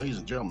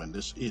and gentlemen,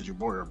 this is your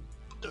boy,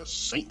 the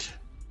Saint,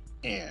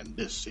 and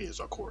this is,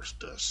 of course,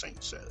 the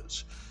Saint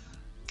Says.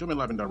 Coming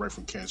live and direct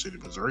from Kansas City,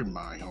 Missouri,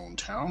 my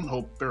hometown.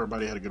 Hope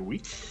everybody had a good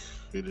week.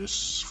 It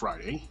is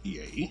Friday,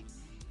 yay.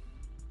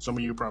 Some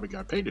of you probably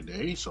got paid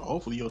today, so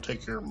hopefully you'll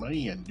take your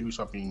money and do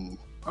something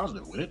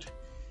positive with it.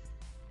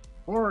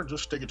 Or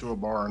just take it to a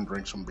bar and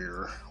drink some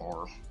beer,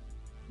 or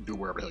do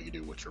whatever the hell you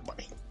do with your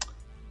money.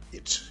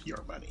 It's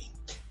your money.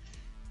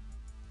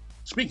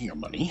 Speaking of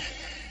money,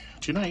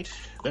 tonight,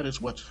 that is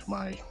what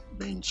my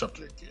main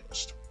subject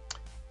is.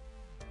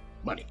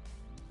 Money.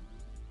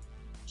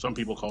 Some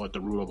people call it the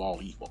root of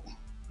all evil,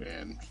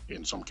 and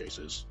in some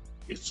cases,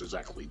 it's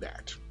exactly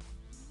that.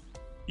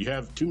 You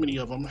have too many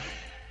of them,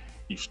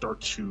 you start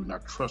to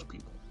not trust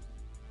people.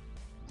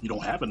 You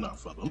don't have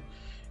enough of them,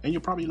 and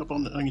you'll probably end up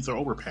underneath the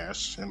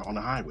overpass and on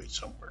the highway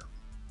somewhere,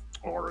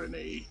 or in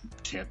a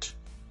tent,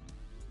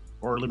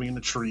 or living in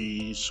the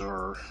trees,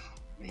 or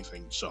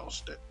anything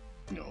else that,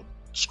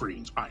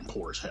 screams, I'm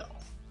poor as hell.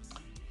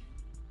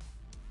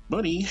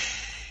 Money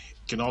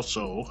can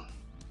also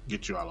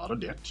get you out of a lot of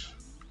debt,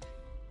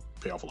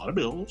 pay off a lot of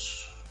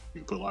bills.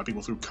 You can put a lot of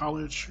people through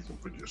college. You can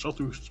put yourself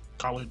through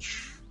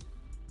college.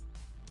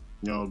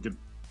 Get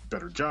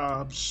better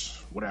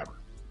jobs, whatever.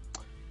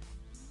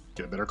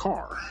 Get a better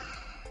car,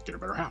 get a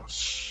better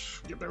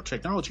house, get better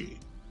technology.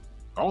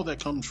 All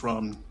that comes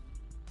from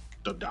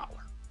the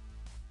dollar.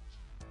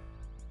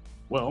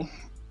 Well,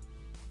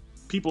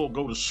 people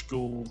go to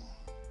school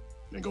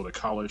and go to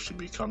college to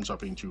become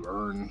something to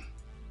earn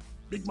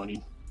big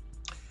money.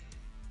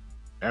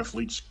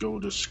 Athletes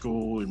go to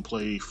school and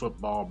play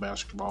football,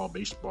 basketball,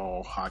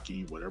 baseball,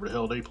 hockey, whatever the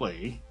hell they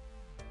play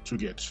to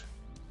get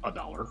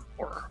 $1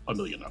 or a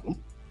million of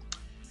them.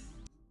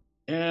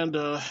 And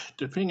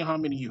depending on how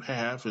many you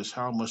have is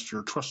how much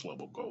your trust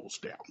level goes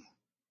down.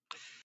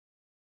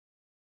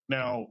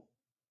 Now,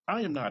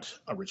 I am not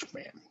a rich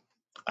man.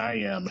 I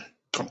am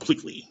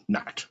completely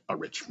not a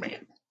rich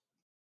man.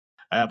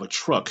 I have a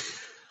truck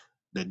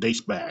that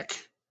dates back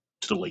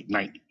to the late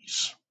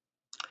 90s.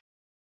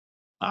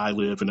 I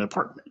live in an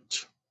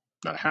apartment,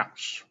 not a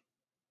house.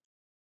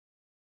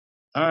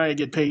 I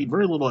get paid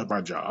very little at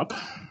my job.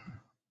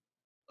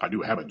 I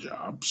do have a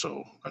job,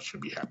 so I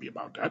should be happy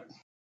about that.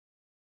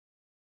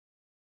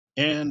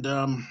 And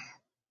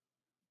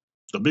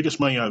the biggest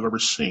money I've ever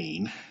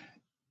seen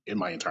in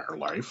my entire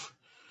life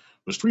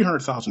was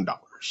 $300,000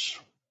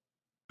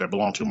 that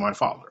belonged to my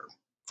father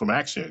from an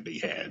accident he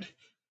had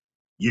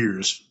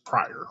years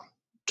prior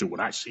to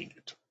when I seen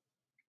it.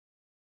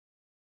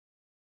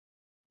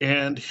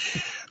 And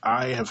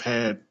I have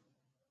had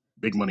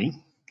big money.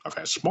 I've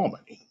had small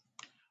money.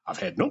 I've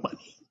had no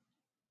money.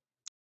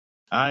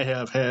 I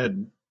have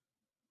had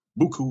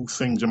buku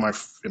things in my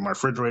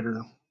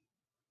refrigerator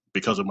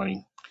because of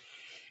money,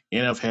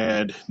 and I've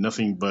had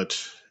nothing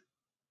but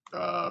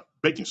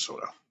baking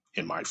soda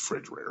in my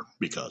refrigerator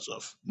because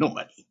of no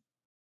money.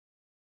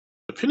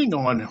 Depending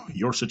on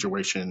your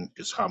situation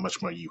is how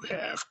much money you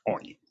have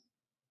on you.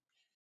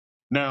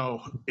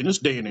 Now, in this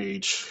day and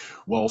age,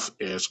 wealth,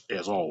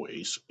 as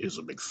always, is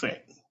a big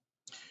thing.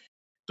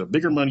 The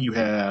bigger money you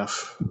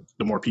have,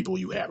 the more people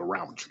you have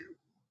around you.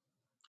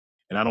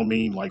 And I don't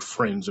mean like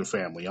friends and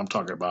family. I'm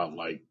talking about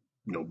like,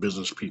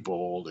 business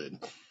people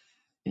and,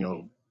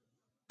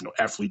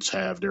 athletes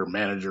have their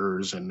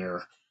managers and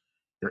their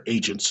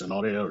agents and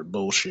all that other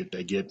bullshit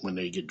they get when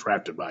they get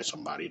drafted by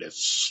somebody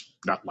that's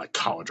not like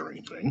college or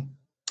anything.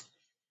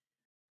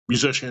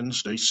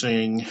 Musicians, they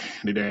sing,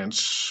 they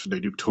dance, they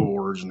do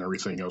tours and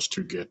everything else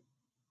to get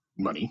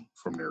money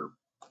from their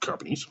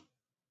companies.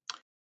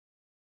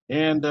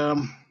 And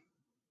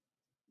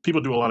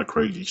people do a lot of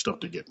crazy stuff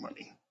to get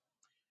money.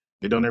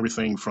 They've done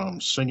everything from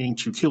singing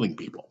to killing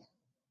people.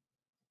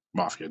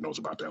 Mafia knows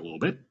about that a little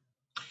bit.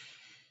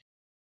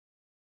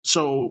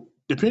 So,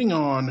 depending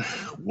on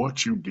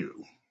what you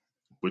do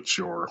with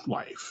your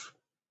life,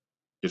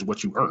 is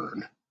what you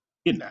earn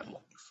in that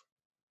life.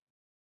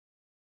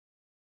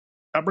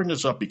 I bring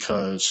this up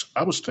because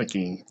I was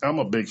thinking I'm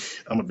a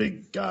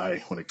big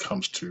guy when it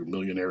comes to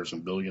millionaires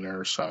and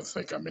billionaires. I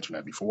think I mentioned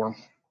that before.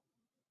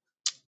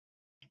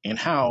 And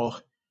how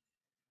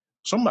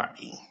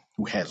somebody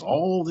who has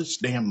all this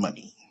damn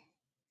money,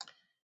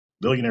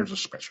 billionaires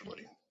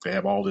especially, they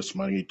have all this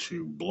money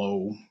to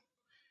blow.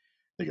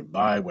 They can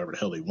buy whatever the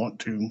hell they want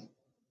to.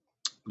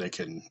 They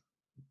can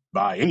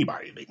buy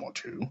anybody they want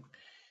to,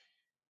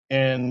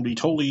 and they're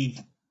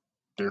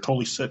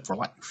totally set for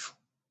life,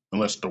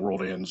 unless the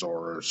world ends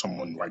or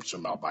someone wipes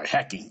them out by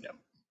hacking them.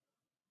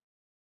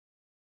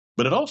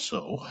 But it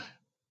also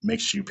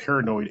makes you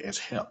paranoid as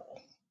hell.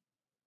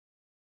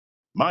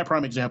 My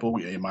prime example,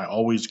 and my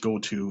always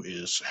go-to,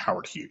 is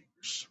Howard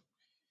Hughes.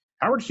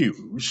 Howard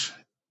Hughes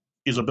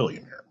is a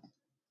billionaire.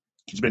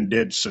 He's been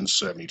dead since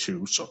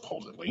 72,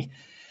 supposedly,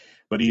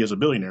 but he is a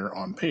billionaire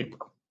on paper.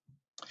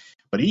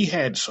 But he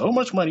had so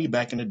much money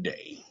back in the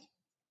day,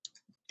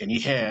 and he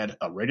had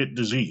a rated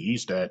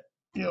disease that,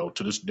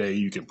 to this day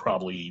you can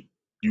probably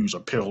use a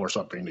pill or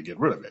something to get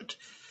rid of it,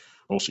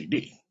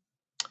 OCD.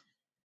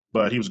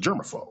 But he was a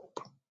germaphobe.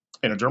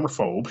 And a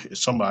germaphobe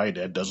is somebody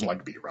that doesn't like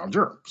to be around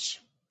germs.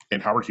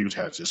 And Howard Hughes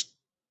has just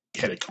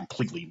had it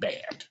completely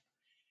bad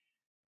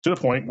to the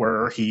point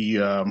where he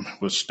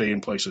was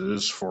staying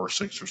places for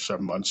 6 or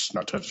 7 months,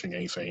 not touching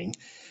anything.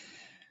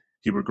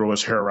 He would grow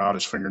his hair out,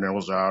 his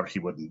fingernails out. He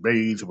wouldn't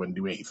bathe. He wouldn't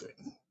do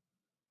anything.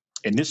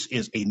 And this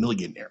is a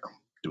millionaire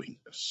doing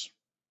this.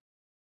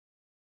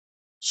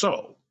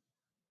 So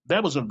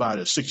that was about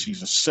a 60s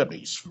and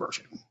 70s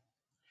version.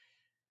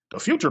 The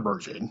future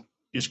version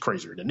is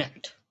crazier than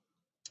that.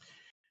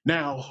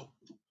 Now,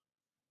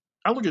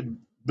 I look at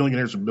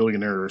millionaires and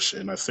billionaires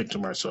and I think to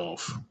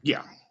myself,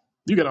 yeah,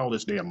 you got all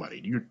this damn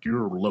money.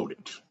 You're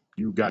loaded.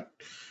 You got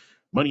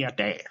money out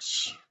the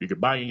ass. You can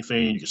buy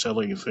anything, you can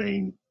sell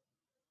anything,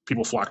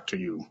 people flock to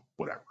you,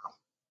 whatever.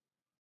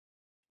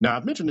 Now,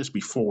 I've mentioned this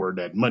before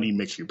that money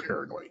makes you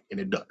paranoid, and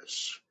it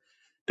does.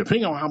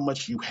 Depending on how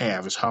much you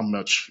have, is how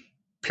much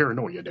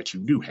paranoia that you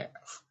do have.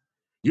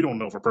 You don't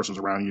know if a person's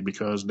around you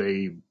because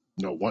they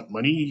want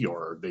money,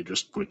 or they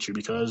just with you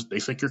because they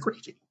think you're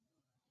crazy,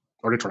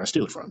 or they're trying to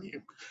steal it from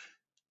you.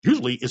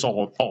 Usually, it's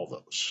all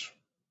those.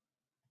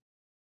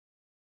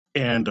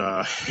 And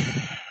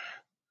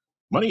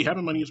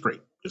having money is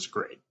great. It's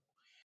great.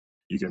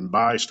 You can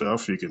buy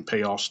stuff, you can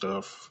pay off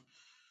stuff.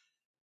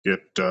 You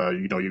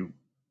don't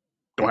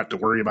have to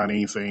worry about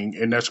anything,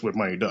 and that's what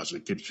money does.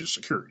 It gives you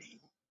security.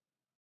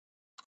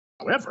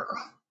 However,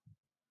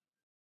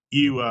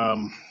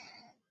 you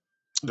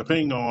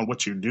depending on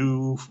what you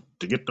do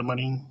to get the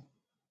money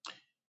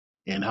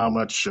and how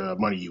much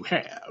money you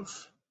have,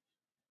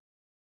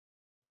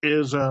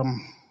 is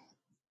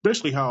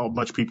basically how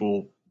much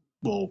people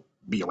will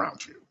be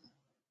around you.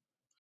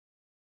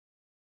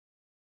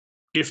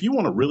 If you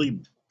want a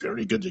really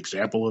very good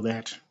example of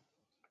that,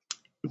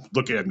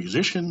 look at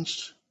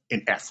musicians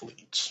and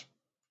athletes,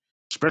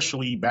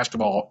 especially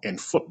basketball and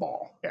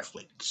football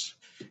athletes,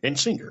 and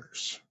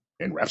singers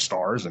and rap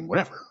stars and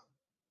whatever.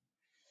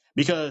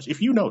 Because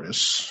if you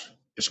notice,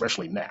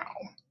 especially now,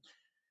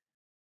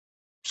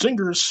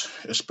 singers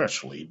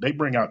especially, they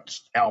bring out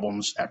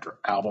albums after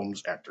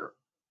albums after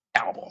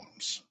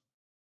albums,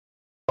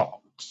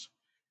 songs.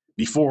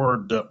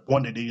 Before the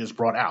one that they just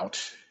brought out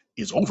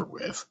is over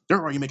with,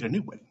 they're already making a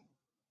new one.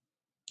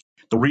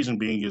 The reason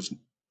being is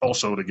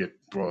also to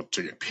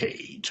get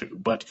paid too,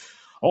 but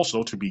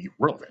also to be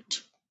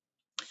relevant.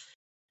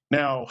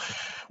 Now,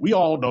 we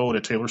all know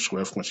that Taylor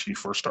Swift, when she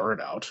first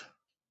started out,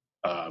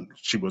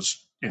 she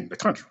was in the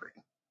country,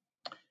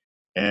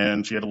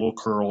 and she had the little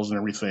curls and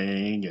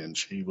everything, and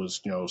she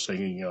was,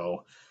 singing,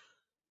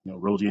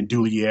 Rosie and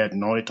Juliet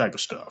and all that type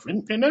of stuff,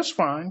 and that's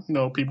fine.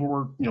 People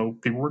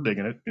were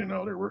digging it.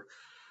 There were,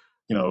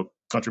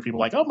 country people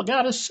like, oh my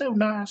God, it's so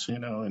nice,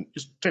 and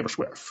it's Taylor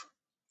Swift.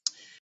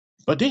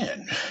 But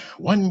then,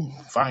 one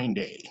fine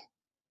day,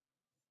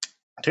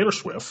 Taylor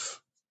Swift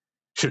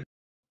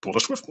pulled a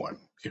Swift one.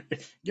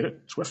 Get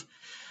it, Swift.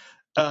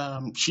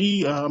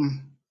 She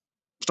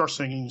starts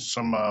singing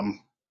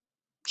some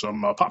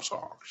pop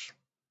songs,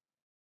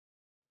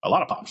 a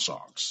lot of pop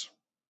songs.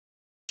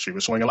 She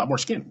was showing a lot more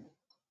skin.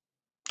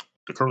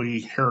 The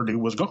curly hairdo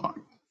was gone.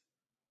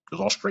 It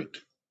was all straight.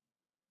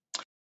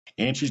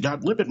 And she's got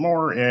a little bit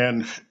more,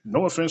 and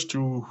no offense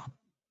to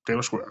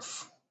Taylor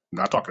Swift, I'm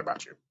not talking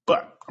about you,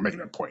 but I'm making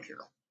a point here.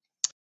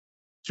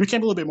 She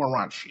became a little bit more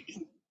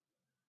raunchy.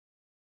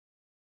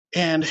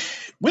 And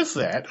with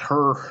that,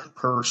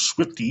 her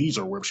Swifties,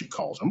 or whatever she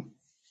calls them,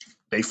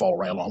 they fall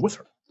right along with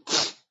her.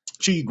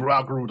 She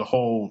outgrew the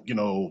whole,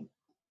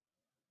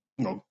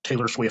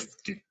 Taylor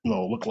Swift,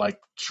 look like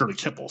Shirley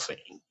Temple thing.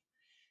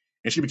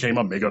 And she became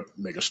a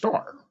mega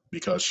star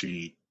because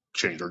she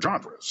changed her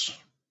genres.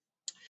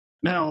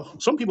 Now,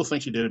 some people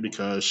think she did it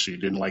because she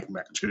didn't like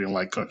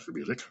country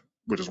music,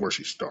 which is where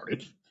she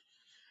started.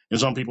 And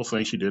some people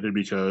think she did it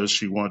because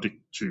she wanted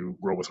to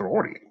grow with her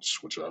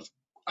audience, which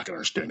I can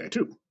understand that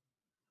too.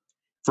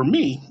 For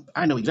me,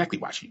 I know exactly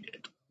why she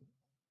did.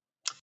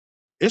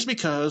 It's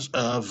because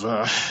of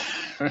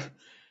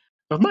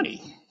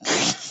money.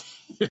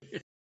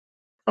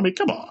 I mean,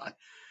 come on.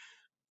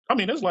 I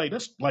mean, that's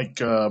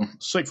like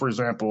say for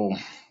example,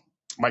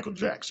 Michael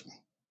Jackson,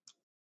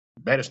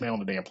 baddest man on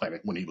the damn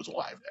planet when he was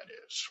alive. That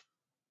is,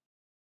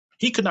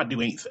 he could not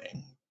do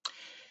anything.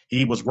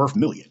 He was worth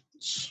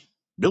millions,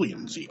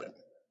 billions even.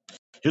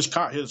 His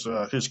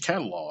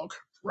catalog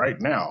right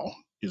now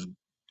is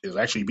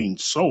actually being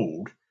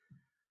sold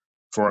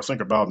for I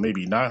think about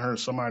maybe 900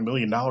 some odd $1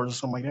 million or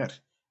something like that.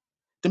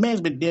 The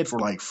man's been dead for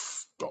like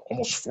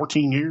almost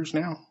 14 years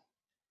now,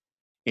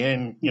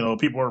 and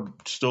people are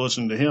still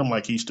listening to him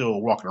like he's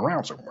still walking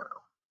around somewhere.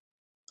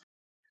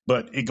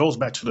 But it goes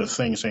back to the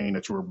thing saying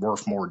that you're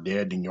worth more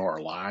dead than you are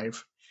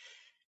alive.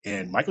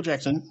 And Michael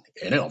Jackson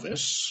and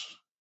Elvis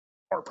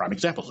are prime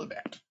examples of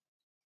that.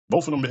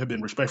 Both of them have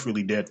been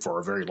respectfully dead for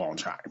a very long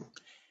time,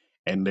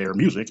 and their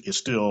music is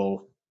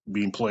still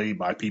being played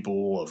by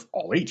people of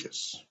all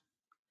ages.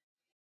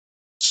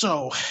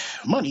 So,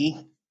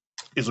 money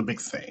is a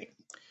big thing.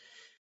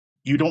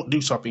 You don't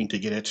do something to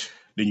get it,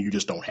 then you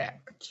just don't have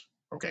it.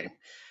 Okay?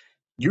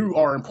 You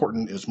are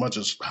important as much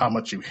as how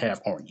much you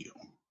have on you.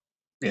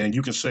 And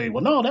you can say,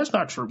 well, no, that's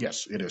not true.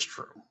 Yes, it is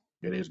true.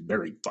 It is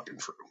very fucking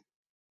true.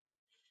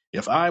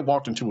 If I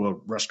walked into a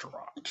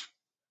restaurant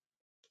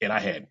and I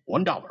had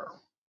 $1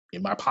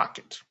 in my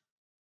pocket,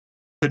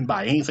 couldn't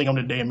buy anything on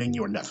the damn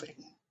menu or nothing,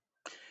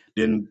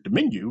 then the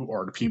menu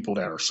or the people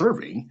that are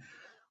serving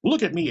will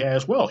look at me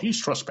as, well,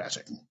 he's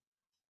trespassing.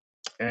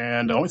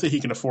 And the only thing he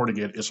can afford to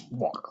get is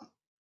water.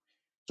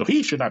 So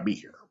he should not be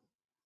here.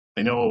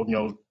 And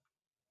they'll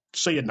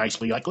say it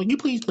nicely, like, will you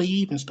please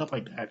leave and stuff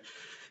like that.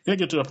 They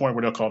get to the point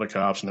where they'll call the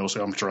cops and they'll say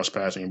I'm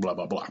trespassing, blah,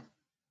 blah, blah.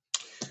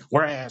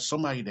 Whereas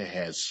somebody that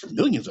has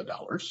millions of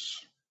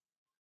dollars,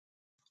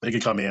 they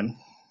can come in,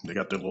 they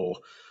got their little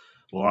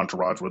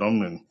entourage with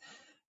them, and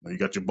you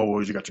got your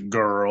boys, you got your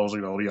girls,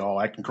 they all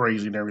acting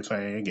crazy and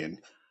everything, and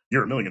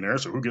you're a millionaire,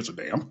 so who gives a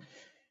damn?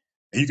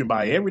 And you can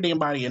buy every damn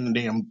body in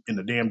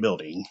the damn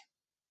building,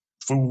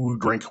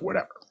 food, drink,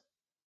 whatever,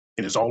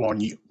 and it's all on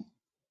you.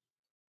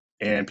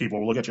 And people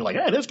will look at you like,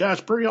 hey, this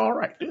guy's pretty all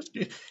right.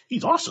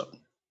 He's awesome.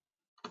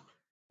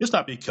 It's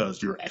not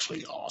because you're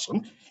actually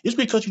awesome. It's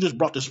because you just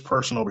brought this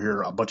person over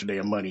here a bunch of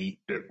damn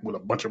money with a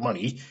bunch of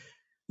money.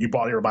 You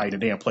bought everybody in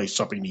the damn place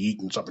something to eat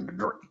and something to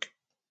drink.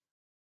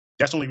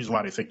 That's the only reason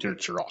why they think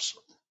that you're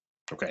awesome.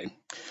 Okay.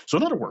 So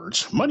in other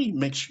words, money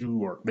makes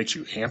you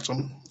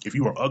handsome. If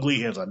you are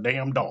ugly as a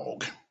damn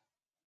dog,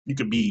 you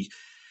could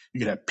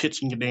have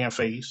pits in your damn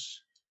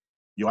face.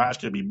 Your eyes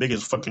could be big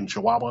as fucking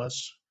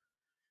chihuahuas,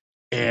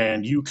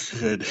 and you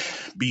could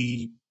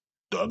be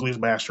the ugliest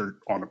bastard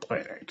on the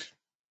planet.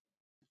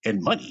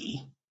 And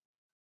money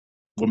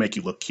will make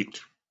you look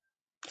cute.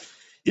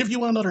 If you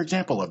want another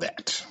example of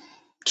that,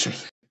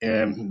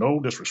 and no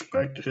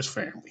disrespect to his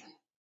family,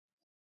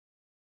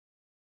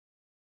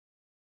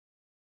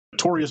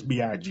 Notorious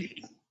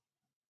B.I.G.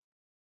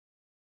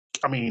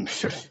 I mean,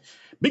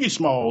 Biggie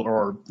Small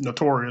or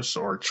Notorious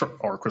or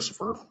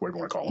Christopher, whatever you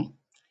want to call him,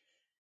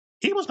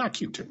 he was not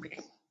cute to me.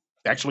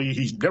 Actually,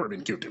 he's never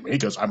been cute to me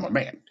because I'm a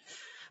man.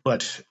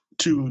 But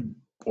to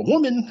a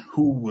woman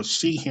who would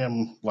see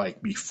him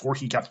like before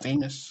he got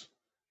famous,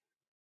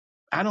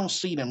 I don't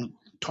see them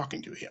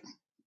talking to him.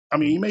 I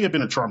mean, he may have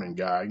been a charming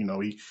guy. He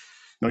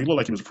looked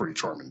like he was a pretty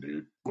charming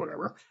dude,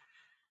 whatever.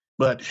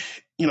 But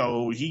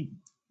he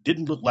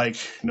didn't look like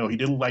he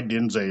didn't look like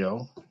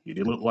Denzel. He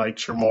didn't look like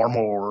Shamar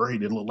Moore. He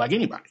didn't look like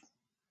anybody.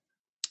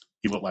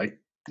 He looked like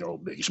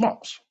Biggie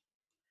Smalls.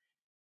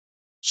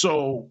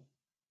 So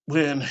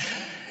when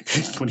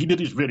when he did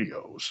these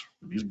videos,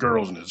 these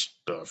girls and his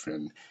stuff,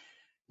 and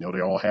they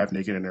all half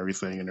naked and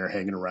everything, and they're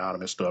hanging around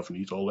him and stuff, and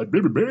he's all like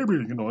baby, baby,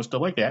 and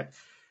stuff like that.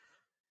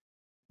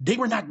 They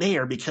were not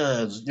there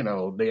because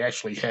they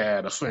actually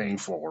had a thing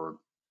for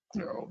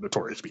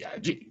Notorious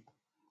B.I.G.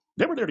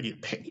 They were there to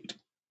get paid,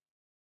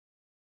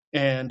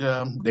 and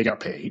they got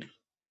paid.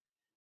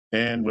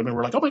 And women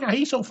were like, "Oh my God,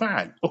 he's so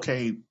fine."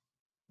 Okay,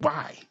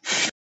 why?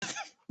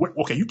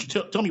 Okay, you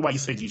tell me why you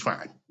think he's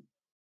fine.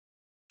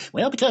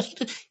 Well, because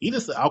he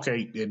just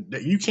okay.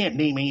 You can't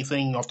name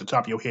anything off the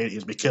top of your head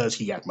is because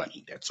he got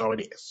money. That's all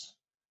it is,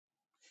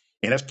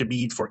 and that's to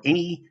be for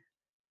any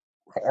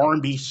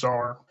R&B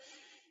star,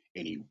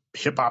 any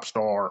hip hop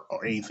star,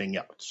 or anything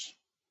else.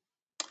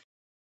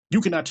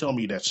 You cannot tell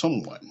me that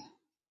someone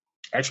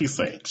actually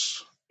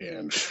thinks,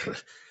 and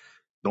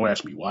don't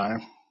ask me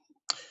why,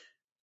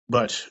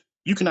 but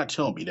you cannot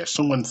tell me that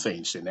someone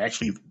thinks and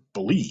actually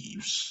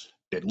believes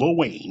that Lil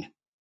Wayne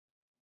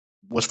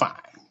was fine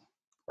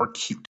or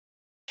cute.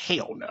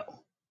 Hell no.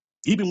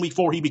 Even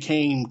before he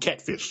became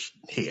catfish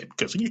head,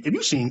 because if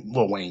you've seen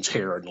Lil Wayne's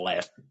hair in the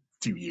last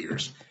few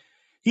years,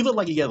 he looked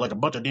like he had like a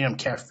bunch of damn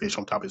catfish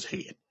on top of his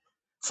head.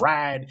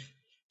 Fried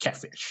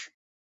catfish.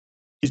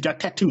 He's got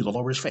tattoos all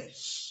over his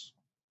face.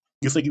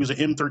 You think he was an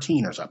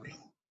M13 or something.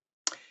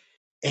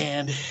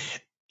 And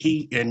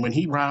when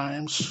he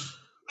rhymes,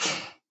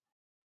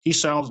 he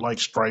sounds like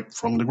Stripe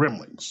from the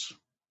Gremlins.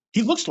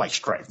 He looks like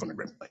Stripe from the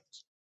Gremlins.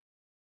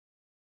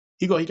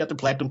 He got the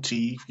platinum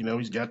teeth,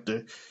 he's got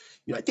the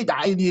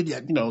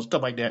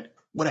stuff like that.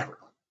 Whatever.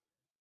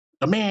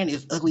 The man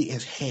is ugly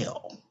as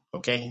hell,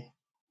 okay?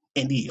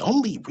 And the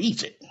only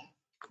reason,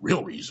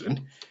 real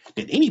reason,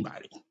 that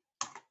anybody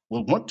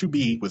will want to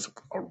be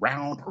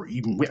around or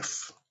even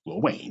with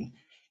Lil Wayne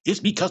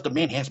is because the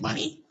man has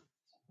money.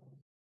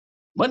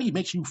 Money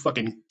makes you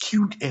fucking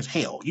cute as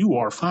hell. You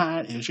are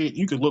fine and shit.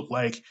 You could look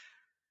like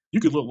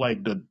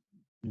the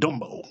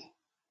Dumbo,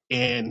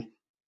 and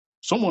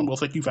someone will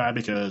think you fine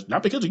because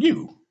not because of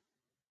you,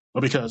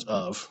 but because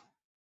of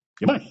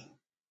your money.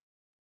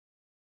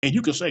 And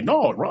you can say,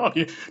 no, Rob,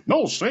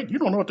 no, Saint, you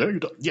don't know what the hell you're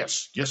doing.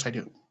 Yes, I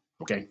do.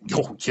 Okay?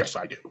 Oh, yes,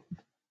 I do.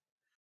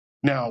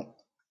 Now,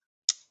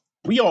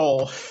 we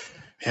all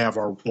have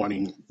our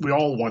wanting, we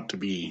all want to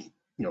be,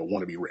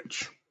 want to be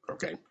rich.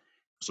 Okay?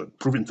 It's a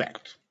proven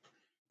fact.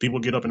 People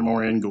get up in the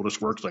morning, go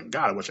to work, it's like,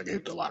 God, I wish I could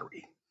hit the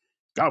lottery.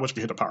 God, I wish I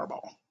could hit the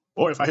Powerball.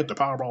 Or if I hit the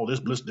Powerball, this,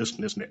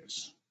 and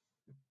this.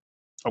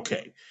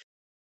 Okay.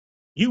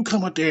 You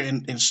come up there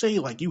and say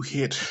like you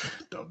hit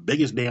the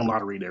biggest damn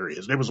lottery there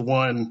is. There was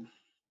one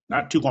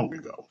not too long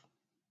ago,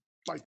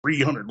 like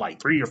 300, like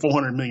 3 or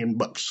 400 million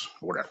bucks,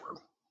 or whatever.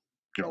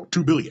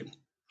 2 billion.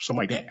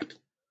 something like that.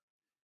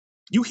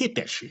 You hit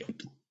that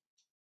shit,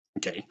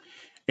 okay?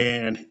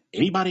 And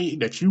anybody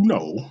that you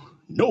know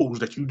knows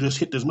that you just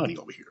hit this money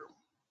over here,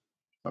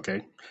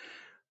 okay?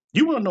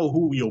 You want to know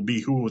who you'll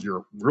be, who was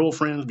your real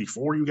friends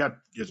before you got,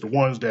 is the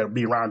ones that will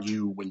be around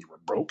you when you were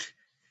broke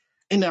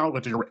and now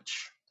that you're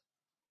rich.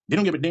 They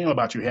don't give a damn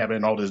about you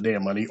having all this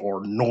damn money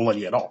or no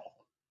money at all.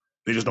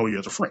 They just know you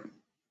as a friend,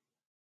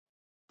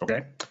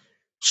 okay?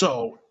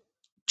 So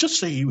just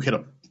say you hit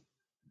a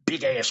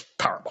big ass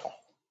Powerball,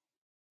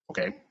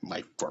 okay?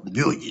 Like for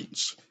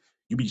millions.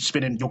 You be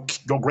spending,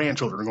 your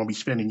grandchildren are going to be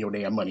spending your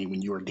damn money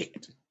when you're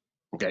dead,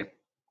 okay?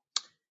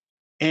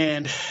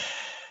 And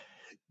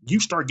you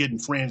start getting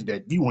friends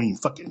that you won't even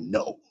fucking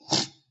know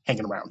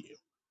hanging around you.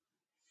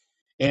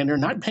 And they're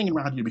not hanging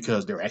around you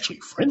because they're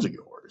actually friends of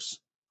yours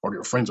or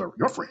your friends are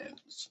your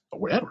friends or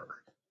whatever.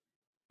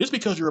 It's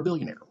because you're a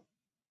billionaire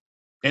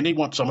and they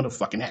want some of the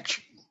fucking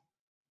action.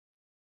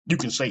 You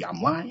can say I'm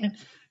lying.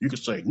 You can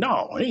say,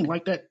 no, it ain't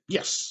like that.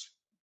 Yes,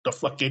 the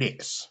fuck it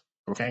is.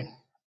 Okay?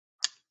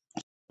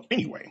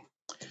 Anyway,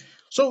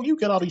 so you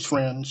got all these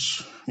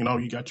friends. You know,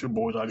 you got your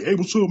boys like, hey,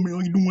 what's up, man?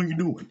 How you doing? What you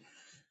doing?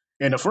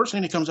 And the first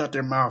thing that comes out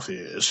their mouth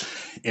is,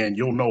 and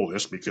you'll know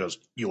this because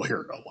you'll hear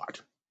it a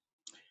lot.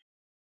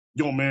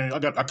 Yo, man, I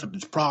got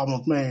these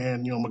problems,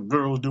 man. You know, my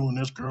girl's doing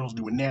this, girl's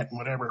doing that, and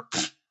whatever.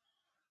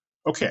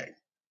 Okay,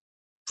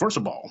 first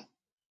of all,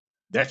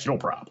 that's your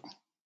problem.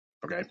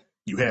 Okay,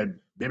 you had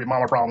baby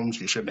mama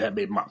problems. You shouldn't have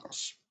baby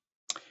mamas.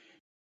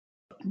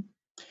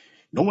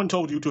 No one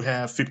told you to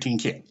have 15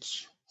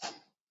 kids.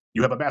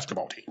 You have a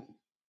basketball team.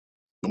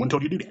 No one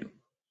told you to do that.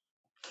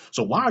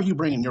 So why are you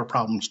bringing your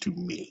problems to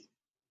me?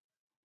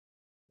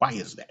 Why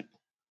is that?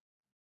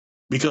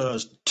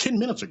 Because 10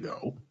 minutes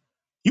ago,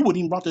 you wouldn't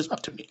even brought this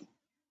up to me.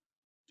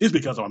 It's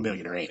because I'm a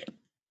millionaire, ain't it?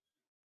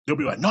 They'll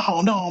be like,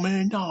 no, no,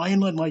 man, no, I ain't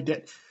nothing like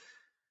that.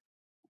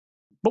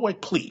 Boy,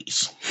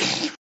 please.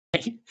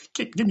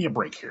 Give me a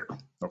break here,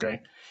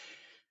 okay?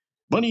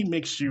 Money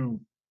makes you,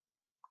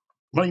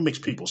 money makes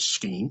people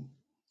scheme.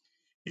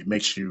 It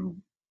makes you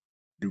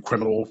do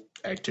criminal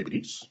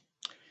activities.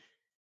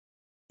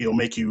 It'll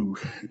make you,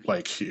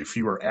 like, if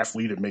you are an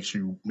athlete, it make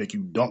you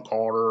dunk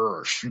harder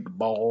or shoot the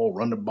ball,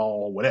 run the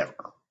ball, whatever.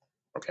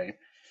 Okay,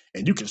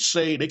 and you can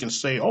say they can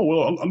say, oh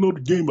well, I love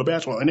the game of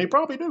basketball, and they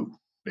probably do.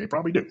 They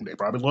probably do. They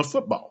probably love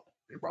football.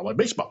 They probably like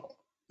baseball.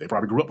 They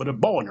probably grew up with a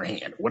ball in your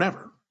hand,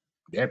 whatever.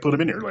 Dad put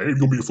them in there like, hey, you're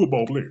gonna be a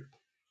football player.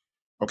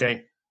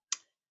 Okay,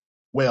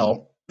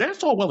 well,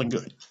 that's all well and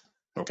good.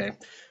 Okay,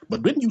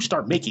 but when you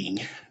start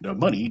making the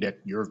money that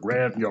your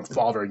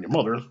father and your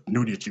mother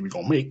knew that you were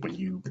gonna make when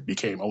you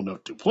became old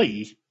enough to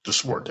play the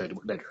sport that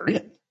you're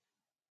in,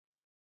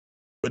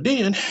 but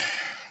then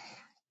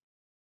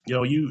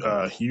you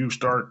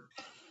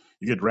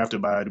get drafted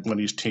by one of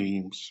these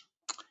teams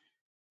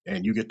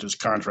and you get this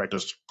contract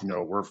that's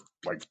worth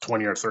like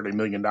 20 or 30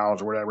 million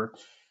dollars or whatever.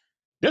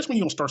 That's when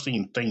you'll start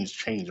seeing things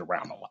change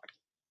around a lot.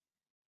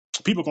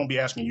 People are gonna be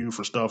asking you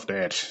for stuff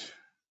that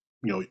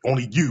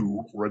only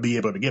you will be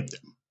able to give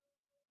them,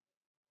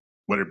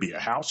 whether it be a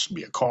house,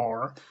 be a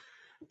car,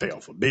 pay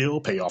off a bill,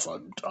 pay off a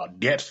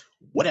debt,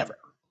 whatever.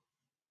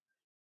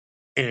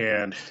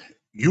 And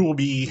you will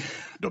be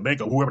the bank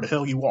of whoever the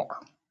hell you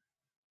are.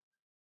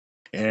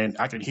 And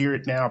I can hear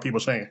it now, people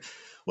saying,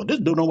 well, this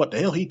dude know what the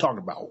hell he talking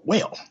about.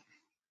 Well,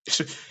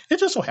 it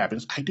just so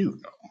happens I do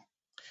know.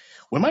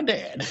 When my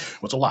dad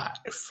was alive,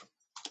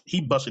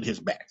 he busted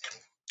his back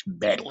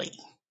badly,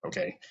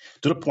 okay,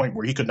 to the point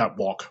where he could not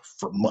walk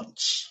for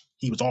months.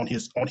 He was on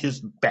his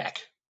back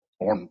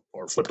or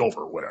flipped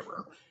over or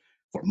whatever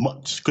for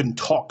months. Couldn't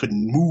talk,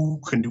 couldn't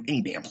move, couldn't do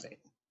any damn thing.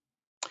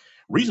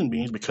 Reason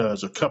being is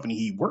because the company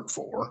he worked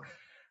for,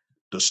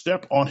 the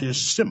step on his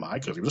semi,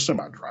 because he was a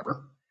semi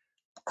driver,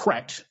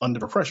 cracked under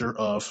the pressure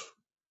of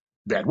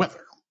bad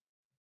weather,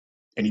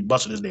 and he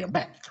busted his damn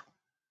back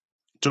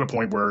to the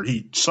point where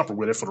he suffered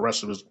with it for the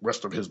rest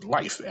of his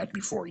life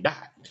before he died.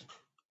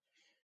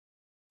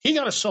 He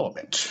got a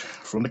settlement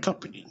from the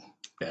company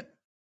that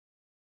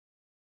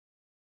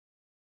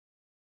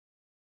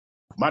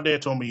my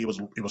dad told me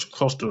it was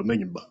close to $1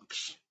 million.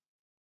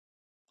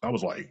 I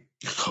was like,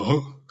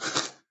 huh?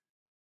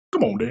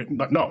 Come on, Dad.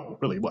 No,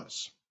 really it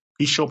was.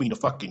 He showed me the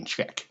fucking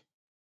check.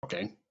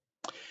 Okay.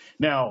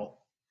 Now,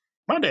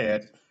 my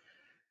dad,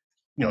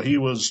 he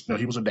was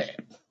a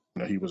dad.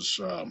 He was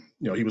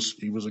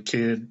a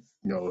kid.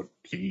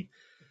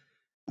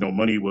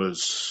 Money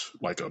was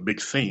like a big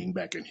thing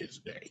back in his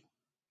day.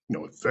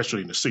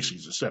 Especially in the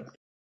 '60s and '70s.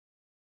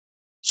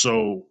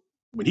 So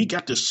when he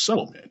got this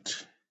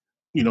settlement,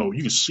 you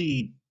could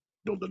see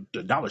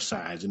the dollar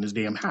signs in his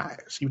damn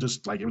eyes. He was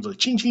just like, it was a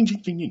ching, ching,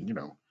 ching, ching,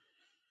 ching.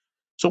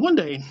 So one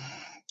day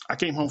I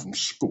came home from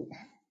school.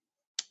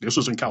 This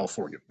was in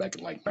California back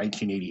in like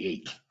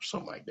 1988,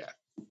 something like that.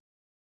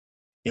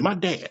 And my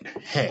dad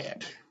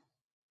had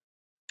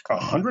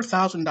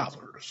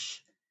 $100,000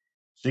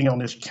 sitting on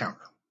this counter.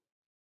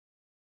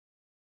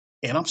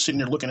 And I'm sitting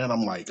there looking at him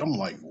I'm like,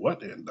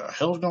 what in the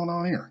hell's going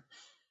on here?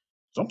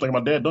 So I'm thinking my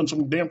dad done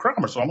some damn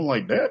crime or something. I'm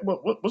like, Dad,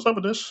 what's up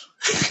with this?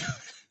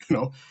 you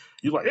know,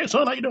 He's like, hey,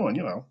 son, how you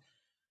doing?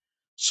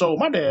 So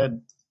my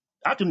dad,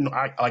 I didn't,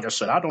 like I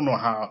said, I don't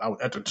know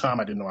at the time,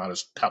 I didn't know how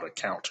to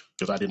count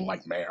because I didn't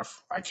like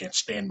math. I can't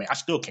stand math. I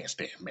still can't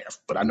stand math,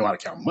 but I know how to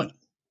count money.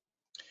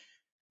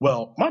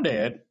 Well, my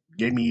dad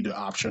gave me the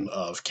option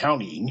of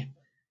counting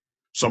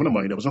some of the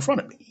money that was in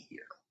front of me here.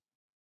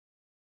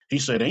 He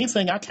said,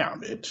 anything I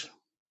counted,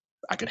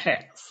 I could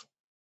have.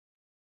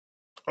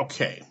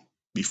 Okay.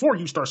 Before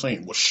you start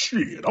saying, well,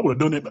 shit, I would have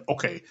done it. But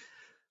okay.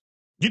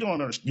 You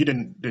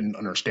didn't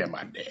understand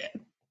my dad.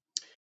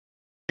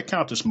 I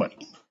count this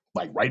money,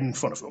 like right in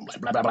front of him, like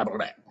blah, blah, blah, blah,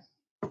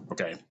 blah.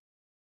 Okay.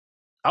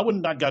 I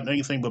wouldn't have gotten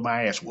anything but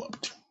my ass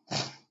whooped.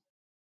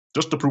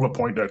 Just to prove a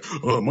point that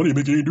money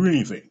making you do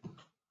anything.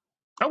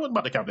 I wasn't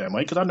about to count that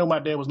money because I know my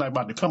dad was not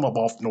about to come up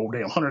off no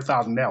damn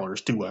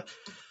 $100,000 to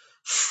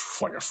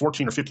like a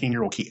 14 or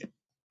 15-year-old kid.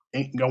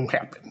 Ain't gonna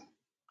happen.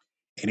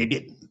 And it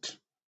didn't.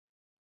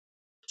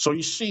 So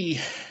you see,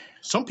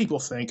 some people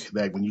think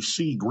that when you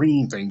see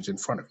green things in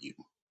front of you,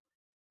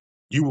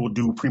 you will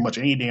do pretty much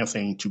any damn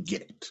thing to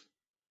get it.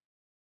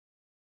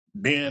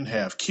 Men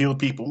have killed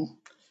people.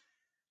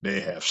 They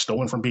have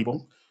stolen from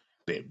people.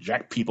 They have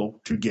jacked people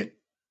to get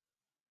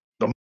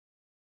them.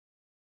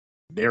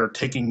 They're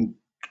taking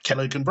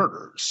catalytic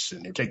converters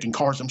and they're taking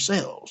cars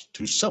themselves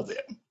to sell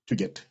them to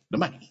get the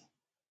money.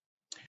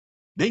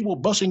 They will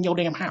bust in your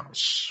damn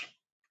house,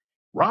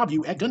 rob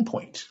you at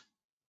gunpoint,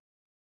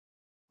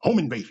 home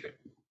invasion,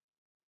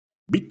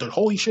 beat the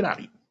holy shit out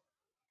of you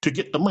to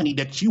get the money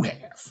that you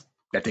have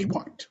that they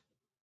want.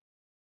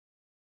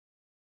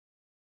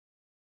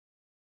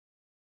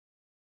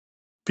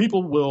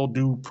 People will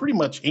do pretty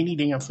much any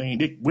damn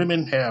thing.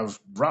 Women have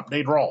dropped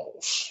their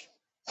drawers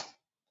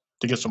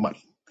to get some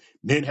money.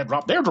 Men have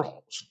dropped their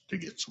drawers to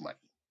get some money.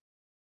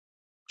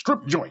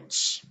 Strip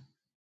joints,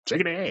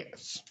 shaking their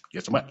ass,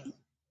 get some money.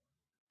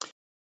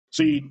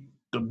 See,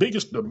 the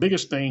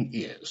biggest thing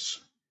is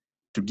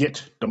to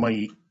get the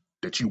money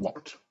that you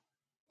want.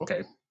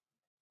 Okay.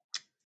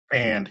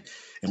 And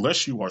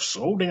unless you are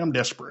so damn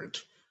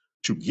desperate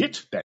to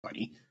get that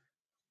money,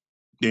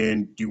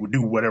 then you would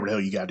do whatever the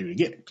hell you gotta do to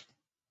get it.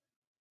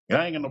 And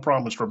I ain't got no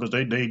problem with strippers.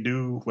 They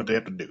do what they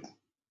have to do.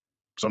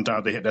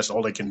 Sometimes that's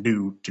all they can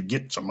do to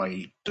get some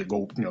money to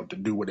go, to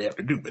do what they have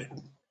to do with it.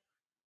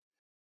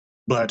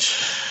 But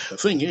the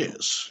thing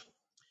is,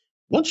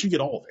 once you get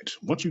all of it,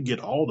 once you get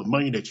all the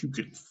money that you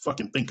can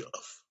fucking think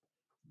of,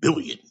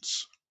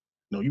 billions,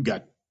 you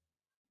got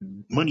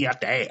money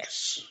out the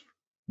ass.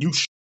 You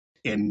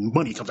and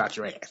money comes out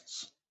your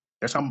ass.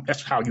 That's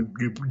how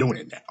you're doing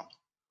it now.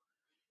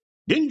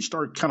 Then you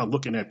start kind of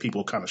looking at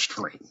people kind of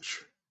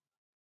strange.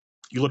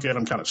 You look at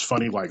them kind of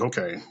funny, like,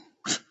 okay,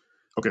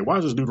 why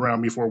is this dude around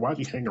me for? Why is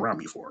he hanging around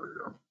me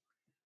for?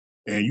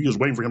 And you just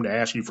waiting for him to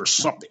ask you for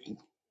something,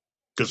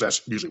 because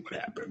that's usually what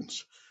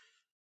happens.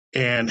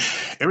 And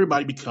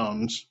everybody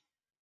becomes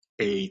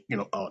a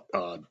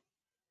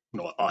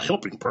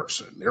helping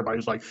person.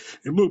 Everybody's like,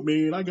 hey, look,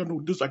 man, I got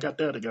no this, I got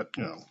that, I got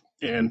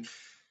and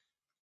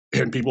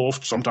people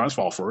sometimes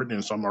fall for it,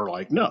 and some are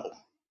like, no,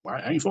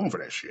 I ain't falling for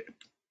that shit.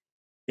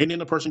 And then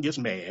the person gets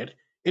mad,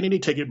 and then they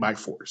take it by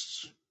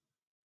force.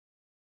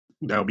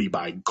 That'll be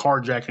by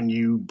carjacking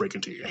you, breaking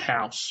into your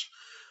house,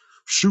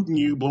 shooting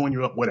you, blowing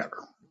you up,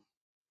 whatever.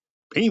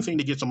 Anything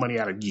to get some money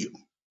out of you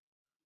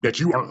that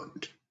you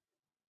earned.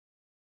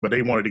 But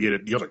they wanted to get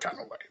it the other kind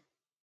of way.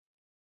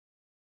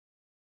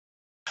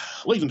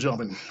 Ladies and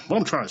gentlemen, what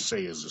I'm trying to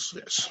say is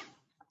this.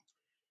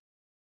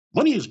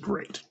 Money is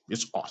great.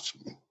 It's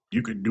awesome.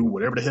 You can do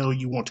whatever the hell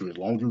you want to as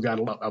long as you got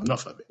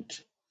enough of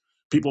it.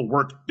 People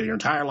work their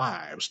entire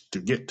lives to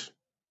get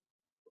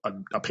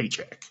a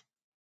paycheck.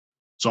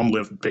 Some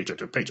live paycheck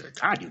to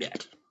paycheck. I do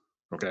that.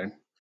 Okay.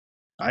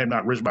 I am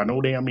not rich by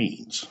no damn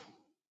means.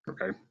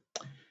 Okay.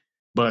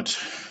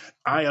 But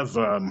I have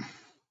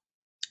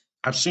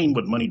I've seen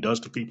what money does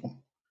to people.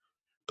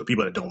 The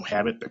people that don't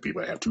have it, the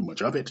people that have too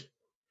much of it.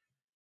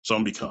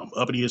 Some become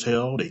uppity as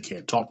hell. They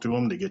can't talk to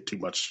them. They get too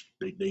much.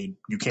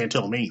 You can't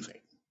tell them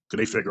anything because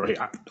they figure, hey,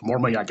 the more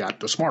money I got,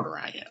 the smarter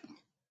I am.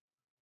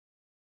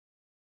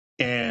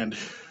 And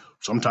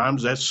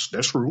sometimes that's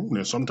true,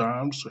 and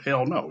sometimes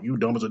hell no, you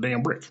dumb as a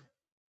damn brick,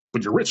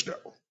 but you're rich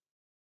though.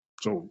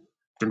 So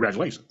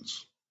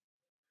congratulations.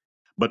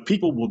 But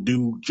people will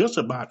do just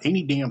about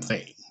any damn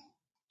thing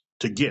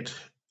to get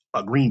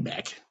a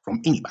greenback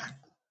from anybody.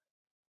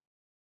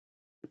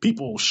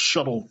 People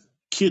shuttle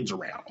kids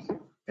around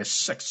as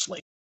sex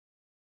slaves,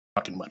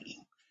 fucking money.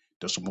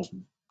 That's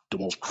the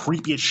most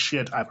creepiest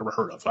shit I've ever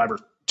heard of.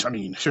 I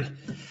mean,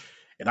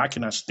 and I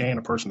cannot stand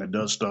a person that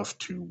does stuff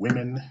to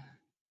women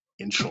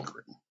and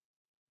children.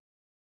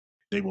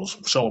 They will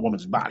sell a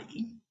woman's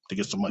body to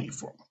get some money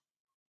from them.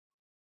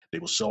 They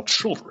will sell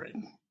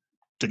children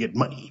to get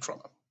money from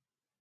them.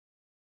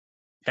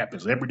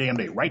 Happens every damn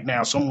day. Right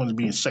now, someone's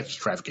being sex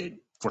trafficked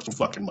for some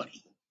fucking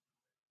money.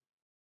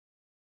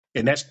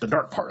 And that's the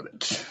dark part of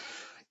it.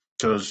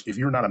 Because if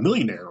you're not a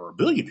millionaire or a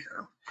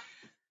billionaire,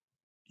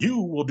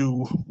 you will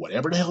do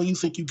whatever the hell you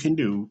think you can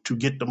do to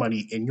get the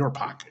money in your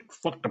pocket.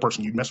 Fuck the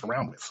person you mess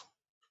around with.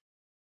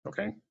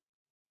 Okay?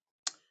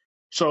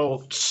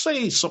 So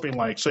say something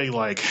like,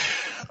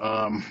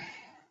 um,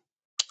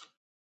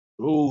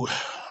 oh,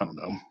 I don't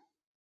know,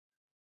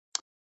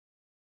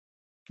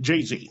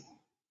 Jay Z.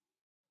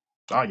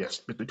 Ah,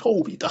 yes, but the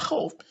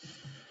whole,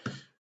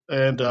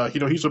 and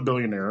he's a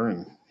billionaire,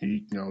 and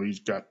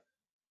he's got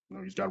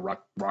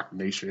Rock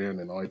Nation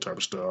and all that type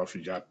of stuff.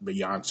 He got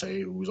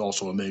Beyonce, who's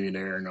also a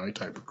millionaire, and all that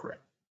type of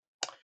crap.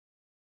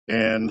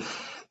 And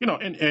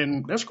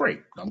and that's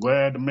great. I'm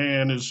glad the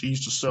man he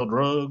used to sell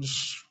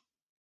drugs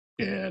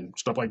and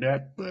stuff like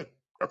that, but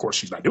of course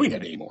he's not doing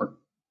that anymore.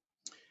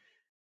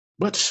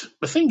 But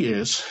the thing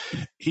is,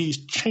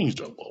 he's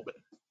changed a little bit.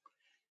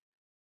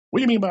 What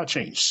do you mean by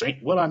change?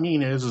 What I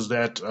mean is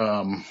that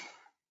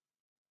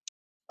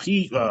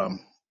he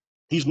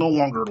he's no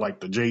longer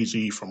like the Jay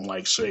Z from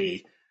like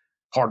say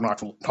Hard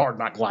Knock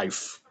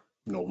Life,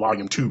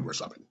 Volume 2 or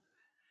something.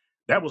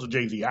 That was the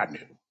Jay Z I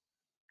knew.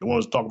 The one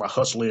was talking about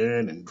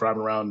hustling and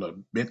driving around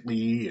the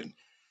Bentley and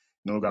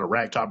got a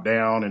rag top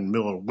down in the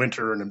middle of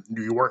winter in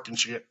New York and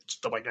shit,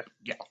 stuff like that.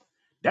 Yeah,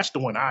 that's the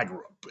one I grew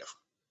up with.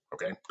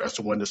 Okay, that's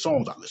the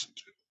songs I listened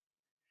to.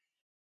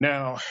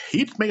 Now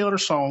he's made other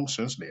songs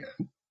since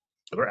then,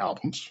 other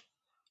albums.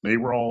 They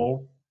were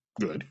all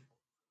good,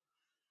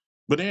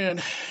 but then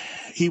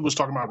he was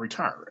talking about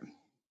retiring.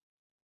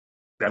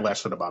 That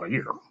lasted about a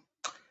year.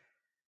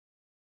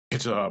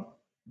 It's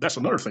That's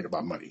another thing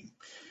about money.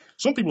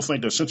 Some people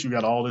think that since you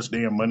got all this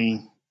damn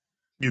money,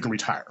 you can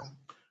retire.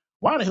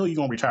 Why the hell are you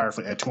gonna retire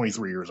at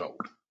 23 years old?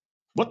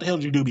 What the hell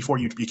did you do before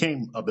you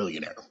became a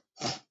billionaire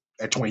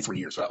at 23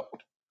 years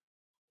old?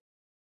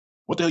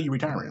 What the hell are you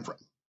retiring from?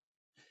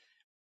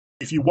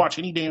 If you watch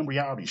any damn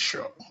reality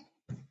show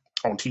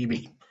on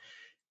TV,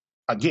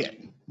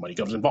 again, money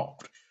comes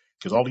involved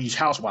because all these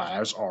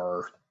housewives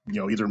are,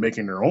 either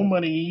making their own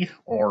money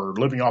or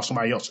living off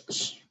somebody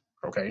else's.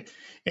 Okay,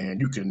 and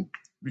you can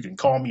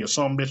call me a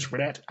some bitch for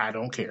that. I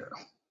don't care.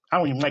 I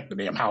don't even like the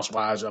damn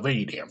housewives of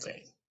any damn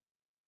thing.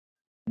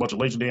 Bunch of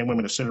lazy damn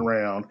women that sit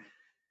around,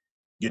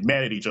 get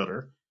mad at each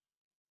other,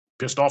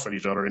 pissed off at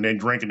each other, and then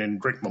drink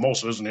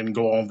mimosas and then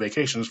go on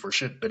vacations for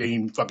shit that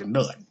ain't fucking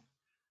done.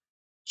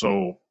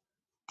 So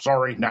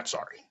sorry, not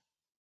sorry.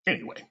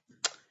 Anyway,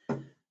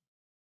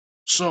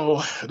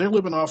 so they're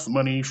living off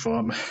money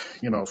from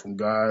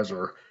guys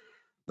or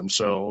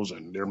themselves,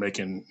 and they're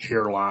making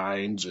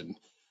hairlines and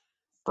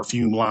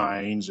perfume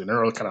lines and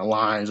other kind of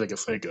lines they can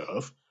think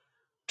of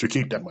to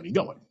keep that money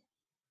going.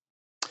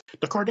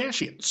 The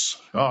Kardashians,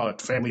 oh,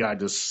 the family I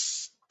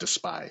just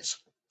despise.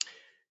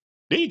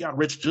 They got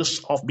rich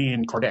just off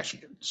being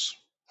Kardashians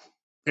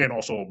and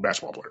also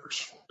basketball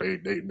players.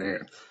 They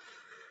man,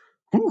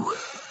 whew,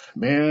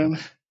 man,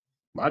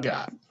 my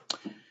God,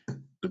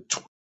 the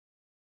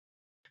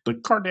the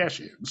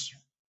Kardashians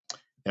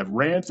have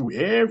ran through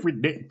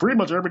pretty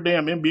much every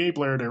damn NBA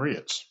player there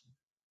is.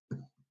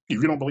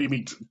 If you don't believe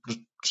me,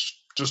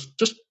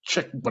 just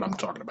check what I'm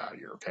talking about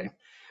here. Okay,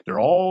 they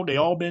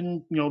all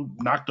been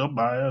knocked up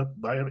by a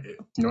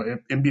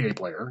NBA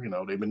player.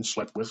 They've been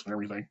slept with and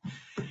everything,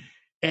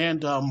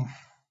 and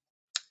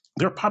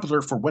they're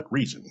popular for what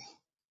reason?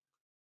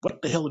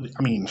 What the hell?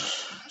 I mean,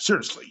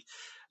 seriously,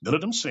 none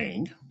of them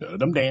sing, none of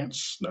them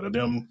dance, none of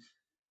them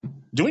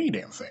do any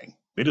damn thing.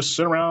 They just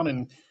sit around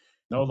and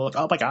look,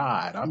 oh my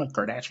God, I'm a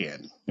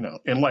Kardashian,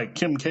 and like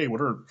Kim K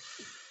with her.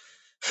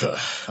 I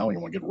don't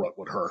even want to get rut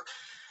with her,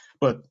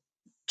 but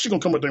she's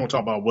gonna come up there and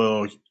talk about,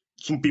 well,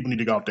 some people need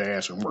to go out their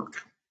ass and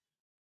work.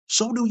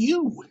 So do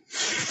you.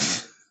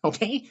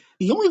 Okay?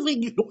 The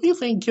only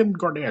thing Kim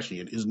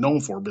Kardashian is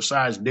known for,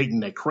 besides dating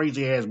that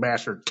crazy ass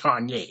bastard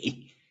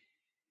Kanye,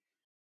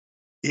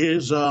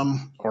 is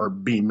or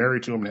being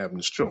married to him and having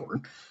his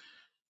children,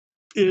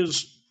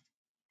 is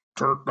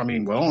her. I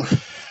mean, well,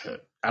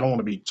 I don't want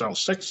to be sound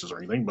sexist or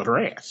anything, but her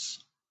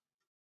ass.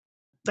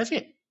 That's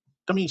it.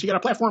 I mean, she got a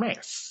platform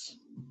ass.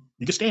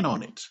 You can stand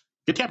on it.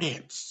 You can tap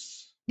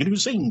dance. You can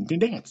sing. You can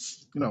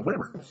dance.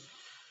 Whatever.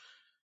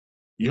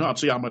 You know,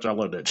 see how much I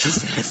love that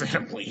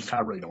family. I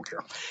really don't care.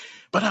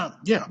 But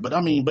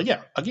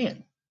yeah,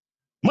 again,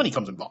 money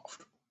comes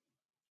involved.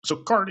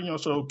 So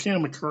so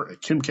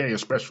Kim K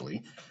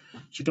especially,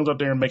 she comes up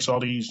there and makes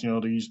all these,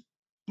 these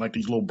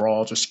little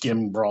bras, just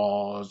skin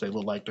bras. They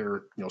look like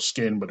they're,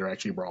 skin, but they're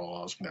actually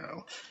bras.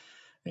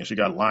 And she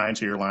got lines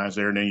here, lines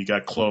there, and then you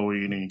got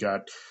Chloe, and then you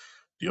got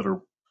the other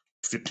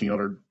 15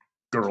 other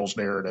girls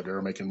there that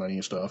are making money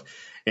and stuff.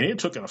 And it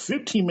took a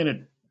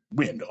 15-minute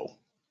window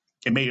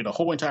and made it a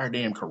whole entire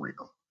damn career.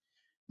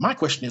 My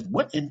question is,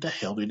 what in the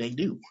hell did they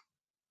do?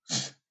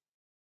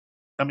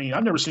 I mean,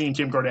 I've never seen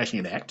Kim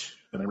Kardashian act.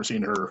 I've never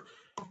seen her,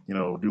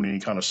 do any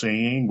kind of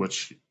singing,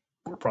 which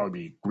would probably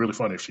be really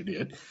fun if she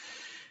did.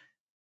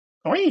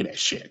 Or any of that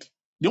shit.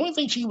 The only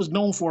thing she was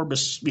known for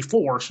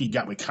before she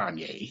got with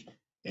Kanye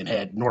and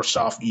had north,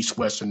 south, east,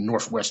 west, and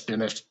northwest,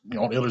 and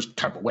all the other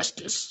type of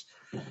westies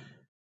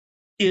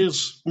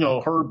is,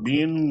 her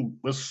being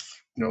with,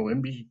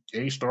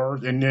 NBA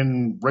stars, and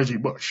then Reggie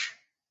Bush,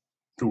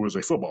 who was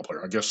a football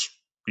player. I guess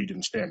he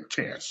didn't stand a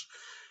chance.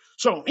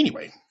 So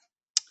anyway,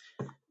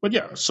 but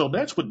yeah, so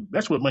that's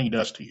what money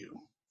does to you.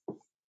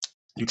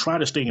 You try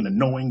to stay in the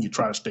knowing. You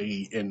try to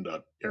stay in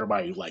the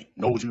everybody like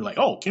knows you. Like,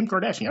 oh, Kim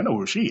Kardashian, I know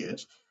who she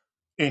is,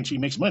 and she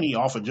makes money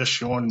off of just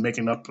showing,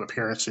 making up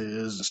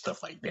appearances and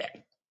stuff like that.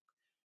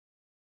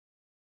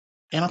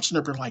 And I'm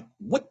sitting there like,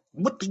 what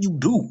do you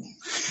do?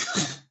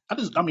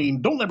 I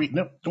mean, don't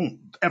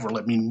ever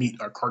let me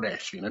meet a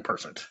Kardashian in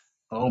person.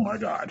 Oh my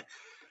God.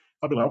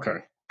 I'll be like,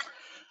 okay,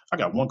 I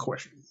got one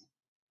question.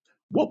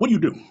 What do you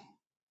do?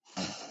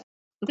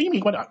 What do you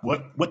mean?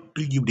 What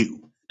do you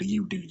do?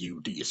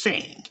 Do you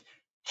sing?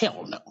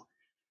 Hell no.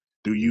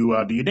 Do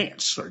you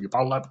dance? Are you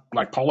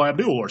like Paula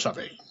Abdul or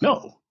something?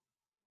 No.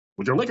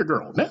 Was your Laker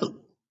girl? No.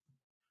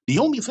 The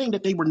only thing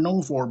that they were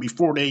known for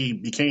before they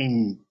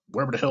became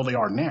wherever the hell they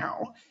are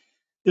now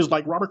is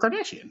like Robert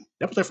Kardashian.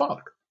 That was their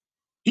father.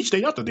 He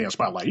stayed out the damn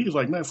spotlight. He was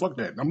like, man, fuck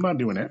that. I'm not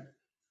doing that.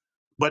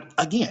 But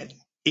again,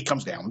 it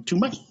comes down to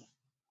money.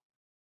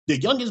 The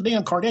youngest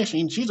damn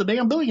Kardashian, she's a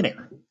damn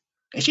billionaire.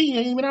 And she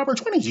ain't even out of her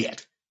 20s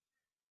yet.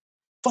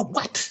 For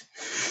what?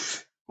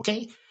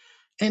 Okay?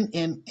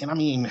 And I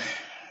mean,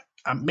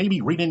 I may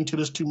be reading into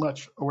this too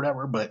much or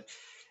whatever, but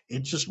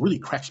it just really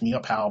cracks me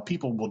up how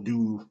people will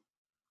do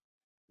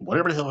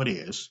whatever the hell it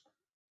is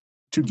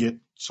to get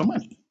some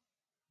money.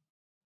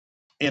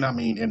 And I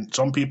mean, and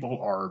some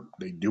people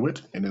they do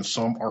it, and then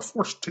some are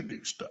forced to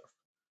do stuff.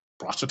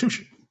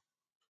 Prostitution,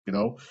 you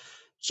know,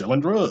 selling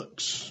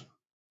drugs,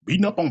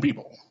 beating up on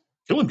people,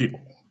 killing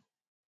people.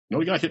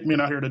 You got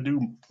hitmen out here to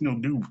do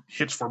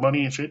hits for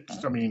money and shit.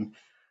 I mean,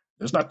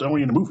 it's not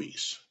only in the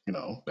movies.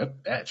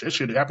 That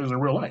shit happens in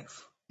real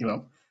life.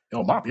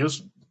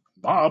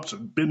 Mobs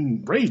have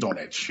been raised on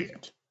that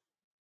shit.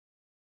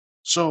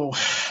 So,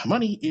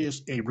 money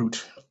is a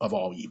root of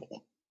all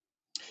evil.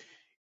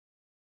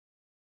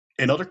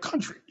 In other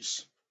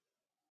countries,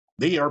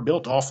 they are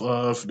built off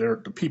of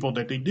the people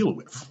that they deal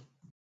with.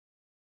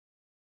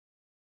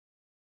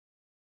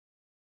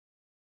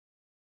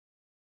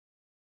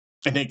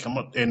 And they come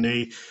up and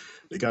they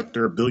got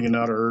their billion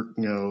dollar,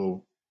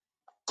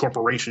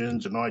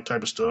 corporations and all that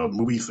type of stuff,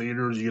 movie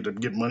theaters, you get to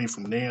get money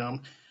from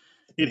them.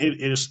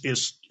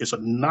 It's a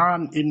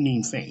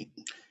non-ending thing.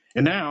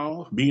 And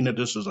now, being that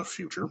this is a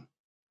future,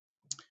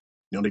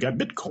 they got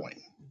Bitcoin.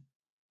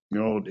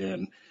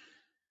 And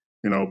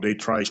they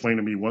try to explain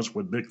to me once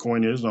what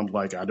Bitcoin is. I'm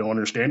like, I don't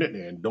understand it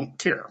and don't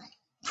care,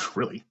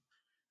 really.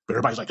 But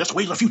everybody's like, that's the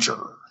way of the future,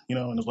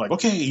 And it's like,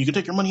 okay, you can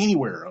take your money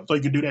anywhere. I thought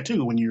you could do that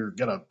too when you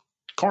got a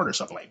card or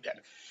something like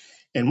that.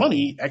 And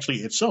money actually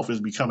itself is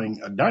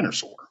becoming a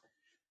dinosaur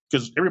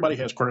because everybody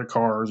has credit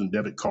cards and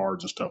debit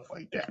cards and stuff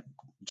like that.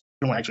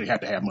 You don't actually have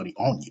to have money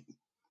on you,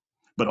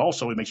 but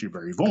also it makes you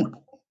very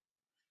vulnerable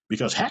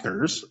because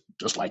hackers,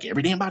 just like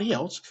every damn body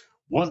else,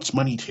 wants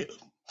money too.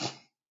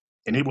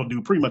 And they will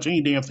do pretty much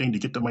any damn thing to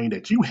get the money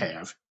that you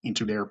have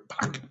into their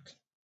pocket.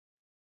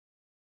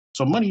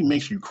 So money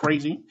makes you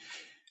crazy.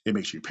 It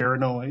makes you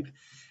paranoid.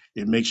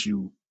 It makes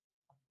you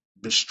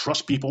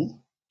mistrust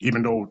people,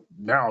 even though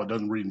now it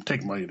doesn't really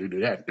take money to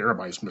do that.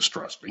 Everybody's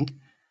mistrusting.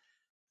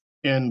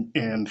 And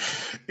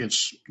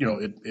it's,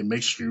 it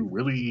makes you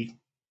really,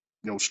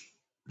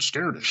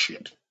 scared of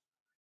shit.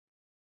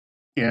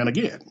 And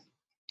again,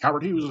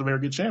 Howard Hughes is a very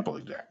good example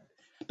of that.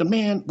 The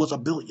man was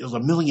a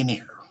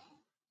millionaire,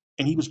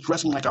 and he was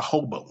dressing like a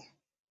hobo.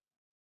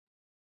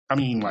 I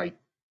mean, like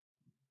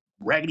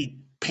raggedy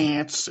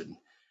pants and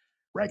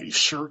raggedy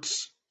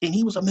shirts, and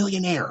he was a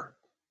millionaire.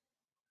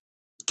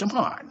 Come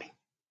on,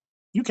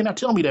 you cannot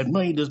tell me that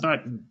money does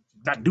not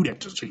do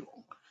that to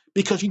people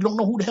because you don't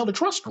know who the hell to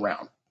trust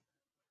around.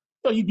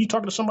 You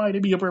talk to somebody, they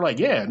be up there like,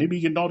 yeah, and they be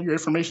getting all your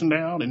information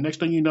down, and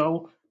next thing you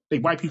know, they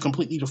wipe you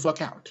completely the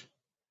fuck out.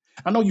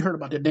 I know you heard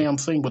about that damn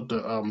thing with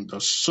the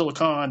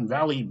Silicon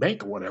Valley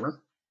Bank or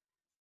whatever.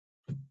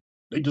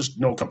 They just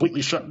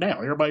completely shut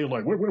down. Everybody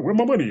like, where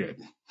my money at?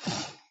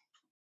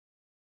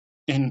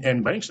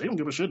 And banks, they don't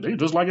give a shit. They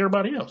just like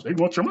everybody else. They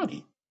want your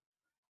money,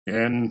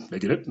 and they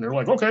get it, and they're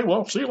like, okay,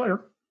 well, see you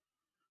later.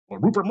 Or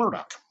Rupert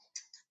Murdoch,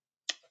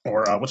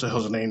 or what's the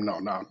hell's his name? No,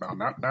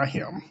 not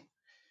him.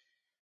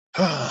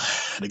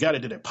 The guy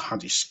that did that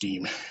Ponzi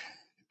scheme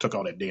took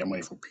all that damn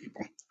money from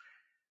people.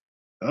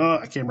 I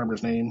can't remember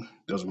his name.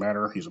 Doesn't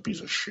matter. He's a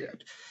piece of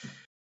shit.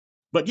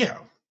 But yeah,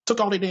 took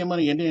all their damn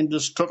money and then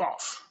just took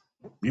off.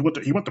 He went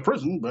to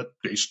prison, but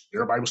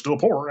everybody was still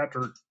poor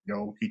after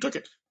he took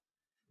it.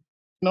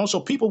 So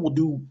people will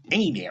do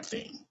any damn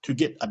thing to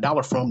get a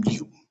dollar from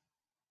you.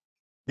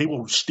 They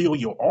will steal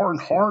your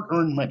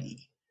hard-earned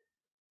money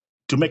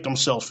to make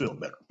themselves feel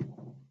better,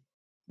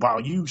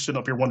 while you sit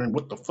up here wondering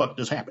what the fuck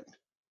just happened.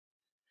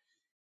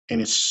 And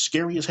it's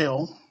scary as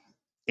hell,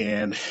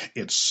 and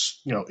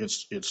it's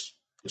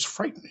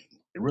frightening.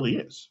 It really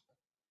is.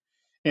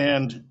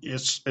 And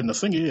the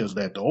thing is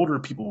that the older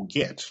people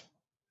get,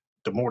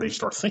 the more they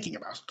start thinking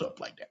about stuff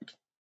like that.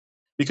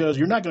 Because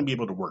you're not going to be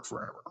able to work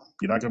forever.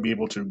 You're not going to be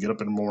able to get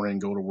up in the morning,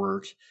 go to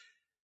work,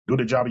 do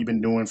the job you've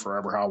been doing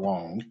forever, how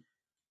long,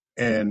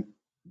 and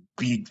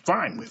be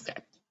fine with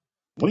that.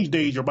 One of these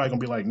days, your body's going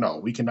to be like, no,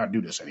 we cannot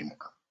do this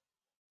anymore.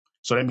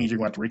 So that means you're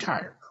going to have to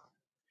retire.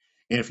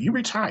 And if you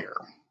retire,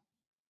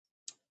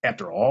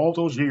 after all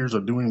those years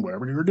of doing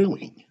whatever you're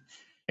doing,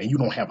 and you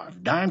don't have a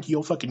dime to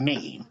your fucking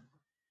name,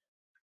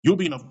 you'll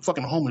be in a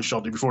fucking homeless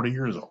shelter before the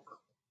year is over.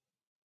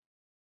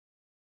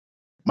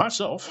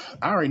 Myself,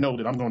 I already know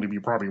that I'm going to be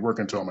probably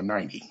working until I'm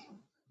 90.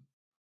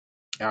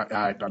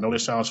 I know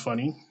this sounds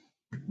funny,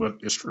 but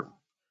it's true.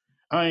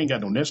 I ain't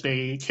got no nest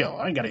egg. Hell,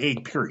 I ain't got an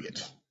egg,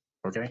 period.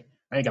 Okay?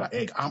 I ain't got an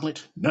egg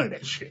omelet. None of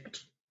that shit.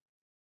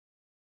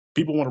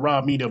 People want to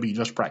rob me, they'll be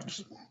just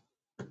practicing.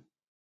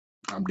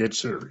 I'm dead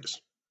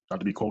serious. Not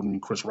to be quoting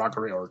Chris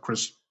Rocker or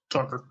Chris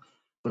Tucker,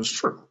 but it's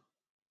true.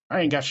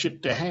 I ain't got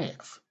shit to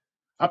have.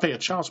 I pay a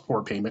child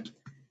support payment,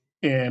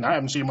 and I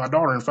haven't seen my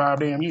daughter in 5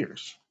 damn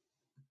years.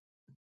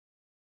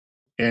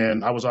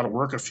 And I was out of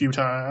work a few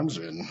times,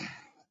 and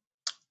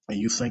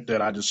you think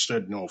that I just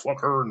said, no,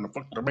 fuck her and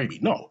fuck the baby.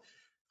 No,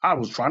 I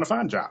was trying to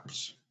find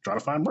jobs, trying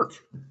to find work.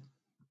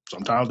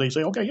 Sometimes they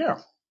say, okay, yeah.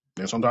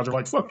 And sometimes they're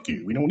like, fuck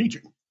you, we don't need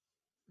you.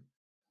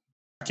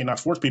 I cannot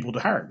force people to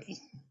hire me.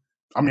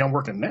 I mean, I'm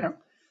working now,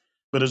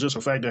 but it's just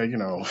the fact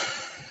that,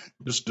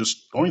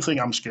 this only thing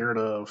I'm scared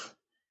of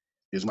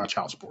is my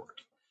child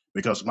support.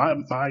 Because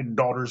my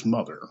daughter's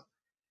mother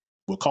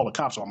will call the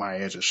cops on my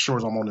ass as sure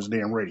as I'm on this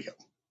damn radio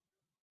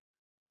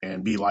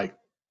and be like,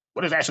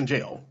 what is ass in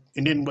jail?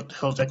 And then what the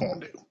hell is that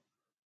going to do?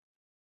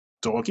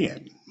 So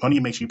again, money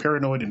makes you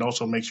paranoid and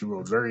also makes you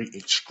a very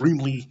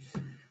extremely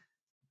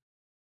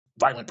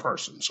violent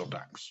person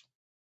sometimes,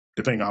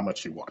 depending on how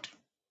much you want.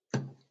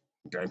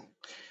 Okay.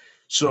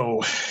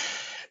 So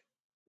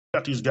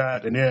got these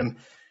guys, and then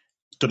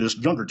to this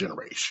younger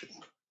generation.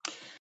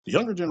 The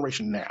younger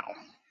generation now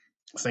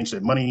thinks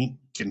that money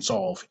can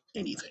solve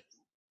anything.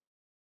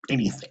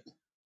 Anything.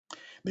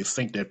 They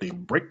think that if they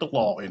break the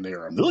law and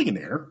they're a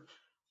millionaire,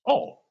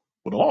 oh,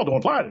 well, the law don't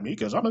apply to me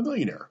because I'm a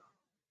millionaire.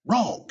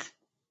 Wrong.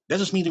 That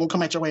just means they're gonna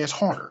come at your ass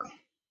harder.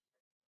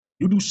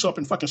 You do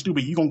something fucking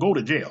stupid, you're gonna go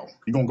to jail.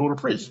 You're gonna go to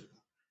prison.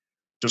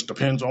 Just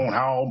depends on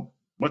how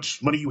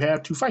much money you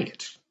have to fight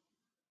it.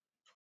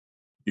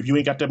 If you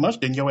ain't got that much,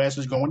 then your ass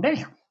is going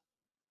down.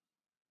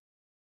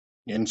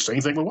 And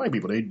same thing with white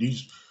people.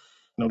 These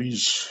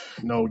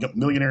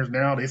millionaires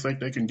now, they think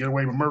they can get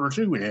away with murder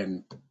too.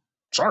 And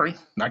sorry,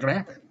 not gonna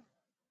happen.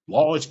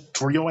 Law is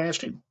for your ass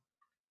too.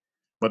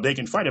 But they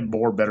can fight it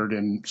more better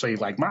than say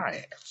like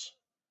my ass.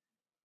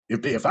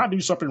 If I do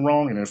something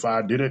wrong and if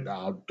I did it,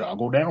 I'll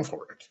go down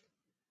for it.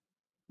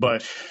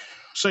 But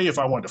say if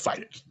I wanted to fight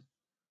it,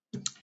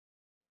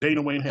 there ain't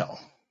no way in hell.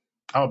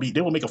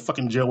 They will make a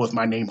fucking jail with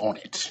my name on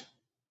it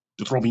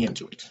to throw me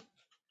into it.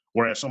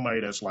 Whereas somebody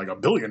that's like a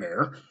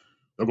billionaire,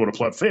 they'll go to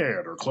Club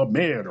Fed or Club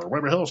Med or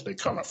whatever else they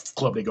kind of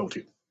club they go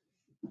to.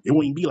 It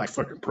won't even be like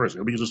fucking prison.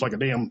 It'll be just like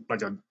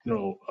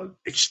a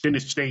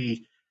extended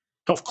stay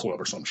health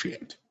club or some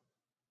shit.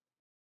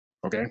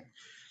 Okay,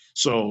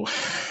 so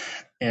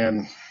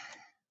and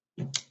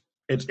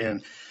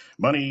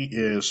money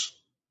is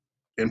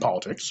in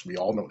politics. We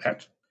all know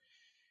that.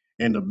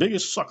 And the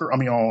biggest sucker,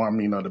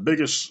 the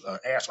biggest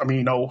ass,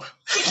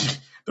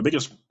 the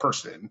biggest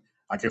person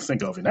I can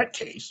think of in that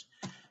case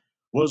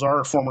was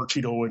our former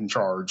Cheeto in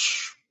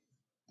charge.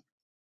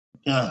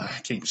 I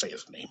can't even say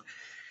his name.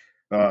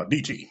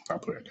 DT, I'll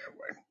put it that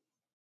way.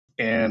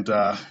 And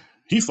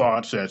he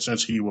thought that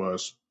since he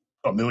was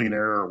a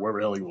millionaire or wherever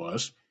the hell he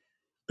was,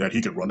 that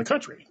he could run the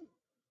country.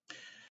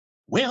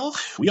 Well,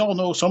 we all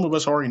know, some of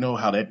us already know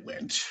how that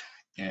went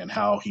and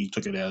how he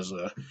took it as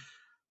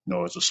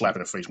as a slap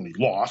in the face when he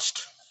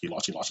lost. He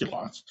lost.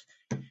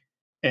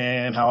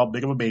 And how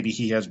big of a baby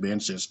he has been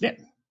since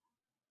then.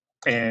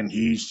 And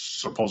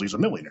he's a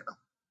millionaire.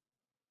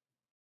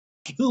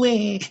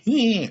 Okay,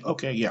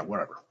 yeah,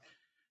 whatever.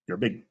 You're a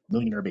big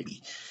millionaire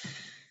baby.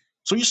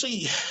 So you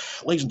see,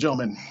 ladies and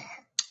gentlemen,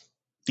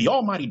 the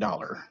almighty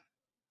dollar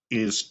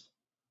is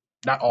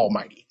not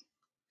almighty.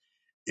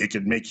 It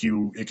could make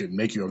you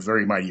a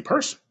very mighty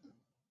person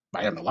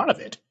by having a lot of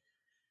it,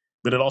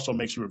 but it also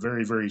makes you a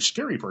very, very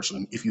scary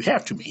person if you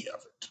have too many of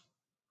it.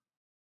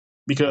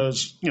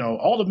 Because,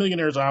 all the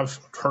millionaires I've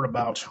heard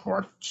about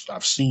or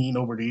I've seen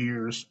over the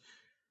years,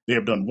 they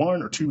have done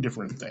one or two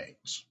different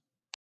things.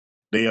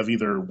 They have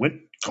either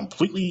went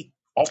completely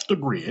off the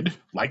grid,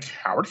 like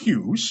Howard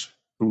Hughes,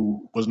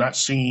 who was not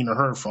seen or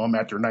heard from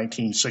after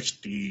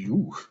 1960,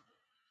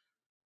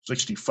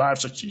 65,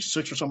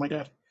 66 or something like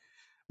that.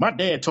 My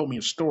dad told me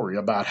a story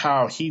about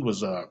how he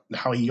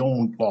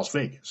owned Las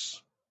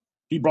Vegas.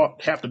 He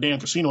brought half the damn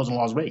casinos in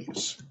Las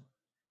Vegas,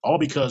 all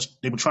because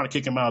they were trying to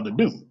kick him out of the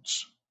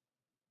dunes.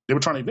 They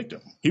were trying to evict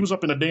him. He was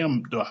up in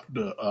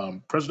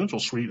the presidential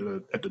suite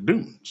at the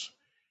dunes,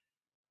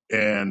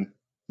 and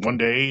one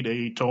day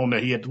they told him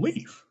that he had to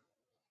leave.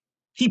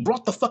 He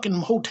brought the fucking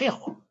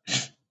hotel.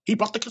 He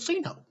brought the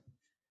casino.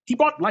 He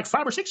bought like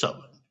 5 or 6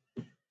 of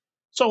them.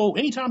 So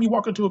anytime you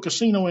walk into a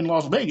casino in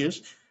Las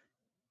Vegas,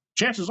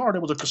 chances are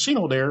there was a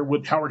casino there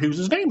with Howard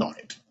Hughes' name on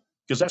it.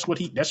 Because that's what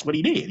he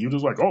did. He was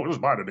just like, oh,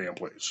 just buy the damn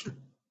place.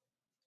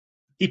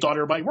 He thought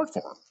everybody worked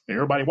for him. And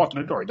everybody walked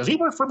in the door. Does he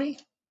work for me?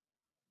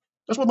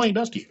 That's what money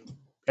does to you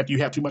after you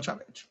have too much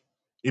of it.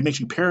 It makes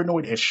you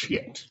paranoid as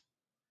shit.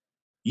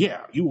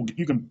 Yeah, you're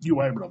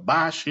able to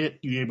buy shit.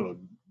 You're able to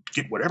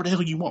Get whatever the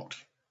hell you want.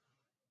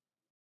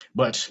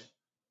 But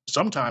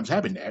sometimes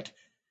having that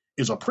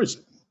is a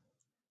prison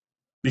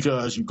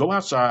because you go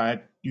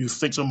outside, you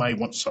think somebody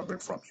wants something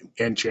from you,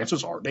 and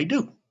chances are they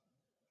do.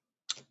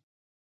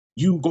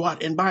 You go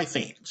out and buy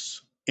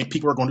things, and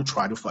people are going to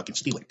try to fucking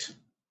steal it.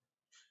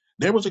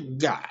 There was a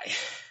guy,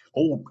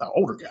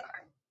 older guy.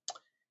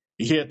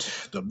 He hit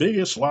the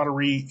biggest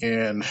lottery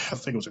in, I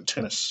think it was in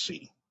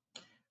Tennessee,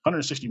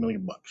 160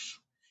 million bucks.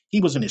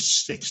 He was in his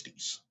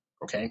 60s.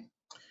 Okay,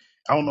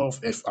 I don't know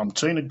if I'm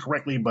saying it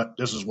correctly, but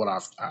this is what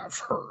I've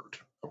heard.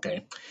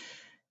 Okay,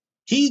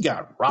 he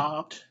got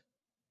robbed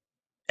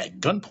at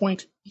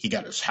gunpoint. He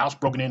got his house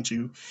broken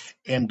into,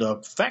 and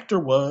the factor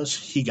was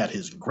he got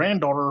his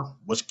granddaughter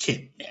was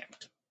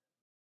kidnapped.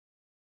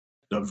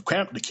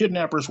 The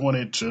kidnappers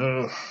wanted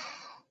 1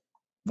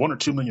 or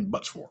 2 million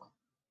bucks for her.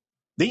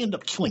 They end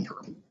up killing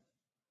her,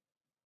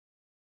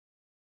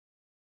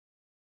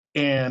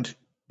 and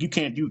you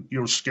can't.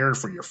 You're scared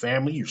for your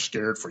family. You're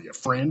scared for your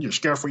friend. You're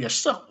scared for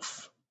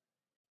yourself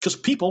because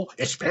people,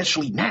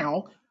 especially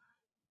now,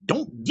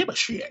 don't give a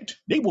shit.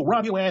 They will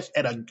rob your ass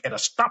at a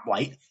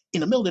stoplight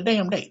in the middle of the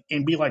damn day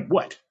and be like,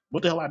 "What?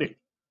 What the hell I did?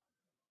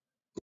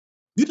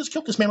 You just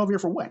killed this man over here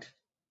for what?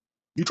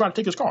 You tried to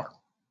take his car.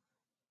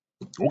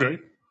 Okay,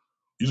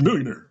 he's a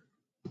millionaire.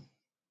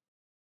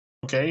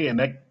 Okay, and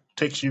that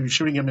takes you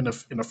shooting him in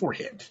the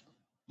forehead.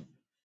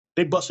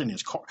 They bust in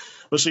his car.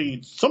 But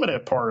see, some of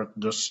this part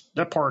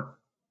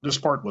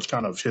was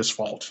kind of his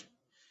fault.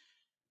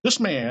 This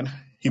man,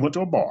 he went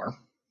to a bar,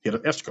 he had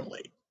an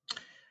Escalade,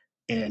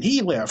 and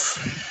he left.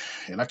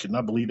 And I could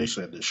not believe they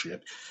said this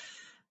shit.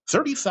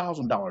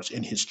 $30,000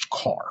 in his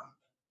car,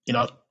 in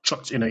a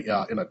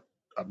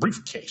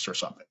briefcase or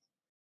something.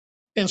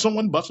 And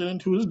someone busted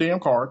into his damn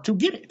car to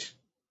get it.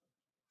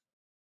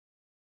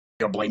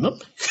 You blame him?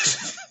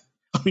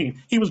 I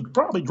mean, he was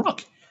probably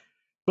drunk.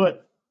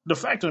 But the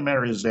fact of the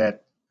matter is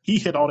that he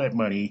hit all that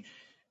money,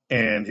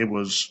 and it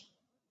was,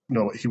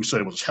 he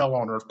said it was hell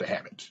on earth to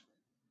have it.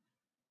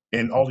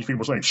 And all these people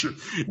were saying, "Sure,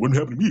 it wouldn't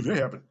happen to me if that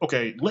happened."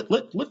 Okay,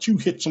 let you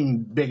hit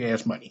some big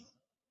ass money.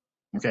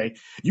 Okay,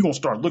 you're gonna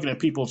start looking at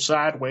people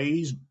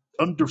sideways,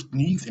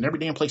 underneath, and every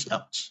damn place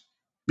else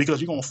because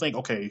you're gonna think,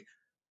 okay,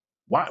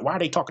 why are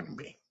they talking to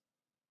me?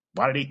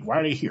 Why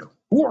are they here?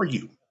 Who are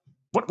you?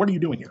 What are you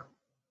doing here?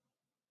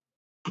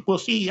 Well,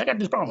 see, I got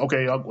this problem.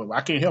 Okay, well,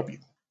 I can't help you.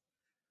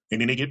 And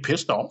then they get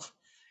pissed off,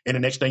 and the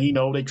next thing you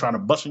know, they trying to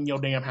bust in your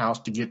damn house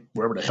to get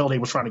wherever the hell they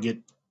was trying to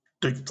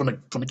get from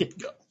the get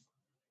go.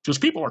 Because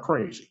people are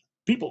crazy.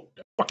 People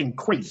are fucking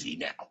crazy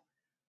now,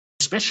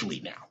 especially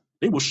now.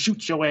 They will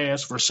shoot your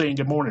ass for saying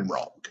good morning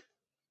wrong.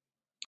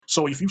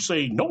 So if you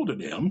say no to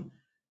them,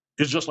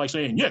 it's just like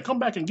saying, yeah, come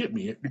back and get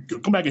me.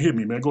 Come back and hit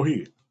me, man. Go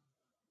ahead.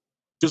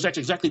 Because that's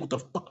exactly what the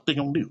fuck they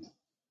gonna do.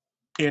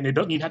 And it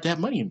doesn't even have to have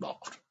money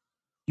involved.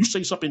 You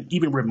say something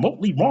even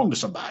remotely wrong to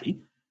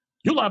somebody,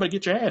 you're liable to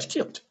get your ass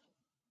killed.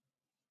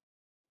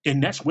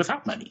 And that's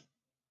without money.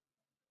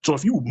 So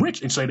if you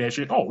rich and say that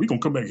shit, oh, we gonna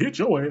come back and hit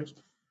your ass.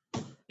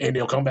 And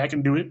they'll come back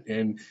and do it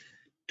and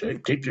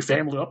take your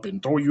family up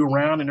and throw you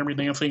around and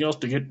everything else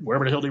to get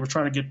wherever the hell they were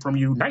trying to get from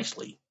you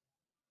nicely.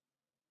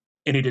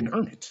 And they didn't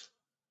earn it.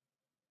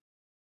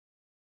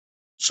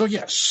 So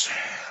yes,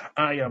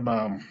 I am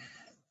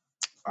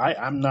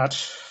I'm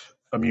not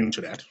immune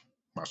to that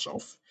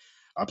myself.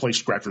 I play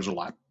scratchers a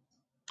lot.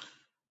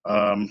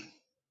 Um,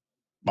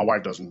 my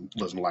wife doesn't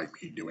like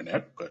me doing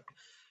that, but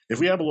if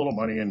we have a little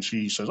money and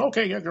she says,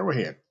 "Okay, yeah, go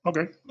ahead,"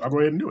 okay, I'll go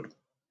ahead and do it.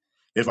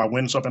 If I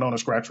win something on a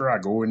scratcher, I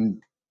go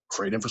and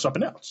trade in for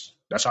something else.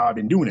 That's how I've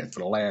been doing it for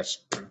the last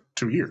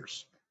 2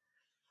 years.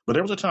 But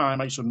there was a time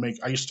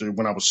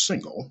when I was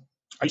single,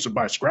 I used to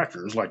buy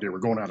scratchers like they were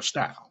going out of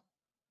style.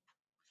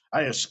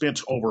 I had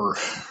spent over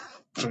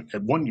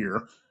at 1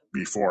 year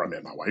before I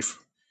met my wife.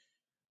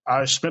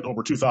 I spent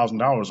over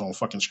 $2,000 on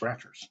fucking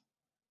scratchers.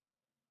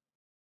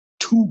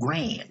 2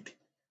 grand.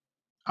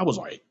 I was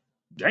like,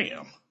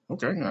 damn.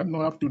 Okay, I didn't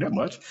know how to do that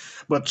much.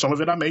 But some of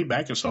it I made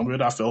back, and some of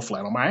it I fell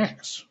flat on my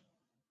ass.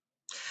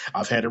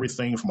 I've had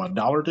everything from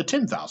 $1 to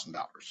 $10,000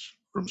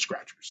 from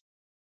scratchers.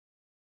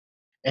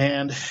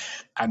 And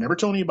I never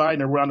told anybody,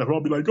 never around the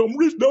world, be like, I'm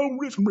rich, no, I'm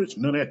rich, I'm rich.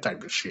 None of that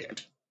type of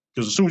shit.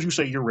 Because as soon as you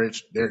say you're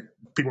rich,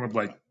 people will be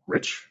like,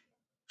 rich?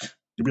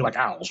 You'll be like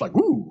owls, like,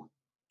 ooh,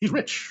 he's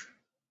rich.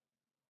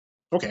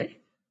 Okay.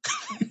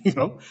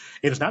 And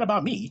it's not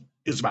about me,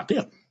 it's about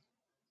them.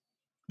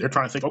 They're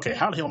trying to think, okay,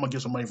 how the hell am I going to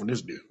get some money from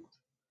this dude?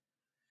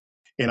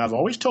 And I've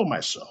always told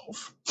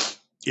myself,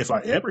 if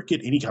I ever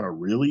get any kind of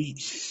really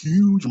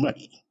huge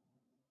money,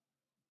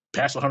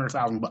 past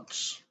 100,000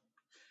 bucks,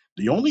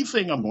 the only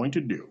thing I'm going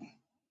to do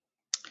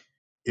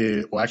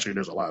is, well, actually,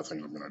 there's a lot of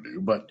things I'm going to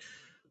do, but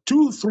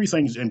 3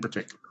 things in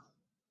particular.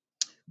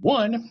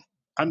 One,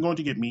 I'm going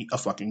to get me a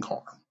fucking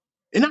car,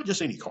 and not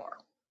just any car,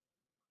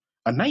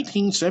 a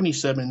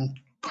 1977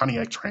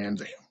 Pontiac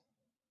Trans Am.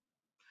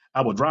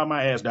 I will drive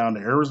my ass down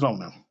to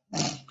Arizona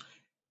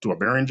to a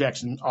Baron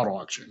Jackson auto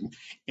auction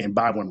and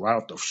buy one right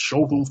off the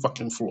showroom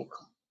fucking floor.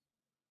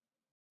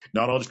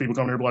 Not all these people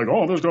come here and be like,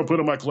 oh, I'm just going to put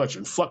it in my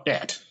collection. Fuck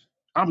that.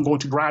 I'm going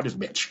to drive this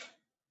bitch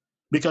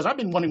because I've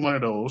been wanting one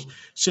of those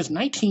since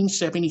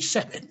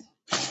 1977.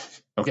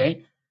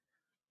 Okay,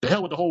 the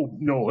hell with the whole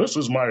this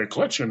is my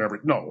collection.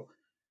 No,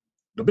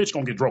 the bitch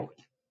gonna get drove.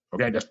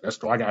 Okay, that's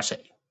all I gotta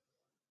say.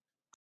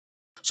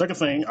 Second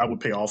thing, I would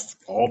pay off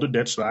all the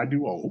debts that I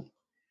do owe,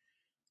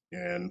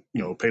 and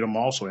pay them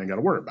all, so I ain't got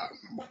to worry about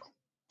them.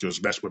 Because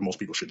that's what most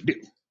people should do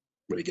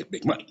when they get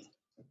big money,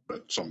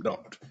 but some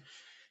don't.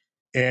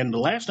 And the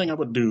last thing I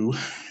would do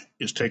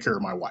is take care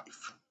of my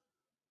wife.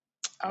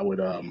 I would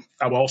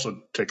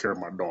also take care of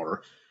my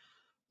daughter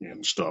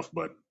and stuff,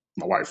 but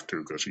my wife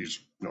too, because she's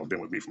been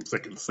with me from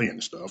thick and thin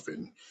and stuff,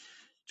 and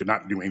to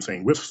not do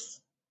anything with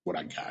what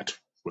I got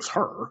with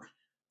her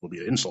would be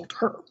an insult to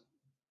her.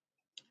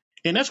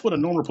 And that's what a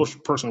normal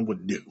person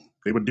would do.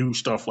 They would do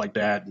stuff like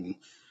that, and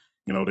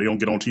they don't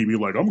get on TV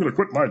like, I'm going to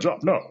quit my job.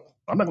 No,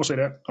 I'm not going to say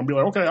that. I'm going to be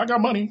like, okay, I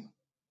got money,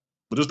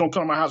 but just don't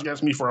come to my house and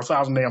ask me for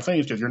 1,000 damn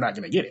things because you're not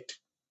going to get it.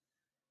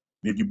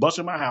 And if you bust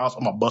in my house,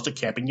 I'm going to bust a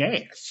cap in your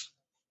ass.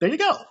 There you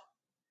go.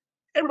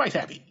 Everybody's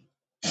happy.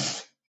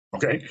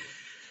 Okay.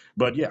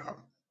 But yeah,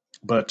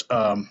 but,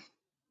 um,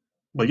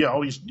 but yeah,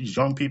 all these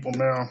young people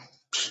now,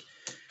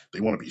 they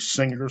want to be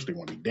singers, they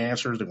want to be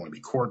dancers, they want to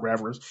be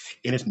choreographers.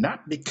 And it's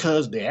not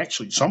because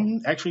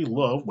some actually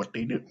love what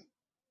they do.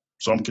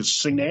 Some can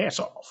sing their ass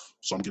off.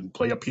 Some can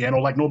play a piano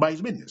like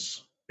nobody's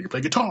business. They can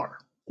play guitar,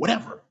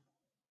 whatever.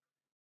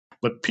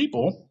 But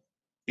people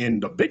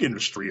in the big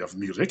industry of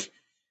music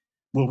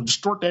will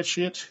distort that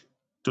shit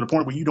to the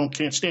point where you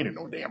can't stand it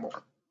no damn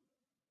more.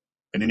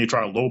 And then they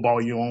try to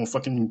lowball you on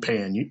fucking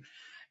paying you,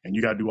 and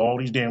you got to do all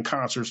these damn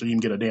concerts so you can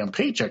get a damn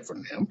paycheck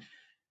from them.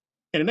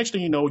 And the next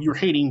thing you know, you're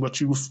hating what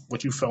you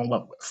fell in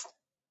love with.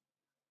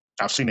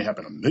 I've seen it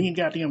happen a million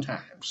goddamn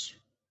times.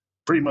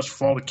 Pretty much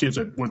for all the kids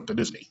that went to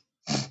Disney.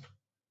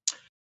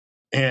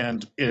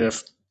 And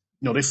if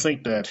they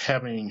think that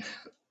having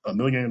 1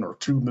 million or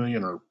 2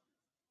 million or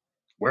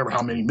wherever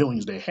how many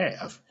millions they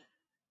have,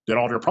 that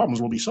all their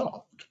problems will be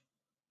solved.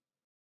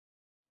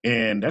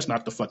 And that's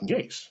not the fucking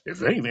case.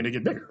 If anything, they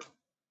get bigger.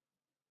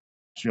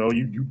 So,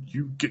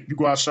 you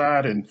go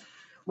outside and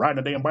ride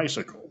a damn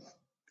bicycle.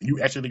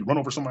 You accidentally run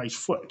over somebody's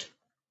foot.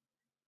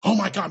 Oh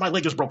my God, my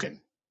leg is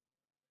broken.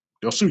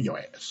 They'll sue your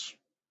ass.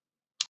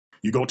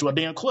 You go to a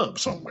damn club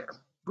somewhere,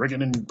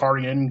 drinking and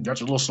partying, got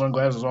your little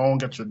sunglasses on,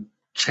 got your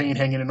chain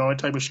hanging and all that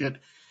type of shit.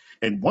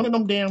 And one of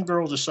them damn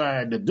girls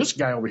decide that this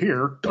guy over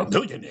here, the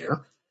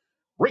millionaire,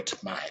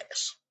 raped my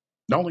ass.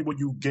 Not only will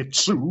you get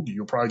sued,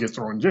 you'll probably get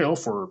thrown in jail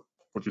for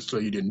what you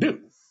say you didn't do.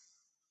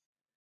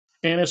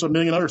 And it's a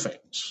million other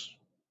things.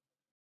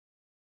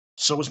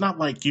 So it's not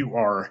like you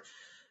are,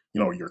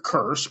 you're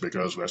cursed,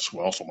 because that's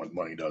also what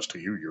money does to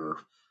you. You're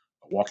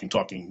a walking,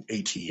 talking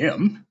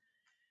ATM.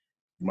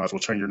 You might as well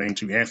change your name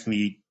to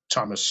Anthony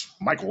Thomas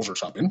Michaels or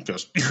something,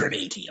 because you're an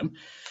ATM.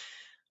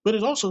 But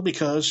it's also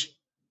because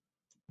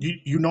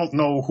you don't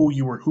know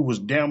who was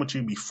down with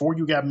you before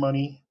you got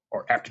money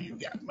or after you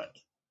got money.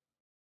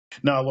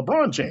 Now,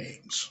 LeBron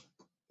James,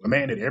 a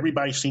man that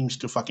everybody seems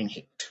to fucking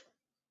hate.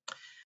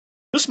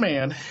 This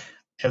man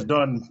has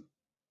done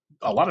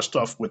a lot of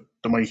stuff with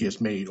the money he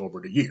has made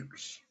over the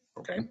years.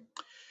 Okay.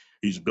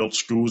 He's built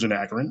schools in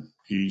Akron.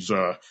 He's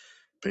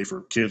paid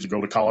for kids to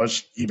go to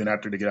college even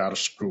after they get out of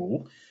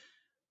school.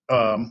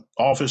 All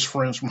of his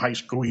friends from high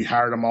school, he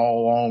hired them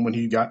all on when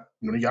he got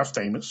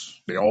famous.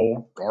 They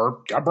all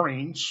got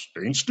brains.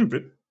 They ain't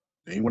stupid.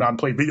 They ain't went out and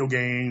played video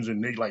games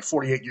and they like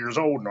 48 years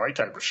old and all that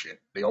type of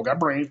shit. They all got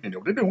brains. They know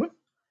what they're doing.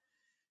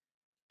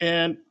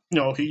 And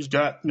he's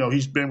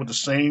been with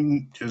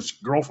his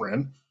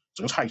girlfriend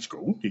since high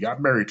school. He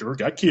got married to her,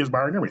 got kids by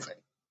her and everything.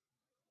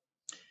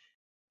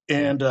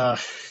 And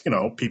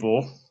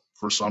people,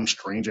 for some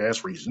strange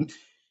ass reason,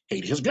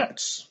 hate his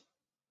guts.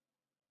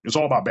 It's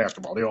all about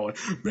basketball. They all like,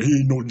 man, he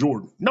ain't no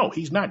Jordan. No,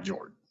 he's not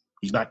Jordan.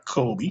 He's not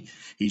Kobe.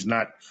 He's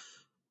not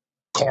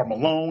Karl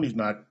Malone. He's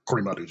not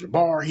Kareem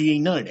Abdul-Jabbar. He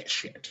ain't none of that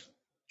shit.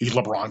 He's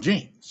LeBron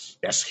James.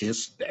 That's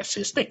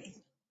his thing.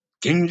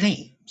 King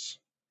James.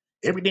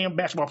 Every damn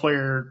basketball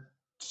player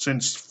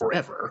since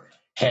forever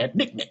had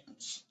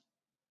nicknames.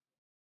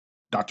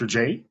 Dr.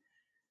 J,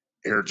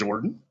 Air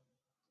Jordan,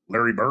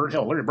 Larry Bird.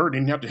 Hell, Larry Bird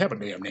didn't have to have a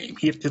damn name.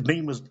 His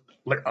name was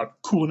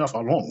cool enough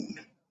alone.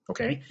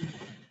 Okay?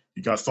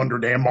 You got Thunder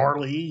Dan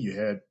Marley. You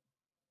had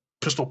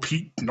Pistol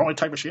Pete and all that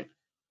type of shit.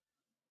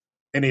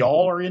 And they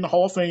all are in the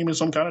Hall of Fame in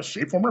some kind of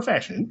shape, form, or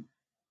fashion.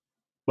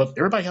 But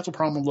everybody has a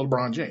problem with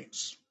LeBron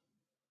James.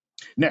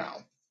 Now,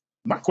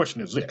 my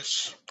question is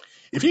this.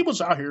 If he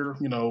was out here,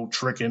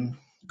 tricking,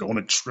 going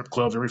to strip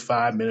clubs every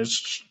 5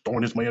 minutes,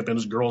 throwing his money up in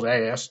his girl's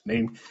ass,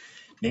 named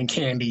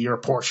Candy or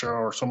Porsche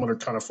or some other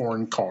kind of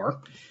foreign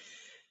car,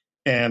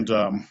 and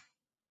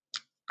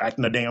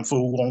acting a damn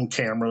fool on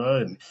camera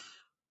and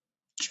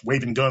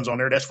waving guns on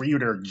there, that's for you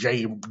there,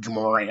 Jay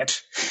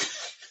Morant.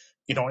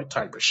 That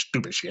type of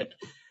stupid shit.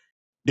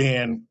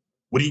 Then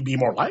would he be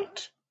more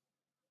liked?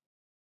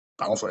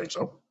 I don't think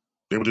so.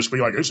 They would just be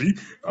like, hey, see,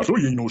 I told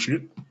you ain't no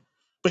shit.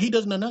 But he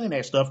doesn't know none of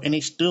that stuff, and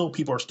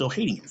people are still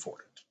hating him for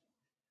it.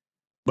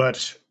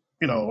 But,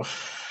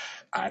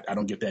 I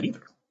don't get that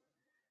either.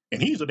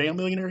 And he's a damn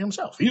millionaire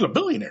himself. He's a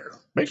billionaire,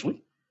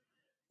 basically.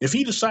 If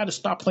he decided to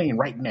stop playing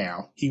right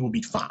now, he will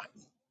be fine.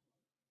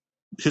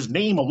 His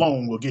name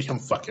alone will get him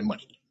fucking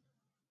money.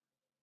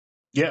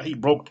 Yeah, he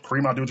broke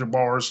Kareem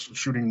Abdul-Jabbar's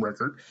shooting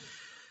record.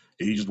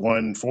 He's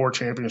won 4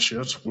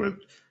 championships with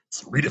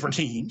 3 different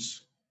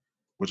teams,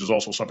 which is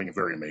also something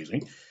very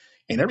amazing,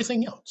 and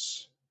everything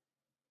else.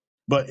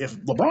 But if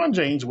LeBron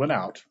James went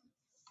out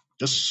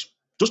just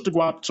just to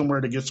go out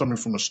somewhere to get something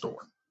from the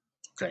store,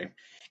 okay,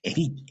 and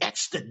he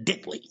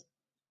accidentally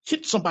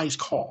hit somebody's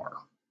car,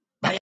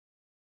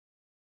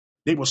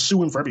 they will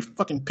sue him for every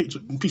fucking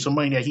piece of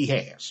money that he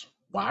has.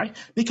 Why?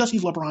 Because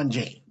he's LeBron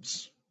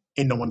James,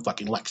 and no one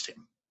fucking likes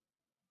him.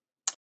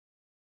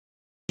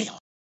 Hell,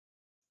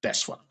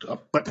 that's fucked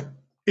up, but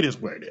it is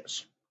what it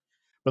is.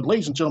 But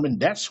ladies and gentlemen,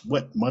 that's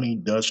what money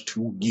does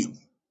to you.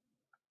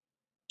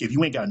 If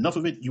you ain't got enough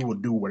of it, you will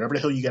do whatever the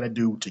hell you got to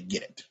do to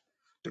get it,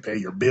 to pay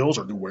your bills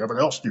or do whatever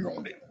else you're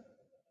going to do.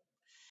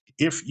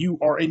 If you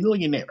are a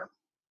millionaire,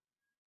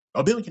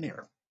 a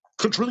billionaire,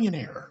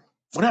 quadrillionaire,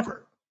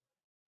 whatever,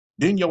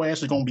 then your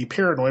ass is going to be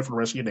paranoid for the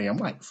rest of your damn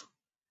life.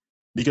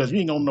 Because you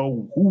ain't going to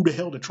know who the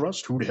hell to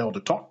trust, who the hell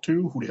to talk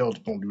to, who the hell is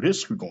going to do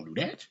this, who's going to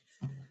do that.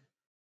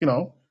 You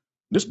know,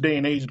 this day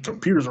and age,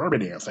 computers are every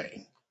damn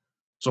thing.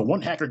 So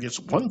one hacker gets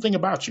one thing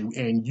about you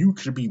and you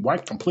could be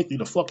wiped completely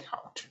the fuck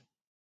out.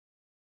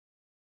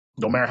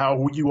 No matter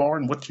who you are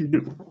and what you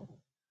do.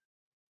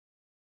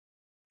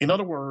 In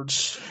other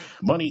words,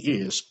 money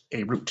is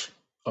a root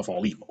of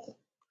all evil.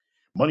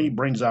 Money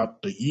brings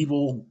out the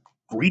evil,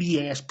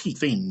 greedy ass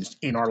things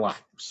in our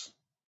lives.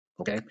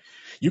 Okay?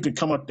 You can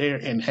come up there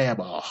and have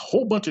a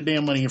whole bunch of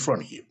damn money in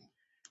front of you.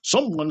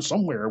 Someone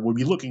somewhere will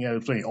be looking at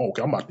it saying, oh,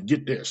 okay, I'm about to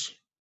get this.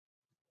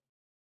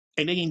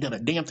 And they ain't done a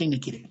damn thing to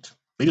get it.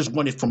 They just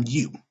want it from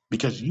you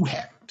because you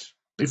have it.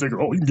 They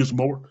figure, oh, you can get some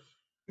more.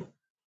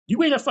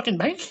 You ain't a fucking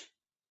bank.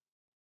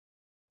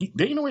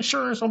 There ain't no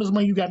insurance on this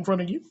money you got in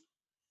front of you.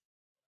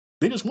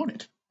 They just want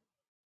it.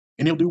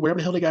 And they'll do whatever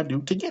the hell they got to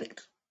do to get it.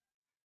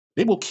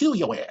 They will kill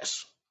your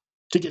ass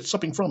to get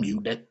something from you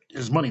that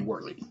is money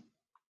worthy.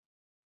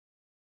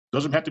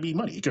 Doesn't have to be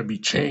money. It could be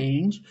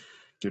chains,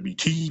 it could be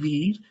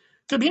TVs, it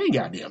could be any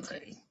goddamn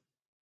thing.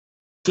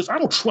 Because I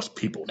don't trust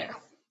people now.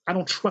 I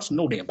don't trust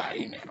no damn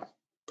body now.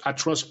 I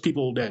trust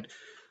people that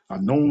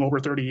I've known over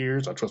 30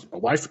 years. I trust my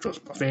wife, I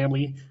trust my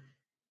family,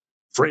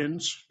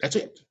 friends. That's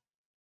it.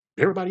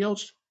 Everybody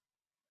else,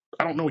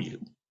 I don't know you.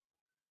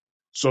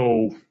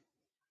 So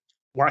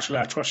why should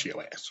I trust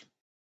your ass?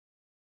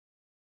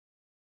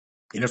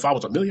 And if I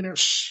was a millionaire,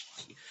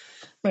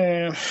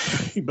 man,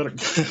 you better,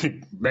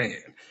 man,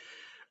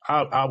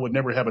 I would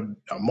never have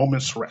a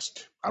moment's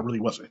rest. I really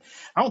wasn't.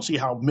 I don't see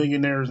how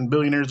millionaires and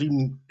billionaires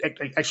even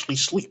actually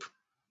sleep.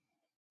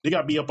 They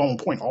got to be up on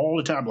point all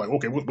the time. Like,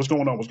 okay, what's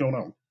going on? What's going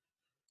on?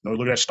 You know,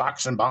 look at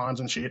stocks and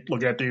bonds and shit.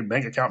 Look at their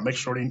bank account. Make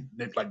sure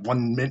they like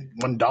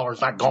 $1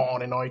 is not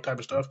gone and all that type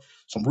of stuff.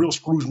 Some real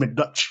Scrooge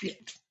McDuck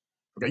shit.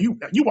 Okay,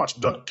 you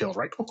watched DuckTales,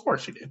 right? Of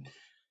course you did.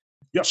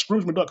 You got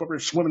Scrooge McDuck over there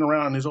swimming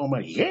around in his own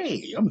money.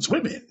 Hey, I'm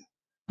swimming.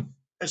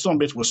 That some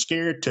bitch was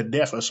scared to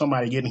death of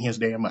somebody getting his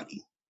damn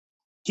money.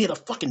 He had a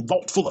fucking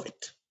vault full of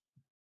it.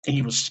 And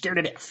he was scared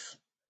to death.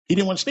 He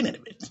didn't want to spend any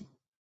of it.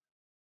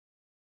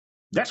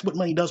 That's what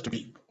money does to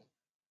people.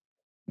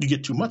 You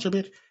get too much of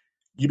it,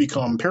 you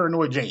become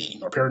paranoid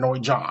Jane or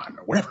paranoid John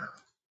or whatever.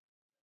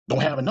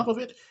 Don't have enough of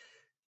it,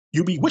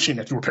 you be wishing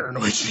that you were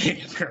paranoid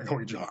Jane and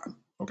paranoid John.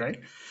 Okay?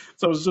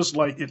 So it's just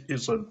like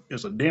it's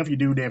a damn if you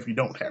do, damn if you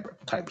don't have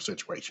a type of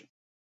situation.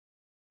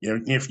 You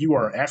know, if you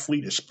are an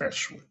athlete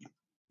especially,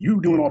 you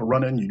doing all the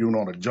running, you doing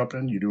all the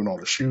jumping, you doing all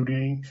the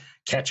shooting,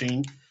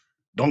 catching,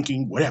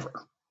 dunking, whatever.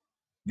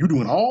 You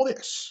doing all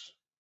this.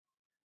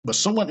 But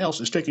someone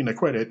else is taking the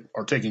credit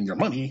or taking your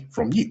money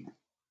from you.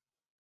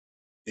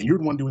 And you're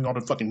the one doing all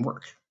the fucking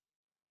work.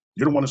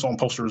 You're the one that's on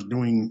posters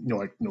doing,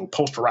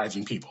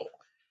 posterizing people.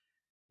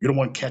 You're the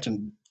one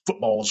catching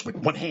footballs with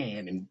one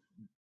hand and,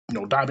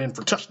 diving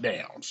for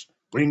touchdowns,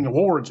 winning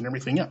awards and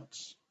everything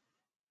else.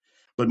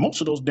 But most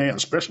of those damn,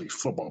 especially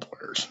football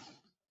players,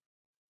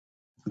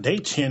 they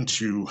tend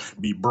to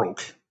be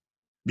broke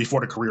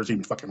before the career is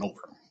even fucking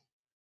over.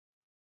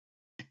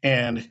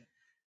 And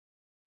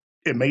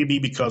it may be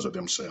because of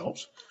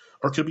themselves,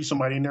 or it could be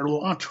somebody in their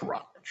little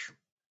entourage.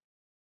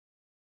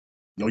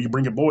 You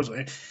bring your boys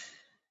in.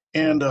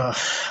 And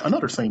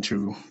another thing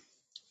too,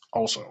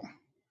 also,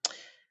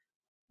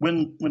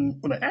 when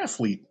an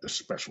athlete,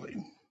 especially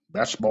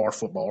basketball or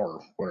football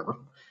or whatever,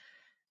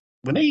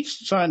 when they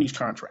sign these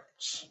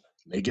contracts,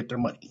 they get their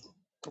money,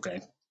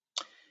 okay,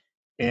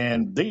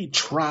 and they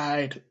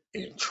tried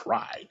and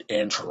tried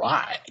and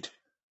tried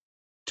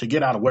to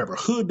get out of wherever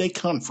hood they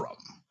come from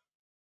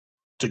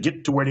to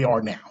get to where they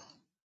are now.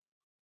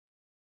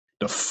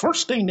 The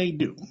first thing they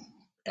do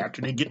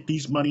after they get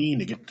these money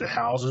and they get their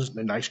houses and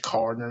their nice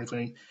car and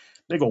everything,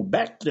 they go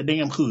back to the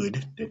damn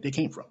hood that they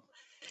came from.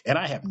 And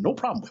I have no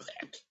problem with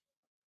that.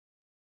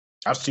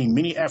 I've seen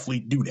many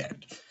athletes do that.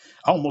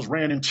 I almost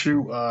ran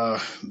into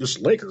this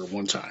Laker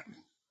one time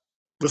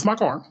with my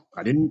car.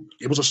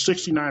 It was a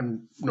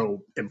 69,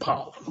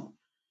 Impala.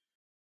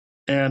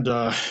 and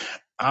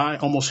I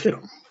almost hit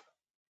him.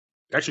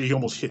 Actually, he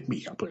almost hit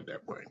me. I'll put it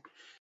that way.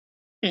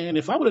 And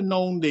if I would have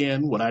known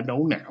then what I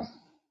know now,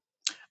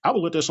 I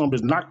would let that son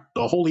bitch knock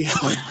the holy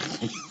hell out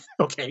of me.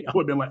 Okay, I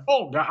would have been like,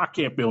 oh God, I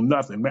can't feel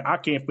nothing, man. I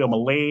can't feel my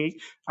leg.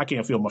 I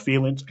can't feel my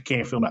feelings. I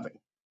can't feel nothing.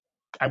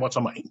 I want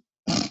some money.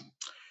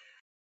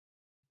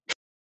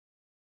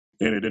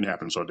 And it didn't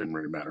happen, so it didn't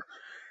really matter.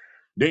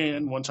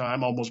 Then one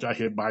time I almost got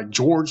hit by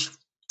George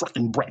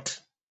fucking Brett.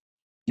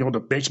 You know, the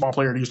baseball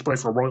player that used to play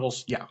for the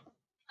Royals? Yeah.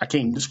 I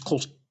came this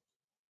close.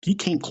 He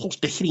came close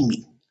to hitting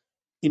me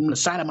in the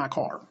side of my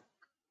car.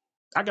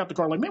 I got the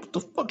car like, man, what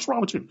the fuck's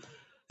wrong with you?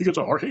 He goes,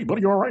 oh, hey,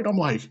 buddy, you all right? I'm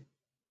like,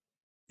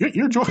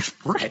 you're George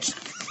Brett.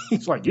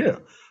 He's like, yeah.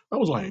 I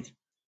was like,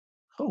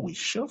 holy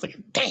shit. I was like,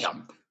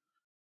 damn.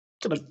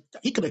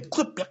 He could have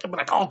clipped me. I'd be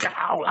like, oh,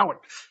 God.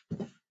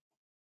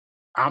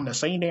 I'm the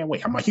same damn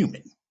way. I'm a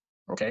human.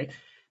 Okay?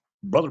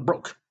 Brother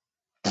broke.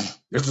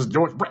 This is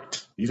George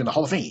Brett. He's in the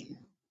Hall of Fame.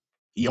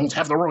 He owns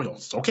half the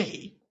Royals.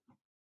 Okay.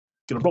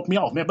 Could have broke me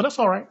off, man, but that's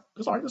all right.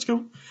 That's all right. That's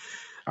cool.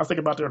 I think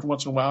about that every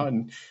once in a while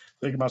and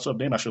think to myself,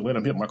 damn, I should let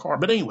him hit my car.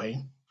 But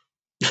anyway,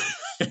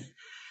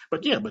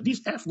 but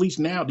these athletes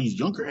now, these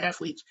younger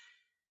athletes,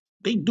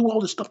 they do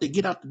all this stuff to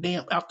get out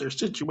their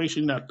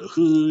situation, out the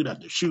hood, out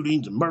the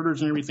shootings and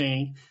murders and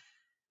everything,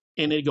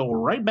 and they go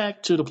right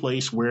back to the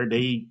place where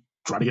they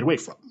try to get away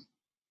from.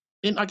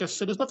 And like I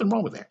said, there's nothing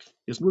wrong with that.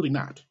 It's really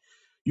not.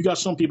 You got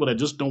some people that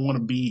just don't want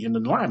to be in the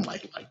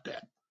limelight like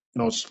that.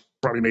 You know, it's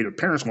probably made their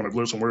parents want to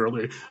live somewhere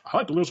else. I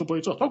like to live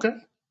someplace else. Okay,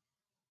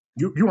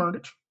 you earned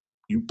it.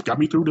 You got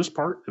me through this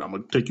part, and I'm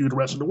going to take you the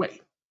rest of the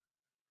way.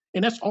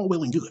 And that's all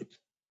well and good.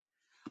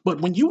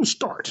 But when you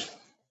start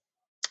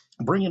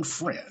bringing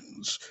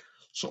friends,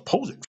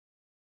 supposed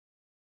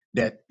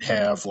that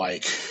have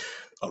like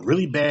a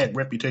really bad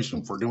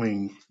reputation for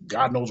doing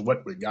God knows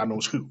what with God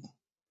knows who,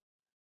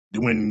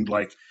 doing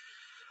like,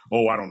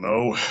 oh, I don't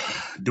know,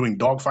 doing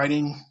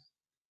dogfighting.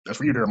 That's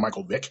for you there,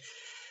 Michael Vick.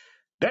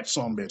 That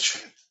son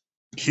bitch,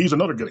 he's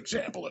another good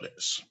example of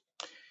this.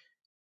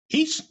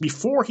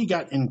 Before he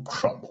got in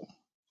trouble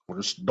for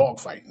this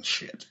dogfighting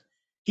shit,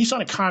 he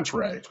signed a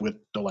contract with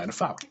the Atlanta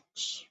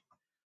Falcons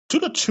to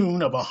the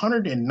tune of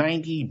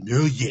 190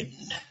 million.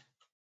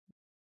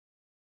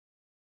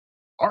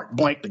 Art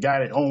Blank, the guy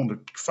that owned the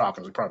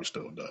Falcons, he probably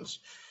still does.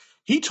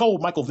 He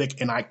told Michael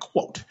Vick, and I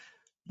quote,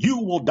 "You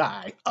will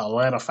die,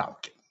 Atlanta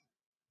Falcon."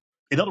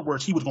 In other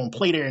words, he was going to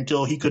play there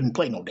until he couldn't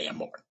play no damn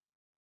more.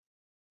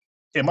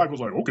 And Mike was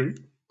like, okay.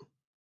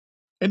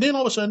 And then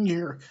all of a sudden, you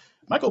hear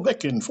Michael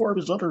Vick and four of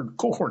his other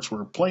cohorts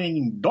were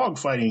playing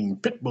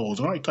dogfighting, pit bulls,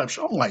 and all that type of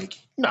shit. I'm like,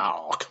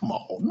 no, come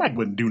on. Mike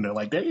wouldn't do nothing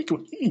like that. He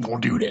ain't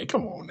going to do that.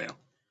 Come on now.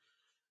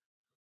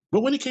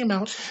 But when it came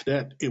out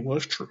that it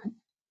was true,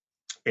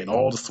 and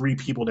all the three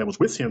people that was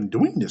with him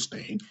doing this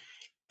thing,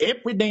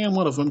 every damn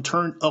one of them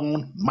turned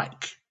on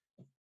Mike.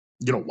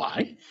 You know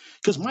why?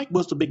 Because Mike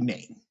was the big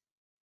name.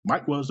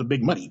 Mike was the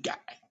big money guy.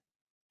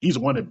 He's the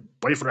one that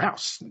paid for the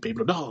house and paid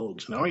for the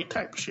dogs and all that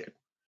type of shit.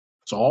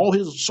 So all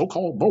his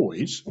so-called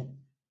boys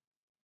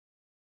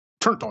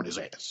turned on his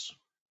ass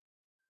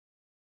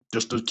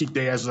just to keep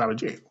their asses out of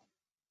jail.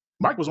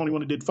 Mike was the only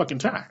one that did fucking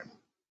time.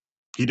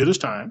 He did his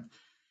time,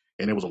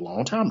 and it was a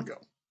long time ago.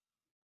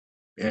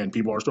 And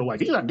people are still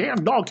like, he's a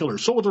damn dog killer.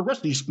 So are the rest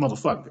of these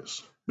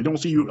motherfuckers. We don't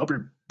see you up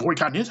here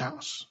boycotting his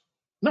house.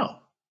 No,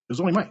 it was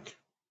only Mike.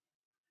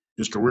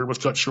 His career was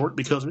cut short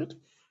because of it.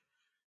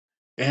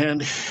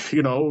 And,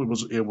 you know,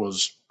 it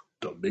was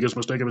the biggest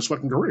mistake of his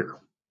fucking career,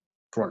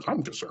 as far as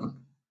I'm concerned.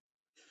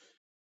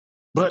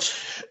 But,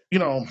 you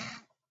know,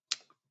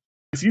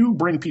 if you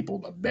bring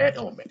people a bad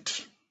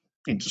element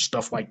into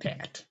stuff like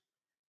that,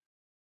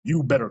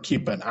 you better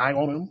keep an eye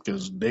on them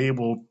because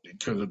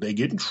if they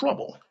get in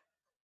trouble,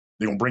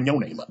 they're going to bring your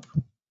name up.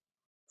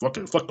 Fuck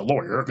the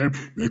lawyer.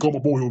 They call my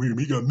boy over here.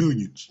 He got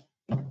millions.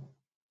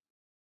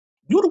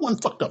 You're the one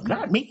fucked up,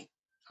 not me.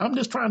 I'm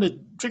just trying to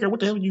figure out what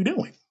the hell you're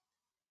doing.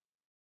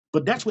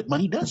 But that's what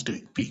money does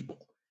to people.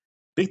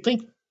 They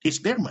think it's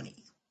their money.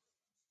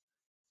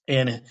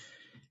 And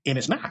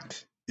it's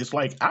not. It's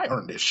like, I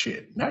earned this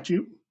shit, not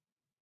you.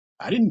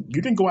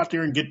 You didn't go out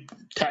there and get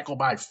tackled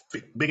by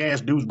big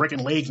ass dudes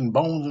breaking legs and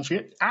bones and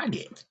shit. I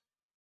did.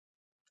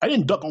 I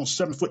didn't duck on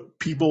 7-foot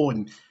people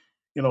and,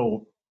 you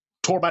know,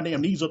 tore my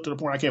damn knees up to the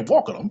point I can't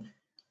walk on them.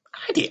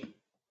 I did.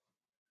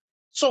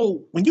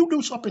 So when you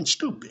do something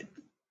stupid,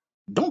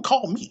 don't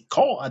call me.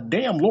 Call a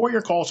damn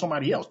lawyer, call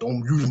somebody else.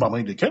 Don't use my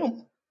money to kill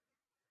them.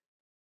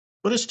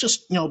 But it's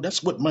just, you know,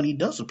 that's what money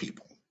does to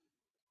people.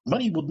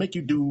 Money will make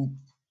you do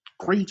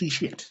crazy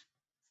shit.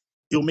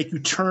 It'll make you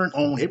turn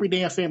on every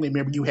damn family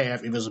member you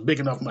have if it's big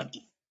enough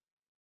money.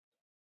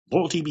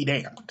 Loyalty be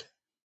damned.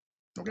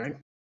 Okay?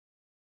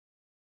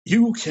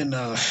 You can,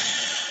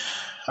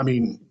 I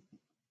mean,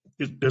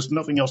 there's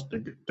nothing else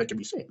that can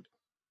be said.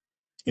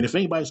 And if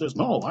anybody says,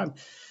 no,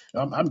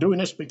 I'm doing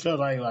this because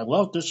I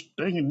love this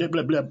thing and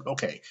blah, blah, blah,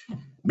 okay,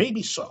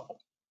 maybe so.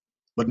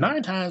 But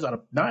 9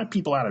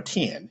 people out of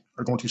 10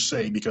 are going to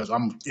say because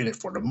I'm in it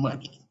for the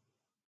money.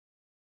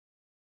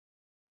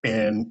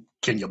 And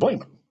can you blame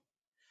them?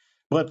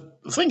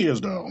 But the thing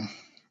is, though,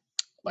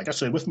 like I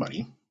said, with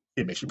money,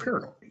 it makes you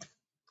paranoid.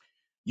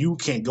 You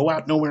can't go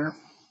out nowhere.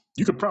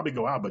 You could probably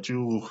go out, but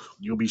you'll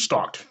be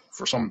stalked.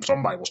 For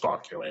somebody will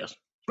stalk your ass,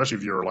 especially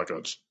if you're like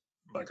an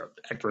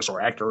actress or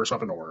actor or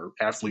something or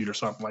athlete or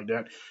something like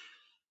that.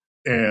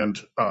 And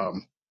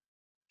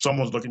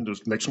someone's looking to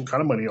make some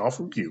kind of money off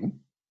of you,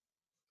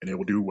 and they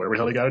will do whatever the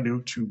hell they got to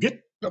do to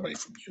get the money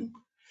from you.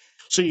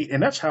 See,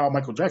 and that's how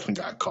Michael Jackson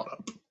got caught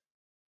up.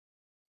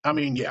 I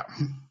mean, yeah,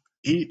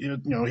 he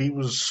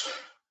was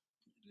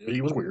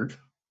weird.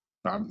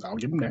 I'll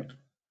give him that.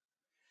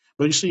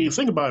 But you see,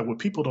 think about it. What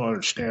people don't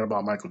understand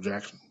about Michael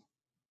Jackson,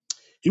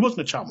 he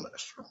wasn't a child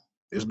molester.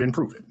 It's been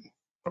proven.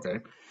 Okay,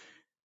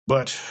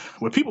 but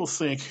what people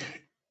think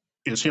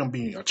is him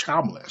being a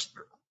child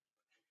molester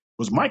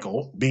was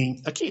Michael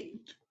being a kid.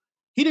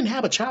 He didn't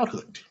have a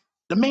childhood.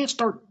 The man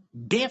started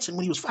dancing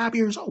when he was 5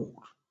 years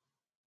old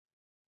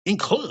in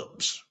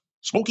clubs,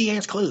 smoky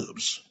ass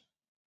clubs,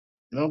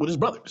 with his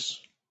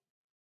brothers.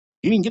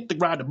 He didn't get to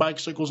ride the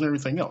bicycles and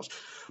everything else.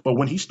 But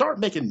when he started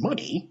making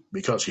money,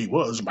 because he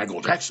was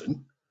Michael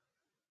Jackson,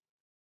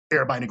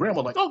 everybody in the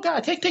grandma was like, "Oh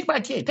God, take my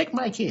kid."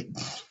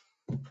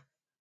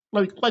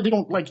 Like they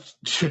don't like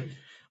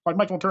like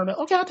Michael turned out.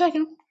 Okay, I'll take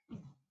him.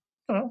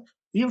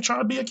 He was trying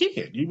to be a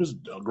kid. He was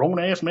a grown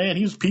ass man.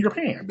 He was Peter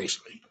Pan,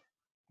 basically.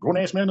 Grown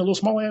ass man in a little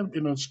small ass,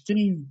 in a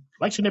skinny,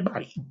 light skinned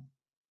body.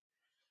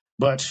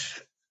 But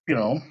you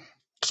know,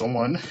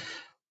 someone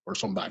or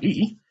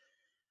somebody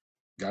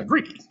got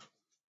greedy.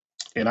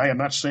 And I am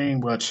not saying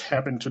what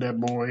happened to that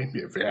boy,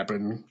 if it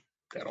happened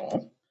at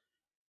all,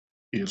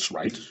 is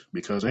right,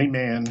 because any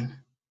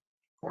man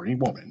or any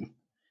woman,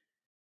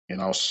 and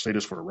I'll say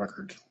this for the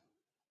record,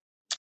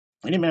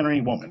 any man or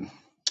any woman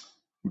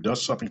who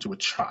does something to a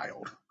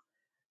child,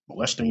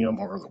 molesting him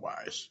or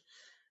otherwise,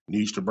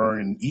 needs to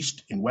burn in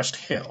east and west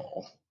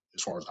hell,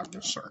 as far as I'm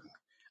concerned.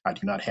 I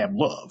do not have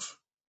love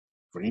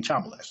for any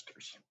child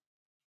molesters,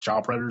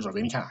 child predators of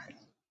any kind.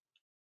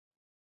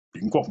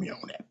 You can quote me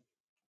on that.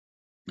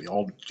 They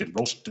all get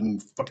roasted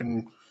and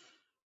fucking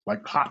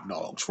like hot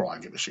dogs for all I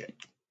give a shit.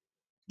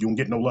 You don't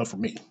get no love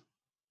from me.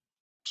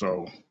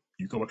 So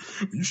you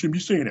shouldn't be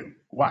saying it.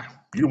 Why?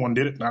 You the one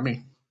did it, not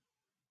me.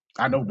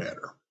 I know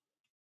better.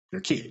 They're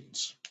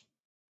kids.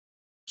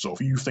 So if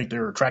you think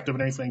they're attractive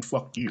and anything,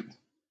 fuck you.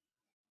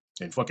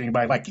 And fuck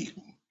anybody like you.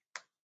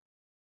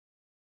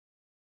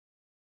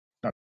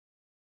 But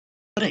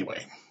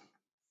anyway,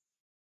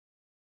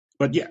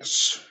 but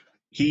yes,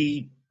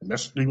 he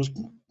was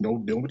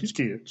dealing with these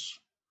kids,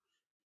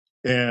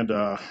 and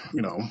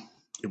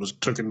it was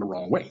taken the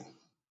wrong way.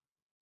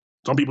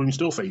 Some people can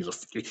still say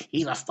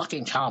he's a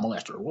fucking child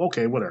molester. Well,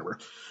 okay, whatever.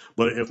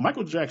 But if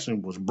Michael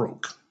Jackson was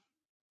broke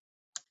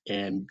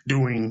and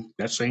doing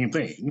that same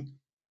thing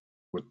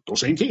with those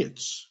same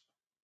kids,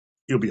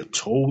 it'll be a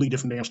totally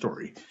different damn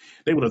story.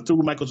 They would have threw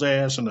Michael's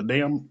ass in the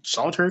damn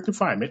solitary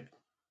confinement.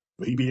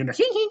 He'd be in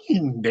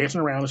there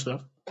dancing around and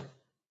stuff,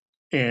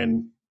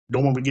 and no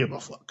one would give a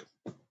fuck.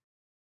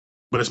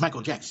 But it's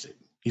Michael Jackson.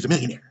 He's a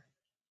millionaire.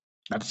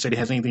 Not to say it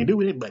has anything to do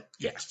with it, but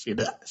yes, it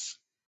does.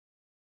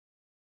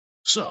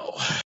 So,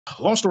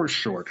 long story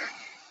short,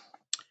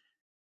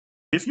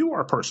 if you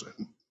are a person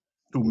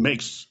who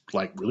makes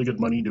like really good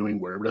money doing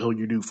whatever the hell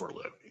you do for a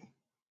living,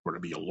 whether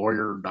it be a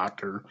lawyer,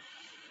 doctor,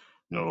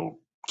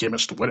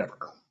 chemist, whatever,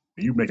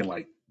 you making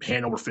like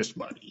hand over fist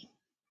money,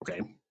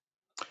 okay,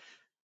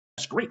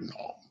 that's great and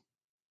all.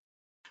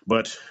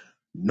 But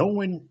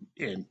knowing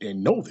and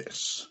know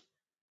this,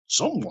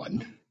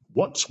 someone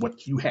wants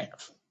what you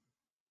have.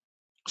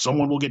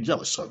 Someone will get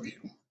jealous of you.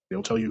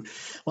 They'll tell you,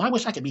 "Well, I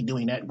wish I could be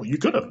doing that." Well, you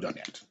could have done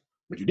that,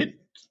 but you didn't.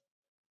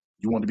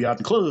 You wanted to be out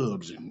in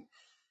clubs and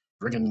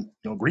drinking,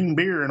 green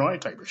beer and all that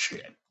type of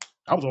shit.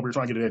 I was over here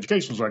trying to get an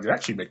education so I could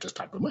actually make this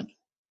type of money.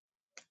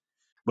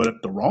 But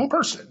if the wrong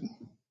person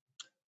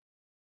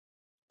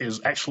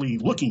is actually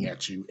looking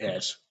at you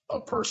as a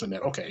person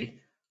that, okay,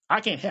 I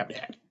can't have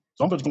that.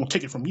 Somebody's going to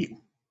take it from you.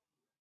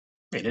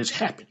 And it's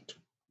happened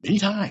many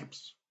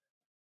times.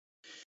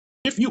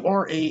 If you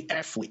are a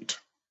athlete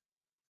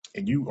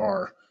and you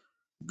are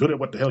good at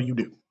what the hell you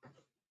do,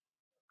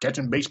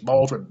 catching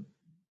baseballs with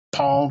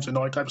palms and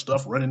all that type of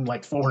stuff, running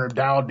like 400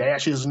 down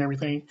dashes and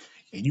everything,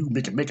 and you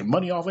making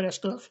money off of that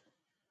stuff,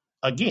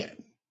 again,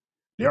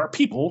 there are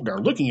people that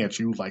are looking at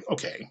you like,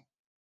 okay,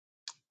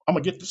 I'm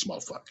gonna get this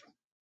motherfucker.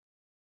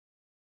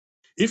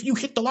 If you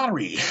hit the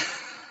lottery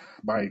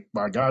by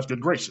God's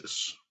good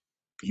graces,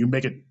 you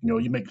make it,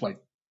 you make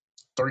like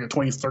 30 or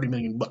 20, 30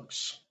 million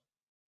bucks.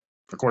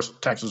 Of course,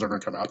 taxes are going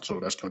to come out, so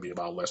that's going to be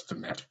about less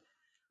than that.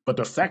 But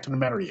the fact of the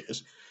matter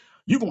is,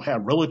 you're going to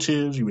have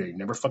relatives you ain't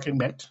never fucking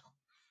met.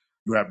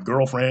 You have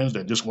girlfriends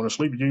that just want to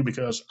sleep with you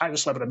because I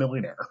just slept with a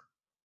millionaire.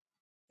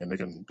 And they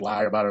can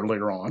lie about it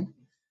later on.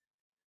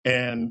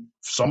 And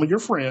some of your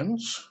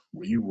friends,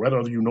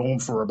 whether you know them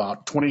for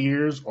about 20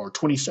 years or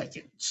 20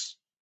 seconds,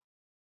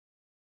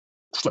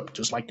 slip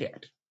just like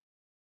that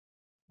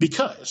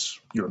because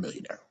you're a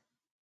millionaire.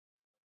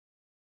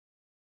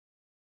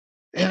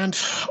 And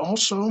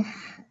also,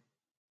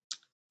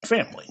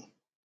 family.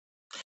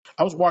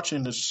 I was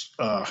watching this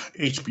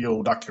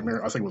HBO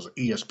documentary. I think it was an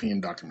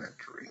ESPN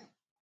documentary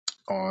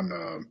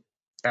on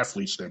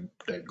athletes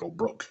that go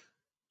broke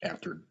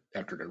after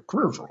their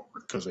careers are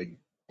over because they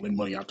lend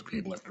money out to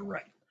people left and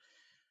right.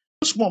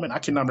 This woman, I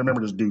cannot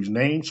remember this dude's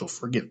name, so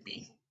forgive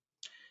me.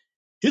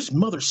 His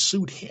mother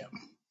sued him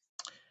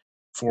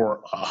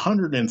for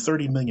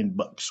 130 million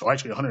bucks, so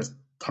actually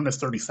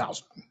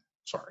 130,000.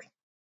 Sorry,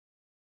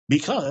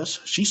 because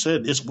she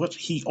said it's what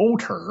he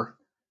owed her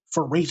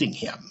for raising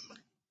him.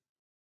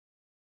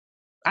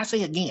 I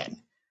say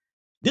again,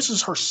 this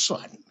is her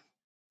son.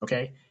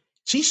 Okay,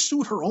 she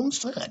sued her own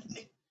son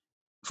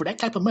for that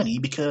type of money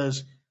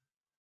because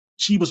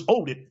she was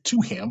owed it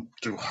to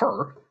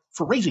her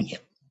for raising him.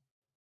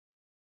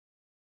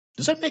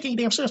 Does that make any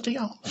damn sense to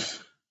y'all?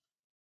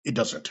 It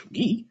doesn't to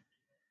me.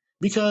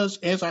 Because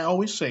as I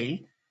always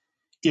say,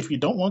 if you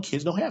don't want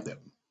kids, don't have them.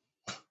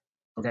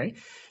 Okay?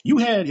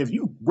 If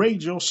you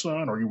raise your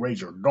son or you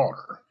raise your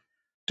daughter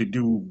to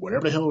do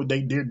whatever the hell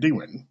they're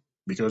doing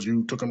because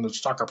you took them to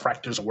soccer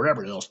practice or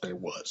whatever else there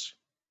was,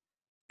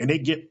 and they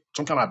get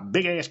some kind of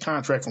big ass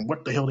contract from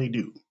what the hell they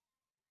do,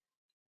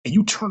 and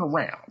you turn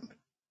around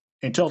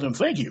and tell them,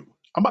 thank you,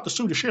 I'm about to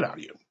sue the shit out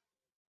of you.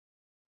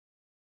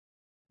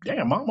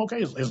 Damn, mom,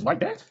 okay, it's like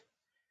that?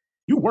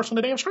 You worse than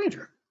a damn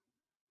stranger.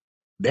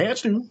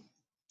 Dads do.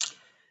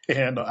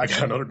 And I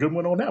got another good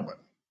one on that one.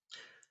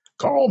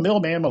 Carl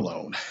Millman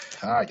Malone.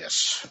 Ah,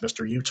 yes,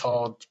 Mr.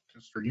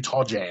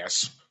 Utah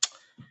Jazz.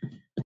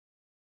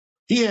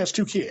 He has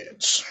two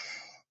kids.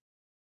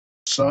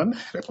 Son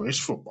that plays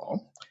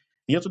football.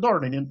 He has a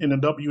daughter in the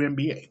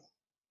WNBA.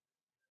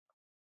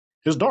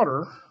 His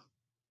daughter,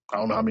 I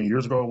don't know how many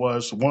years ago it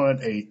was, won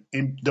a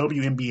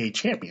WNBA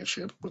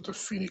championship with the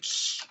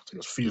Phoenix, I think it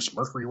was Phoenix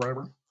Mercury, or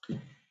whatever.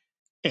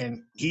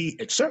 And he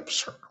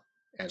accepts her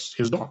as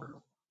his daughter.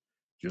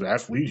 She's an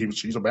athlete.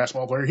 She's a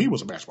basketball player. He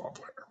was a basketball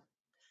player.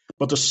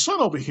 But the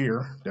son over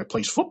here that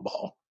plays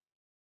football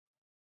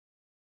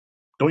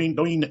don't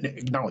even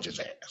acknowledge his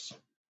ass.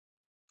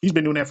 He's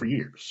been doing that for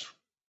years.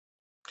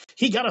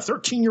 He got a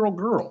 13-year-old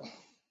girl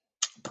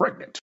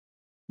pregnant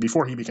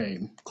before he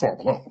became Karl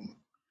Malone.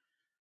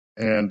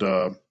 And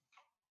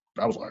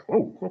I was like,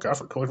 whoa, okay, I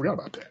totally forgot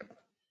about that.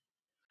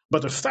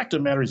 But the fact of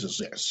the matter is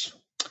this.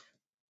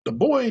 The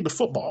boy, the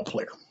football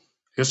player,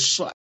 his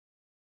son,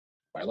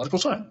 biological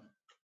son,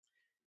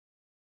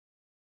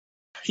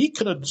 he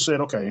could have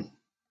said, okay,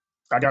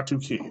 I got two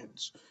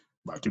kids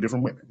by two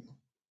different women.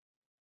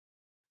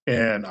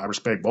 And I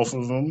respect both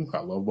of them. I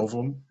love both of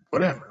them,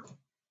 whatever.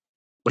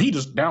 But he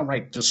just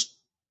downright just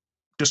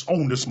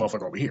owned this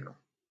motherfucker over here.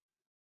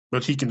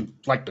 But he can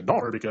like the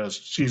daughter because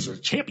she's a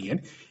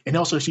champion and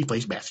also she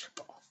plays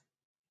basketball.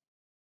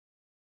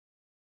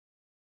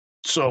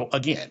 So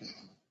again,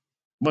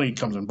 money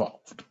comes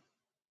involved.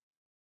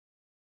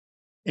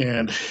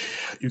 And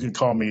you can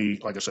call me,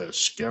 like I said, a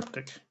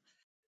skeptic.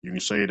 You can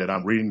say that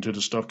I'm reading to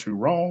the stuff too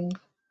wrong.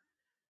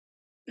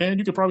 And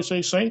you could probably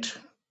say, Saint,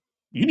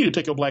 you need to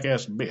take your black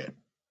ass to bed.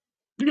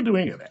 You can do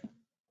any of that.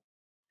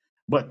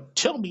 But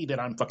tell me that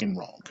I'm fucking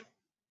wrong.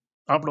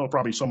 I know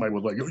probably somebody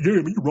was like, yeah,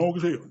 you're wrong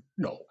as hell.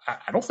 No,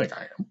 I don't think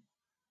I am.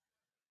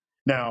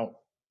 Now,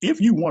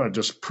 if you want to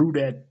just prove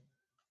that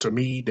to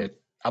me that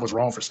I was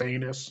wrong for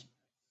saying this,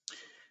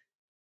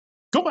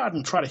 go out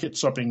and try to hit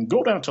something.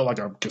 Go down to like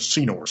a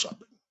casino or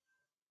something.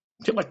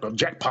 Hit like the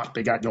jackpot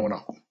they got going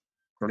on.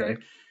 Okay?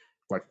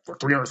 Like for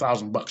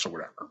 300,000 bucks or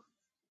whatever.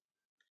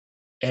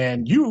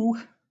 And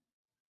you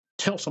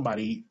tell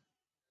somebody,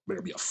 whether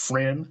it be a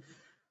friend,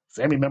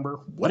 family member,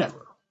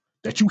 whatever,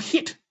 that you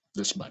hit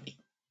this money.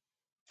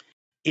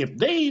 If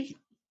they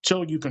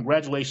tell you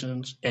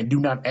congratulations and do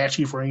not ask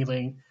you for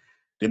anything,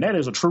 then that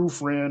is a true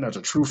friend, that's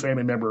a true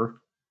family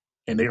member,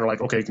 and they are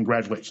like, okay,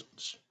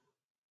 congratulations.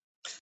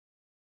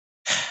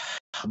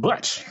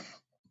 But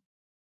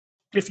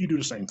if you do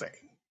the same thing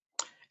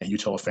and you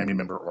tell a family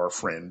member or a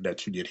friend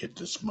that you did hit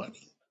this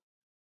money,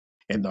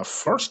 and the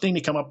first thing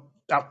that come up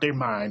out their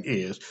mind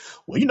is,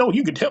 well,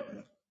 you could help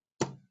me.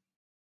 That's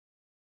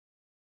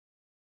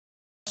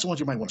the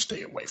ones you might want to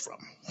stay away from.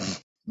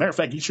 Matter of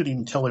fact, you shouldn't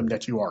even tell them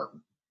that you are,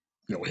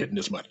 hitting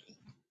this money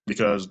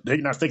because they're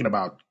not thinking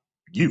about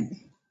you.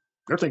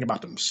 They're thinking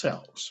about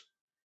themselves.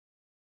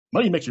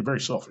 Money makes you very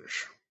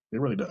selfish.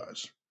 It really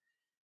does.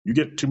 You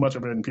get too much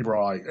of it, and people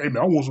are like, "Hey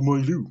man, I want some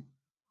money too."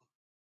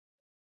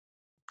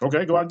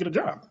 Okay, go out and get a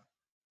job.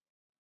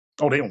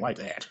 Oh, they don't like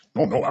that.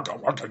 Oh no, I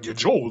got to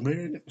get yours,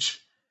 man.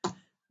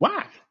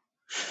 Why?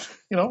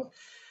 You know,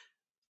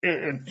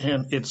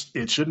 and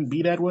it shouldn't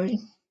be that way.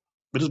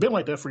 But it's been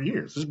like that for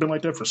years. It's been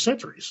like that for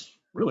centuries,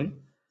 really.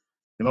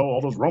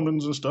 All those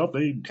Romans and stuff,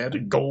 they had the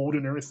gold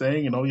and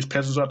everything, and all these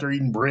peasants out there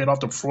eating bread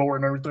off the floor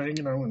and everything,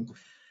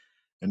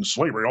 and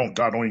slavery. Oh,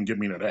 God, don't even get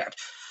me into that.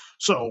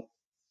 So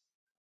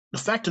the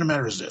fact of the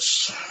matter is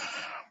this.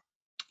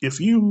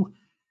 If you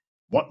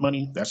want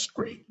money, that's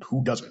great.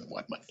 Who doesn't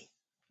want money?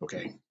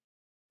 Okay.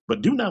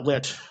 But do not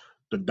let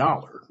the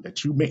dollar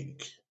that you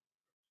make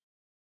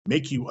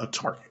you a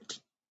target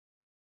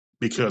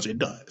because it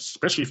does,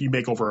 especially if you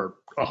make over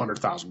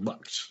 100,000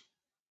 bucks.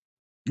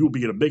 You'll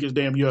be the biggest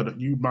damn you.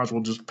 You might as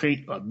well just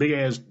paint a big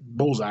ass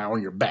bullseye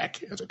on your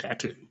back as a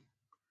tattoo.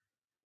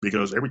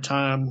 Because every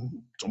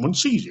time someone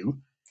sees you,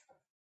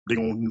 they're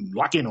gonna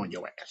lock in on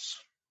your ass.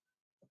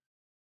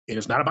 And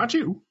it's not about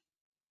you,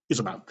 it's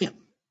about them.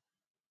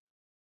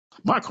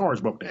 My car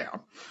is broke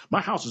down.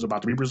 My house is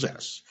about to be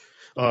possessed.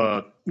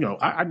 I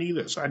need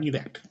this, I need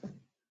that.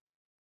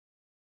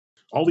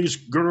 All these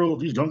girls,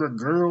 these younger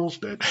girls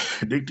that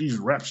date these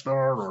rap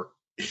stars or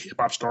hip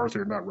hop stars,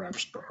 they're not rap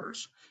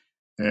stars.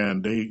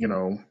 And they,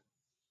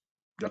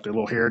 got their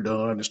little hair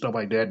done and stuff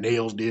like that,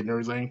 nails did and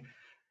everything.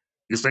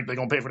 You think they're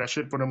gonna pay for that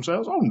shit for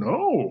themselves? Oh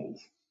no.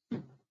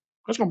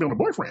 That's gonna be on the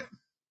boyfriend.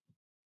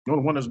 The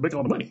one that's big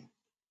on the money.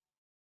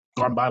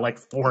 Go and buy like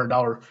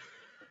 $400,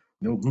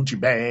 Gucci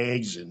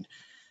bags and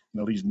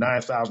these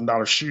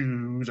 $9,000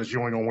 shoes that you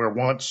only gonna wear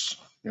once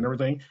and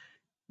everything.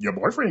 Your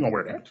boyfriend ain't gonna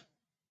wear that.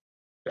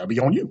 That'll be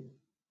on you.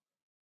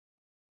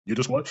 You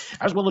just want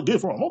I just want to look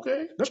good for him.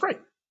 Okay, that's great.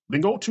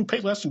 Then go to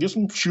Payless and get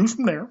some shoes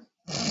from there.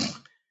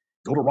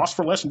 Go to Ross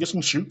for Less and get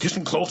some shoes, get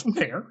some clothes from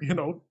there.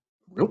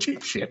 Real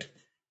cheap shit,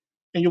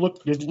 and you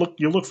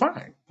look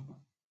fine.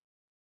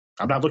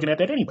 I'm not looking at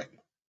that anyway.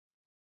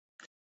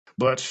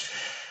 But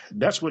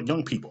that's what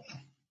young people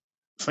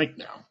think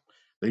now.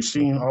 They've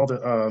seen all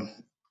the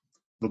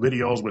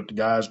videos with the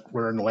guys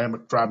wearing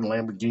driving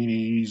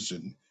Lamborghinis,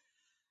 and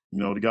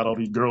they got all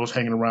these girls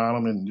hanging around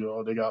them, and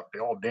they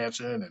all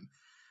dancing and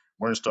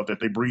wearing stuff that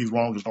they breathe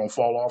wrong just don't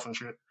fall off and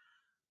shit.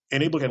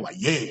 And they look at it like,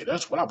 yeah,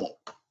 that's what I want.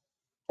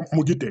 I'm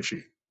gonna get that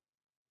shit.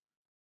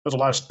 There's a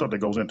lot of stuff that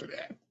goes into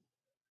that,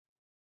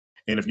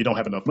 and if you don't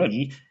have enough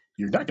money,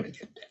 you're not gonna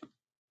get that.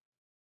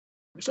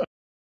 So,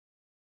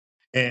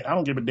 and I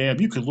don't give a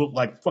damn. You could look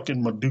like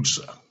fucking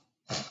Medusa,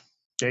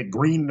 okay,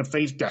 green in the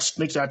face, got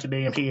snakes out your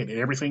damn head, and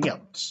everything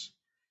else.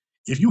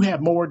 If you have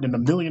more than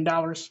 $1 million,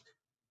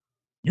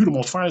 you the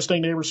most finest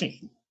thing they ever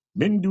seen.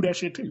 Men do that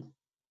shit too.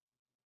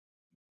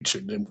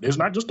 It's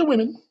not just the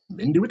women.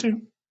 Men do it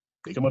too.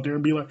 They come up there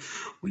and be like,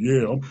 well,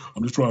 yeah,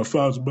 I'm just trying to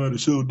find somebody to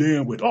settle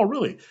down with. Oh,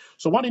 really?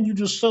 So why didn't you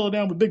just settle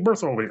down with Big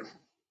Bertha over here?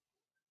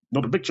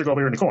 No, the big chick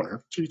over here in the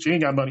corner. She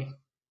ain't got money.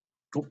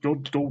 Go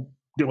deal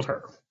with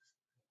her.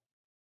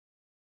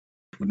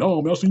 But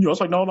no, man, I seen you. I was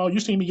like, no, you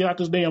seen me get out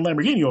this damn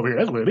Lamborghini over here.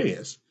 That's what it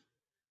is.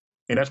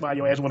 And that's why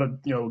your ass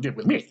want to, get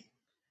with me.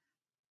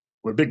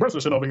 Where Big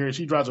Bertha sitting over here,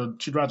 she drives a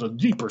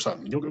Jeep or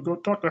something. You go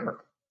talk to her.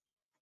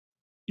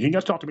 You ain't got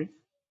to talk to me.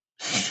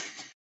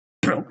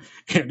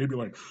 And they'd be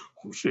like,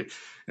 oh shit.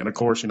 And of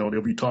course,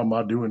 they'll be talking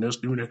about doing this,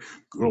 doing that.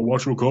 Girl,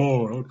 watch your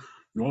car.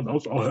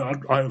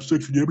 I have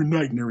sex with you every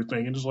night and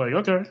everything. And it's like,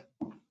 okay.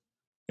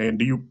 And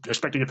do you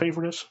expect to get paid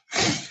for this?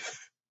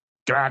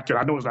 God,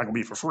 I know it's not going to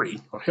be for free.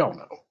 Oh, hell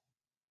no.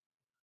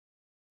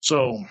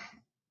 So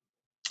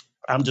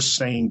I'm just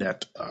saying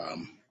that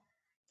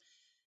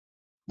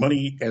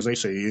money, as they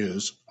say,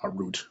 is a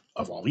root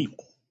of all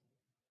evil.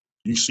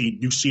 You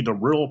see the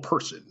real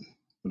person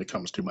when it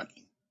comes to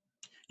money.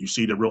 You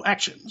see the real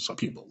actions of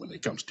people when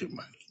it comes to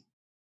money.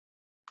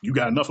 You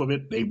got enough of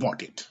it, they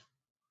want it.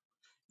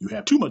 You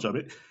have too much of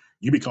it,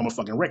 you become a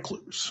fucking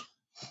recluse.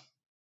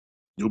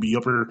 You'll be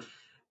up here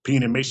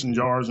peeing in mason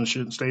jars and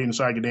shit and stay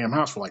inside your damn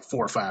house for like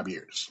 4 or 5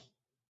 years.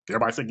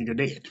 Everybody thinking you're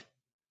dead.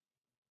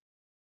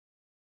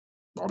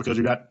 All because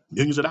you got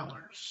millions of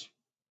dollars.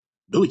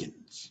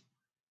 Billions.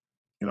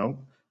 You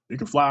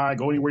can fly,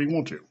 go anywhere you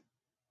want to.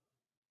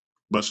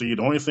 But see,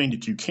 the only thing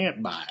that you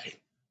can't buy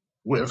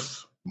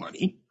with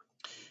money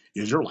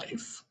is your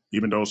life,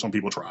 even though some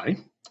people try.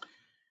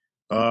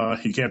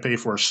 You can't pay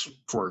for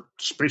a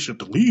spaceship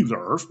to leave the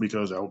Earth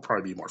because that would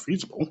probably be more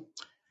feasible.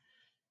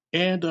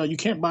 And you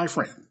can't buy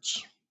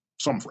friends.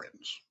 Some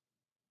friends.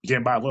 You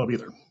can't buy love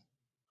either.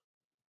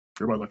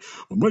 Everybody's like,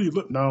 well, money.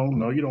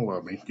 No, you don't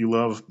love me. You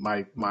love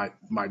my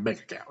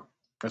bank account.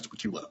 That's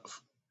what you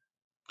love.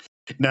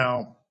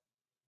 Now,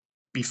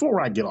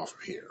 before I get off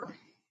of here,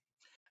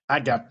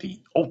 I got the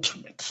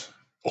ultimate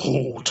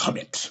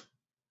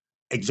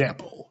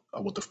example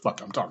of what the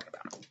fuck I'm talking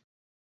about.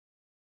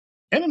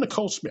 Anna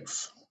Nicole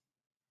Smith.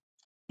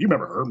 You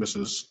remember her,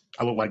 Mrs.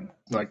 I look like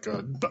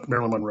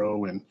Marilyn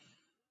Monroe, and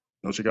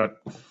she got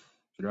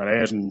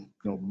ass and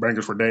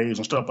bangers for days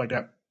and stuff like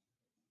that.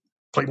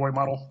 Playboy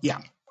model,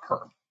 yeah, her.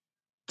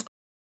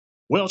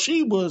 Well,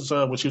 she was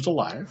when she was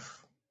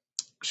alive.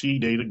 She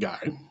dated a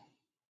guy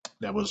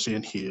that was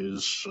in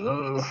his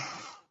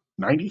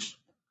 90s.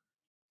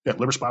 He had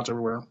liver spots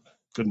everywhere.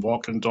 Couldn't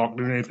walk, couldn't talk,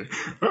 do anything.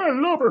 I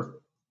love her.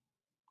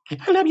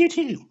 I love you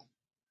too.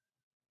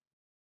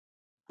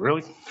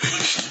 Really?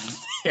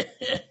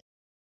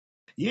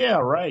 Yeah,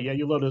 right. Yeah,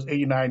 you love this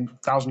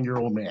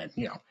 89,000-year-old man.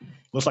 Yeah,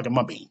 looks like a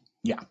mummy.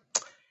 Yeah,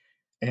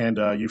 and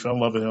you fell in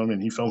love with him,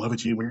 and he fell in love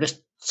with you. We're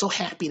just so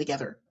happy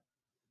together.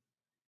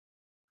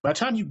 By the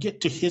time you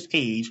get to his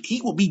age,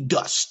 he will be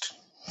dust.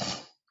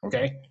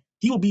 Okay,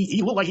 he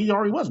looked like he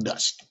already was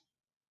dust.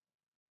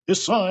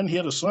 His son, he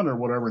had a son or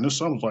whatever, and his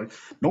son was like,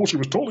 "No, she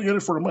was totally in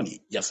it for the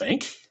money." You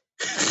think?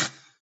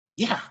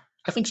 Yeah,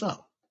 I think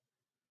so.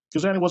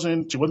 Because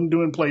then she wasn't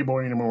doing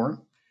Playboy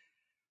anymore.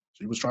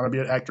 She was trying to be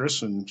an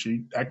actress, and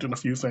she acted in a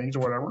few things or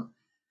whatever.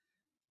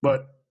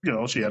 But,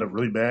 she had a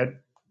really bad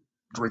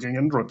drinking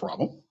and drug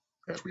problem,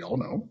 as we all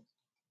know.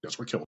 That's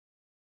what killed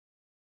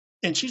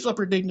her. And she's up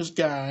here dating this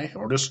guy,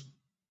 or this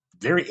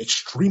very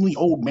extremely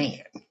old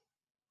man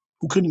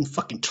who couldn't even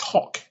fucking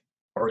talk.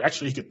 Or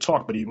actually, he could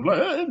talk, but he was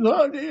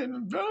like,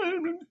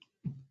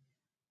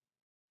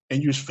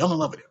 and you just fell in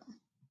love with him.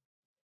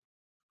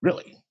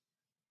 Really?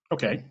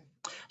 Okay.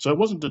 So it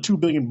wasn't the $2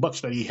 billion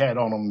that he had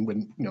on him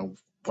when,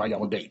 while y'all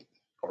were dating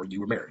or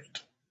you were married.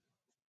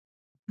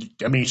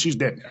 I mean, she's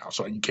dead now,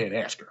 so you can't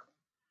ask her.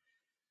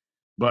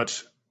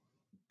 But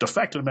the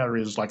fact of the matter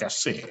is, like I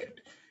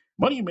said,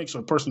 money makes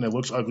a person that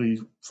looks ugly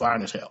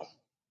fine as hell.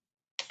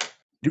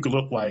 You could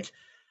look like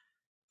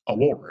a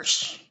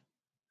walrus.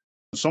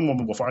 Some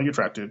woman will find you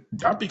attractive,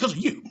 not because of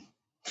you,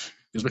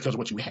 it's because of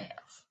what you have.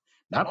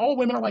 Not all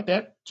women are like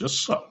that,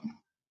 just some.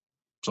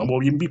 Some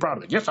will even be proud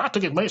of it. Yes, I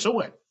took his money, so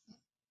what?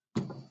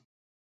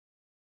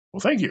 Well,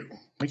 thank you.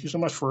 Thank you so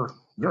much for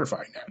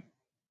verifying that.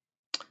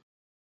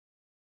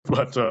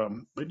 But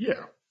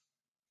yeah,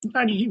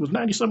 he was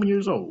 90 something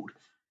years old.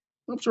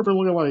 I'm sure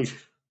people looking like,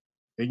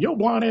 and your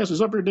blonde ass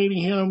is up here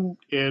dating him,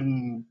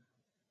 and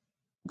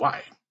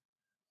why?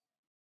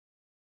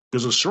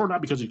 Because it's sure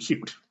not because he's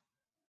cute.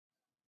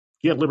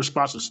 He had liver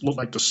spots that looked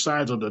like the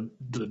sides of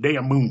the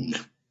damn moon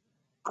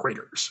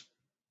craters.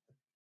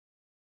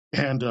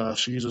 And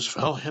she just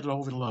fell head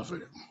over in love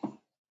with him.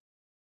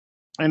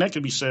 And that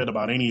can be said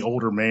about any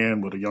older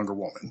man with a younger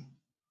woman.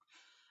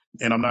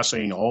 And I'm not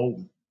saying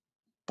all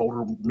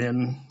older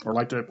men are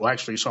like that. Well,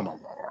 actually, some of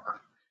them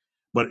are.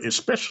 But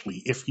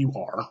especially if you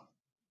are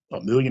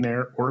a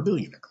millionaire or a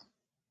billionaire.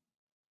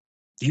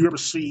 Do you ever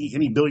see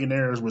any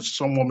billionaires with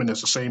some woman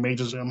that's the same age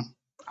as them?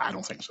 I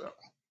don't think so.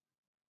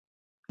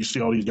 You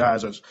see all these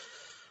guys that's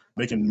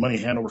making money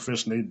hand over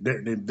fist and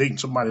they're dating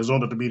somebody that's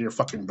old enough to be their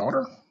fucking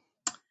daughter.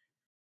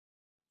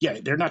 Yeah,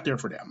 they're not there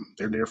for them.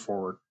 They're there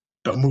for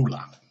the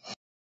moolah.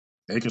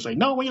 They can say,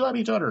 no, we love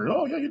each other.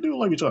 Oh, yeah, you do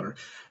love each other.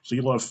 So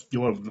you love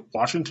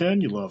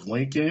Washington, you love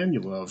Lincoln,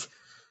 you love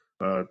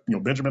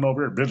Benjamin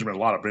over here. Benjamin, a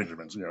lot of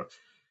Benjamins.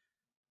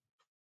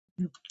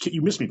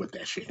 You miss me with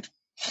that shit.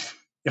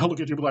 I'll look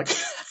at you and be like,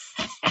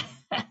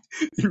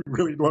 you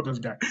really love this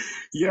guy.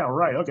 Yeah,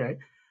 right, okay.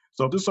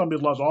 So if this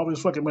somebody lost all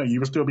his fucking money, you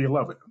would still be in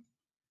love with him.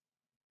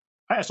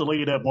 I asked a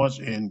lady that once,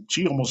 and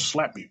she almost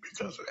slapped me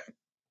because of that.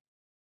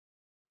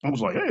 I was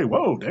like, hey,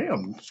 whoa,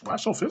 damn, why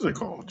so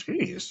physical?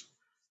 Jeez.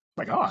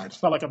 My God,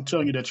 it's not like I'm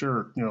telling you that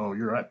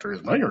you're after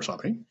his money or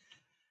something.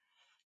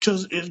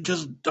 Because it's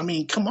just, I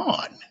mean, come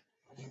on.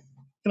 You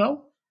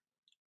know,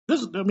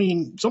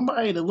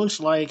 somebody that looks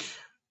like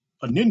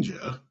a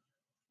ninja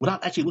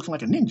without actually looking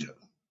like a ninja.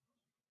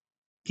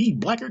 He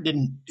blacker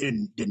than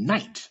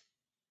night.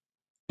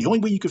 The only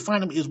way you could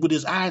find him is with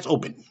his eyes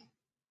open.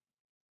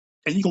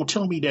 And you gonna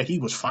tell me that he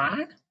was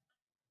fine?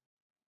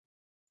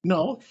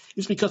 No,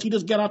 it's because he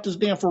just got out this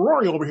damn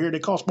Ferrari over here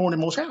that costs more than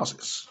most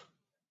houses.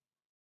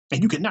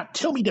 And you cannot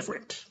tell me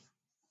different.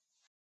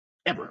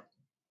 Ever.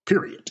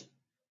 Period.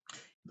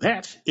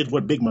 That is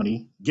what big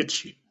money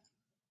gets you.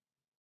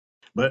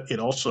 But it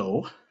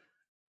also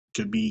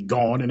could be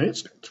gone in an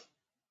instant.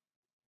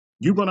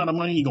 You run out of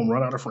money, you're gonna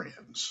run out of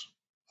friends.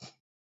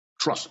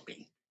 Trust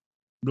me.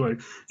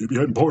 Like, if you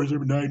had parties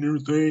every night and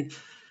everything,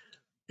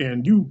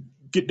 and you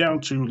get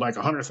down to like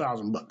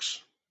 100,000 bucks,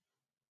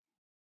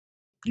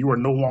 you are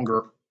no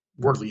longer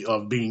worthy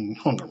of being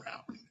hung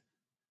around.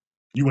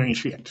 You ain't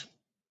shit,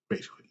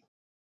 basically.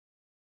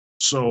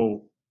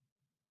 So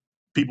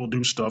people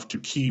do stuff to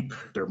keep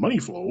their money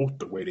flow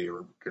the way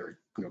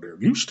they're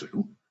used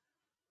to,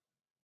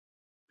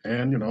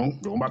 and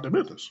go about their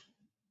business.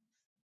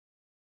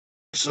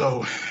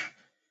 So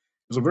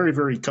it's a very,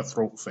 very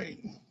cutthroat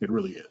thing. It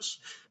really is.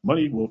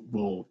 Money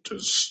will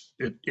just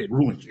it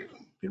ruins you.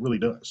 It really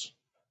does.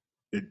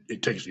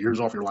 It takes years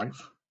off your life.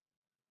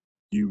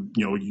 You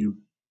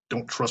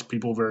don't trust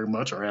people very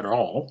much or at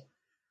all.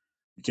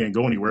 You can't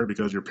go anywhere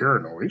because you're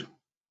paranoid,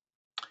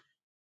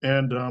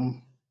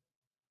 and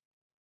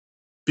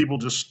people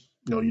just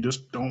you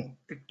just don't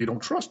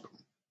trust them,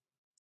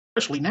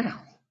 especially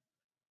now.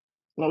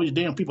 With all these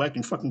damn people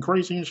acting fucking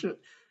crazy and shit.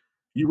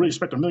 You really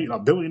expect a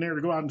billionaire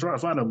to go out and try to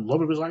find the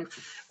love of his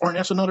life? Or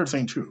that's another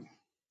thing too.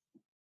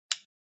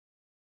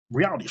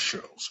 Reality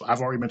shows.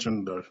 I've already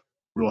mentioned the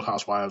Real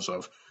Housewives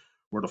of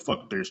where the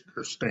fuck they're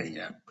staying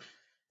at.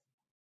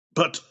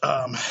 But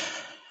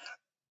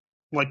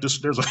like this,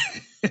 there's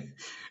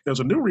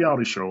a new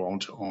reality show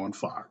on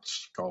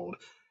Fox called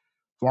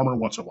Farmer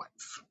Wants a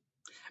Wife.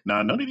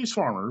 Now, none of these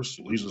farmers,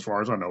 at least as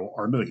far as I know,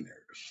 are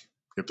millionaires.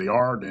 If they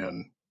are,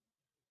 then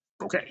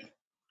okay.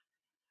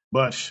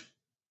 But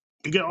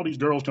you get all these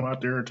girls come out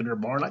there to their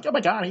barn like, oh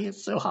my God, he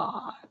is so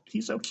hot.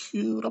 He's so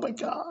cute. Oh my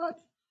God.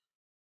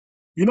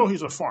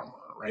 He's a farmer,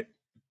 right?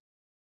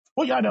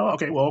 Well, yeah, I know.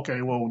 Okay, well,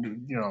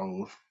 you're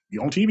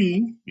on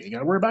TV. You ain't got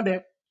to worry about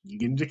that. You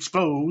getting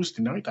exposed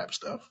and all that type of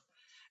stuff.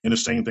 And the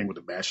same thing with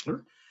The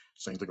Bachelor.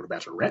 Same thing with The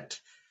Bachelorette.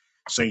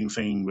 Same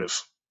thing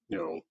with,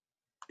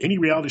 any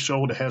reality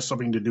show that has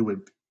something to do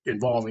with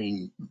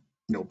involving,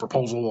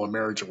 proposal or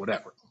marriage or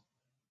whatever.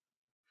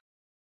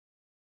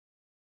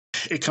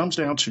 it comes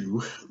down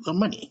to the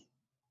money.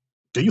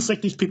 Do you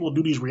think these people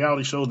do these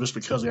reality shows just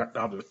because they're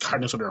out of the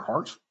kindness of their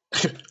hearts?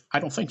 I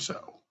don't think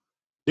so.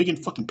 They get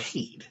fucking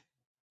paid.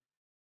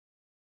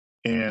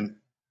 And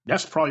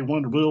that's probably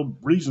one of the real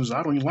reasons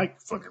I don't even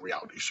like fucking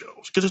reality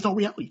shows, because there's no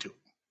reality to it.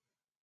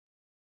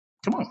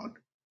 Come on.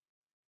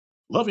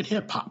 Love and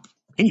hip hop.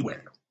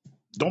 Anywhere.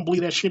 Don't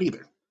believe that shit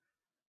either.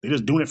 They're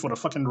just doing it for the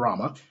fucking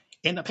drama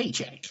and the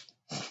paycheck.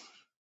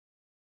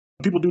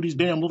 People do these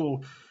damn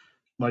little,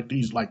 like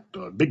these, like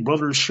Big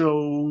Brother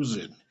shows,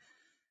 and,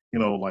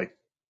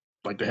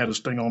 like they had this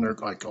thing on there,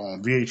 like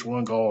on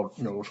VH1 called,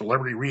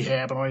 Celebrity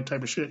Rehab and all that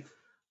type of shit.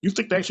 You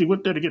think they actually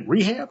went there to get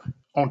rehab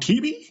on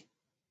TV?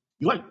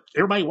 You like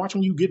everybody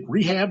watching you get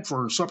rehab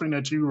for something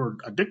that you are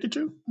addicted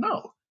to?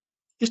 No.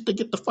 It's to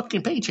get the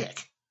fucking paycheck.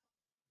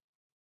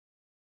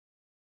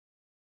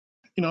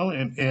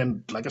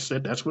 And like I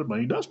said, that's what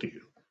money does to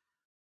you.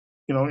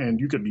 And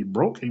you could be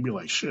broke and you'd be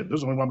like, shit, this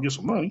is only way I'm gonna get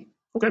some money.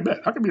 Okay, bet.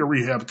 I could be a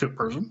rehab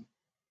person.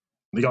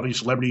 They got these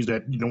celebrities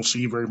that you don't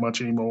see very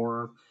much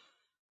anymore,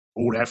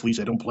 old athletes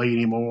that don't play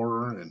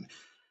anymore, and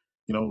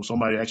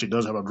somebody actually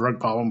does have a drug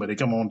problem, but they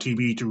come on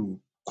TV to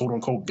quote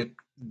unquote get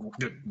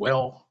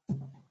well.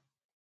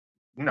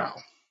 No,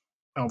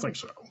 I don't think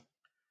so.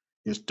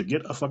 It's to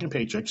get a fucking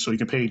paycheck so you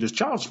can pay this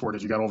child support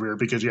that you got over here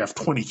because you have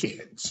 20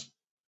 kids.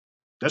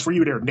 That's for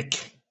you there, Nick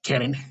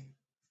Cannon.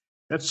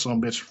 That's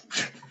some bitch.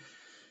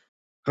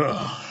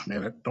 Oh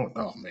man, I don't.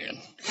 Oh man,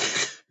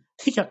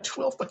 he got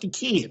 12 fucking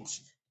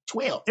kids.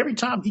 12 every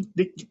time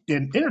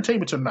in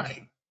Entertainment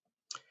Tonight.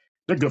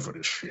 They're good for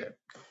this shit.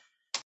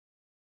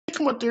 They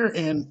come up there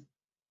and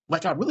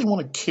like I really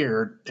want to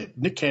care that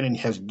Nick Cannon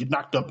has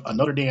knocked up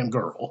another damn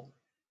girl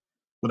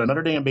with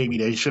another damn baby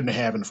they shouldn't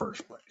have in the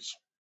first place.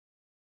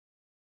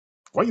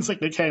 Why do you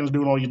think Nick Cannon's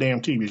doing all these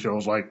damn TV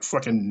shows like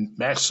fucking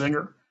Masked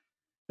Singer?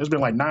 There's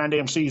been like 9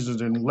 damn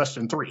seasons in less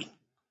than 3.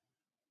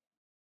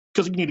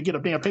 Because you need to get a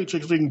damn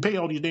paycheck so you can pay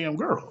all these damn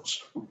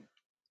girls.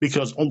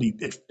 Because only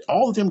if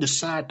all of them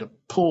decide to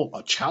pull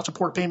a child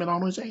support payment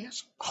on his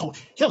ass, oh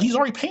hell, he's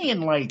already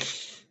paying like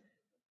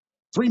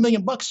 $3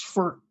 million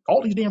for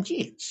all these damn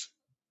kids.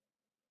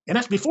 And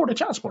that's before the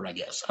child support, I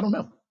guess. I don't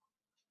know.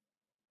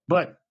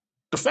 But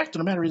the fact of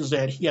the matter is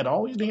that he had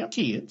all these damn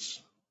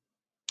kids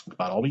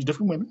about all these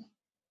different women,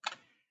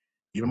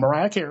 even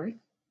Mariah Carey.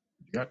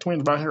 You got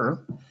twins by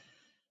her.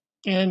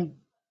 And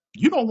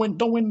you don't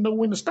know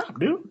when to stop,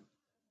 dude.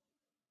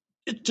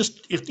 It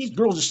just, if these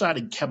girls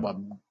decide to have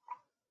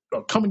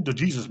a coming to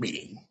Jesus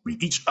meeting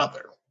with each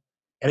other,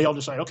 and they all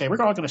decide, okay,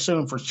 we're all going to send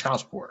them for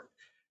child support.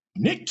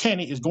 Nick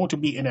Cannon is going to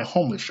be in a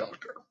homeless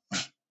shelter,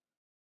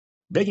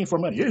 begging for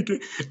money. Hey,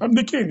 I'm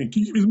Nick Cannon.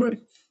 Can you give me some money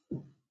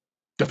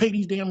to pay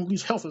these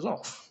healthers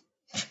off?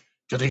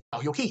 Because they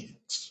all your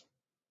kids.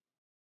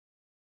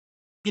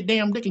 Get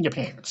damn dick in your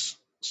pants.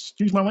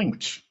 Excuse my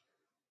language.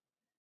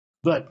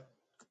 But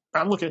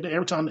I look at it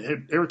every time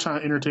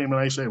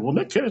entertainment, I say, well,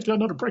 Nick Cannon's got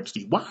another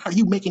pregnancy. Why are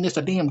you making this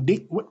a damn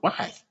dick?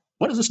 Why?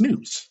 What is this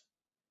news?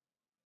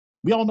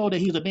 We all know that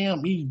he's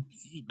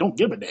he don't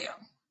give a damn,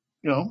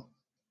 you know?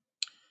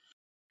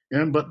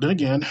 But then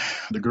again,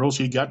 the girls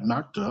he got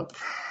knocked up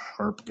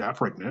or got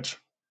pregnant,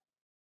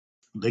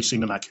 they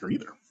seem to not care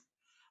either.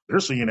 They're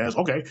seeing it as,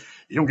 okay,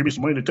 you don't give me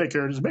some money to take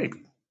care of this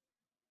baby.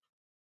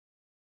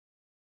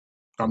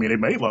 I mean, they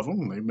may love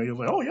him. They may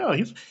say, oh yeah,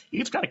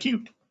 he's kind of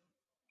cute.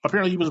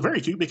 Apparently he was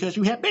very cute because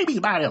you had babies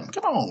by him.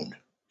 Come on.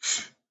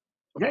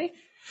 Okay?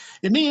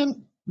 And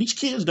then these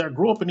kids that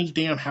grow up in these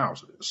damn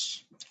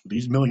houses,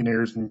 these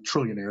millionaires and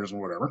trillionaires and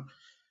whatever,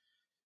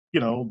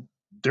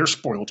 they're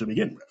spoiled to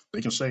begin with.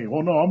 They can say,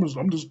 well, no,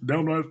 I'm just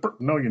down to person.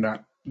 No, you're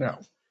not. No.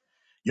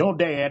 Your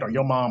dad or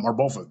your mom or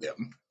both of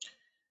them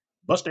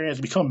bust their ass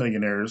to become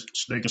millionaires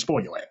so they can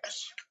spoil your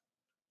ass.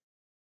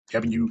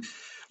 Having you,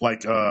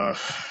 like,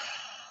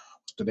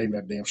 what's the name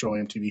of that damn show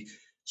on MTV?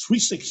 Sweet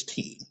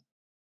 16.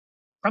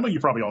 I know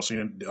you probably all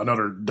seen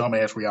another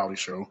dumbass reality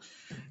show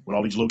with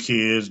all these little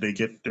kids. They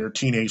get their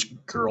teenage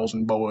girls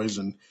and boys,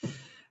 and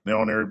they're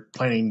on there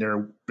planning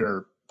their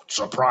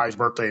surprise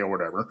birthday or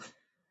whatever.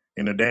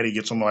 And the daddy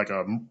gets them like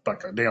a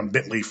damn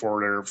Bentley for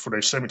their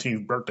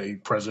 17th birthday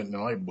present and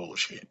all that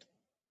bullshit.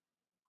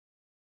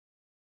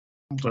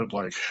 So like,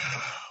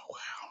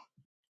 wow.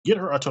 Get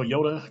her a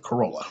Toyota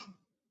Corolla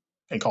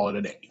and call it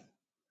a day.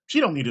 She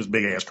don't need this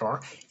big ass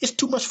car. It's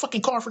too much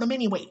fucking car for them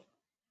anyway.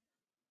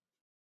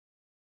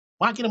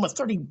 Why get him a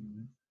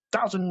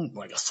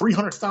like a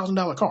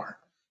 $300,000 car?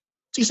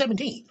 She's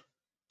 17.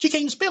 She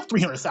can't even spell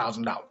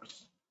 $300,000.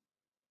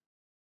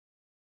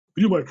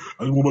 You're like,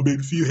 I just want my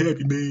baby to feel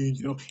happy,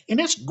 man. And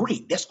that's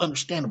great. That's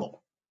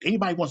understandable.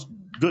 Anybody wants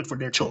good for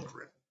their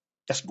children.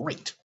 That's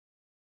great.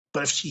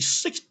 But if she's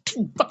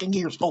 16 fucking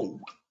years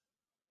old,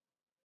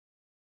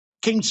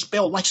 can't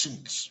spell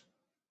license,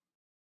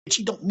 and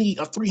she don't need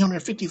a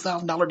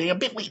 $350,000 damn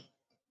Bentley.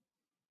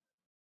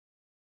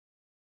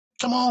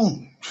 Come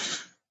on.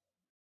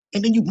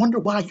 And then you wonder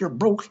why you're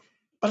broke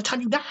by the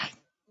time you die. I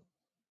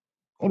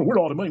don't know where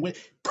all the money went.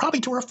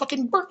 Probably to her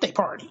fucking birthday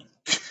party.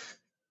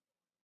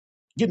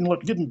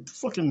 Getting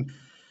fucking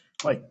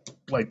like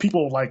like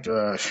people like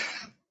Beyonce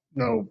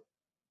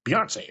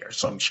or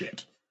some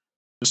shit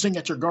to sing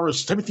at your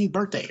girl's 17th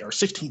birthday or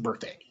 16th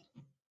birthday.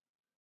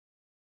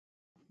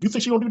 You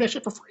think she gonna do that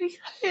shit for free?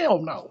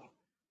 Hell no.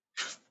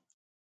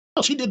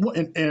 Well, she did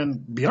one,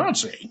 and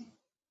Beyonce,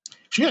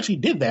 she actually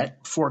did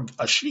that for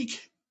a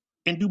sheik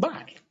in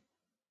Dubai.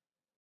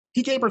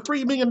 He gave her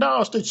 $3 million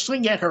to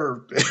sing at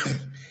her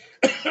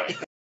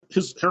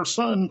her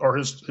son or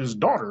his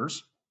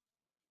daughter's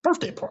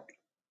birthday party.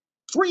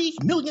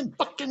 $3 million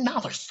fucking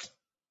dollars.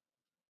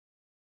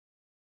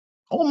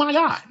 Oh my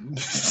god.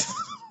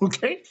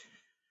 Okay,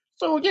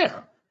 so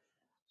yeah,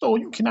 so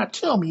you cannot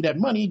tell me that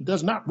money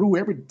does not rule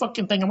every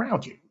fucking thing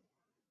around you.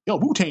 Yo,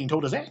 Wu Tang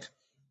told us that.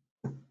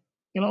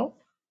 You know,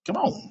 come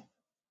on.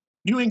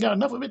 You ain't got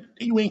enough of it.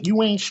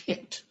 You ain't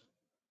shit.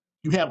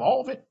 You have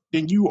all of it,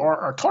 then you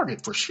are a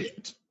target for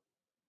shit.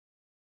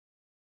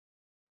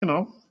 You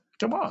know,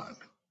 come on.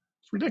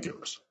 It's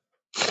ridiculous.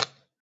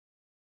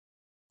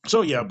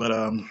 So yeah, but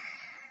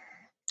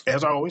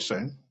as I always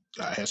say,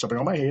 I had something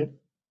on my head.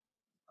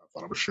 I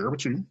thought I would share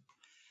with you.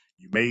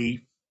 You may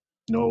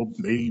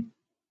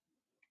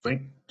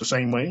think the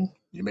same way.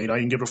 You may not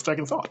even give it a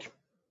second thought.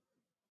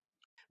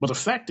 But the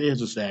fact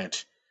is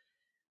that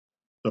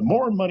the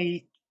more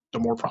money, the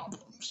more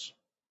problems.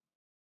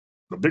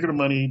 The bigger the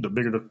money, the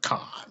bigger the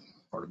con,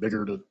 or the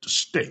bigger the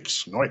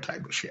stakes, that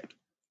type of shit.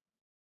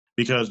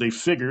 Because they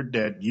figured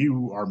that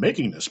you are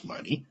making this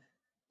money,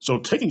 so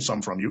taking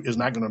some from you is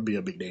not going to be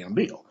a big damn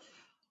deal.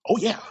 Oh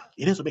yeah,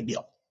 it is a big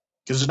deal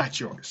because it's not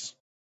yours.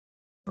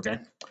 Okay.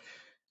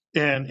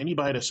 And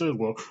anybody that says,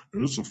 well,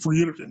 it's a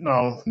free internet.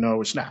 No,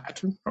 no, it's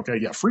not. Okay,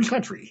 yeah, free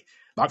country.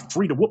 I'm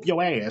free to whoop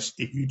your ass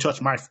if you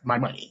touch my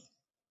money.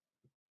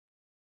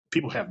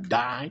 People have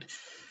died.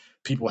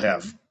 People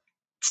have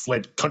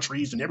fled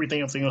countries and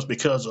everything else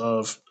because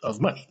of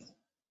money.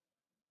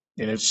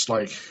 And it's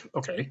like,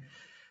 okay,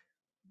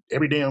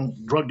 every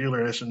damn drug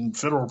dealer that's in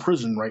federal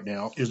prison right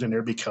now is in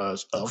there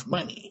because of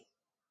money.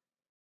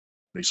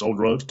 They sold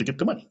drugs to get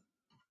the money.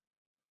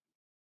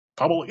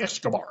 Pablo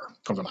Escobar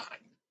comes to mind.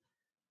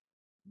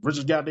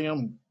 Richest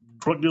goddamn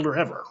drug dealer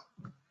ever.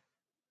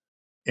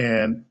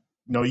 And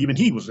even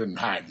he was in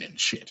hiding and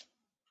shit.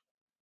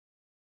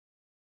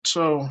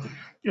 So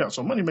yeah,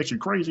 so money makes you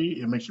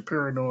crazy. It makes you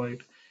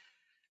paranoid.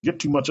 Get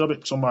too much of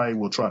it, somebody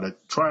will try to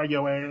try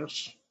your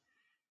ass,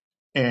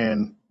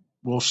 and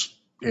will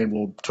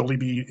will totally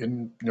be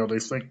in. They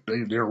think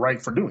they're right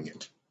for doing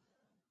it.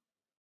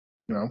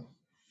 You know,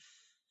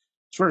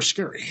 it's very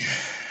scary,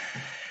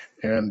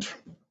 and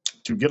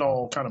to get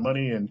all kind of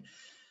money, and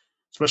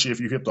especially if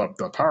you hit the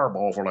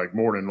Powerball for like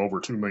more than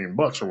over $2 million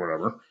or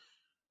whatever.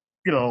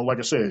 Like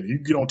I said, you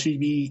get on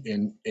TV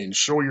and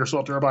show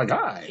yourself to everybody.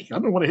 Hi,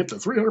 I'm the one to hit the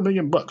 $300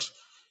 million.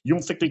 You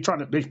don't think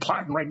they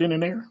plotting right then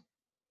and there?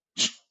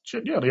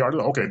 Shit, yeah, they are.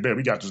 Okay, man,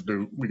 we got this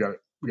dude. We got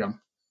it. We got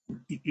him.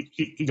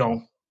 He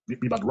gone. We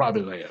about to rob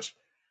his ass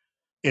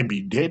and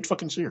be dead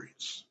fucking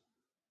serious.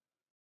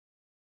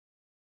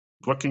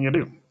 What can you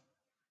do?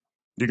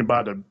 You can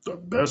buy the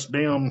best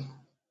damn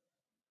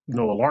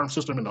alarm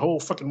system in the whole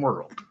fucking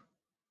world.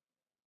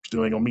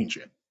 Still ain't gonna mean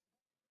shit.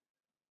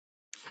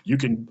 You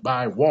can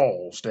buy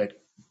walls that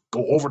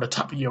go over the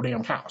top of your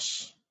damn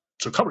house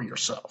to cover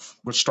yourself,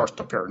 which starts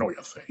the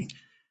paranoia thing.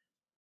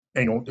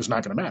 It's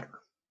not gonna matter.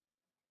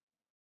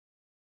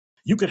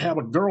 You could have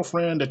a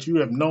girlfriend that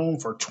you have known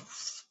for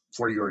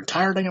your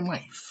entire damn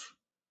life,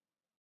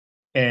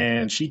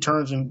 and she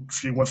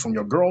went from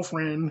your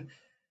girlfriend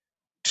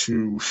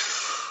to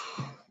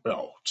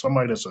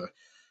somebody that's a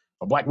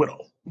black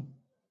widow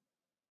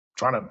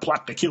trying to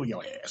plot to kill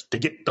your ass to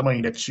get the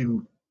money that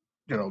you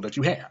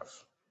have.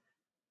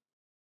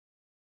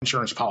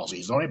 Insurance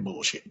policies, all that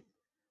bullshit.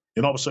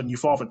 Then all of a sudden you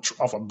fall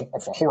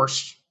off a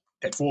horse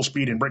at full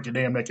speed and break your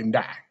damn neck and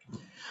die.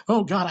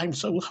 Oh God, I'm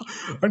so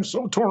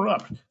torn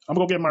up. I'm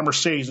gonna get my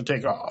Mercedes and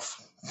take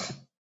off.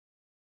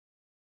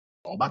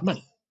 All about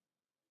money,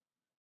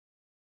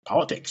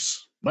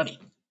 politics, money.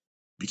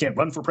 You can't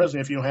run for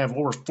president if you don't have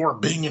over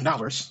 $4 billion.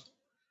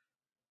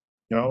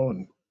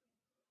 And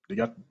they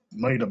got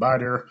money to buy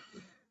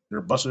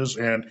their buses.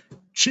 And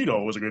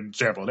Cheeto was a good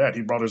example of that.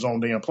 He brought his own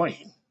damn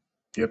plane.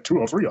 He had two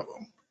or three of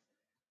them.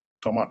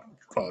 Talking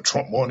about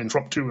Trump 1 and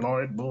Trump 2 and all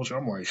that bullshit.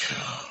 I'm like,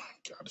 oh,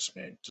 God, this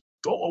man, just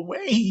go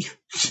away.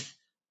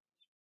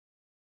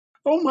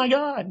 Oh my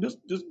God,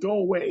 just go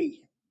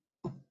away.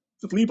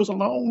 Just leave us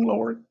alone,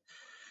 Lord.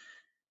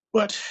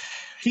 But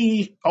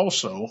he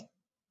also,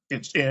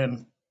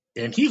 and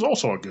he's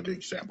also a good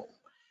example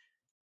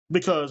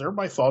because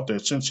everybody thought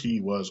that since he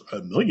was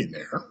a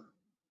millionaire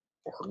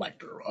or lack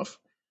thereof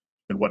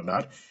and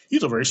whatnot,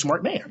 he's a very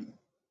smart man.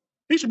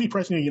 He should be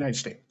president of the United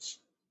States.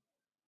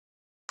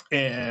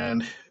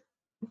 And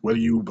whether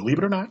you believe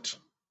it or not,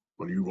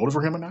 whether you voted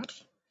for him or not,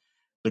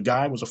 the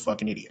guy was a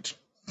fucking idiot.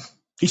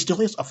 He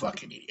still is a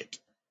fucking idiot.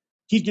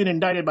 He's getting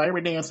indicted by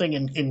every damn thing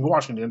in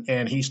Washington,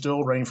 and he's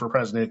still running for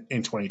president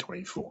in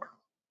 2024.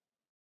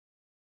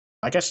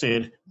 Like I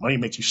said, money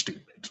makes you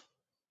stupid.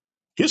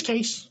 His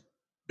case,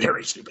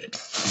 very stupid.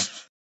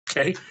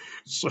 Okay?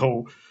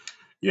 So,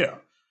 yeah.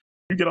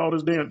 You get all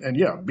this damn, and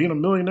yeah, being a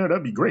millionaire,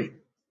 that'd be great.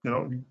 You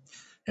know, you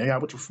hang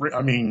out with your friend.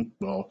 I mean,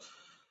 well,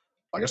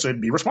 like I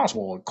said, be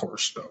responsible, of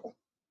course, though.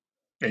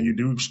 And you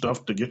do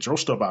stuff to get your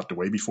stuff out the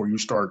way before you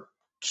start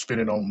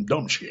spending on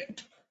dumb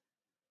shit.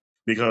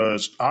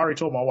 Because I already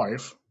told my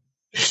wife,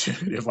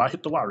 if I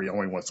hit the lottery, I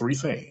only want three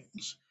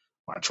things: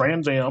 my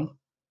Trans Am,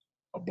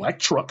 a black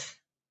truck,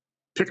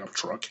 pickup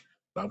truck,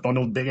 not on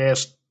those big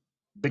ass,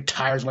 big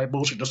tires like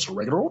bullshit, just a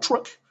regular old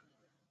truck,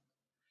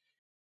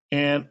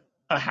 and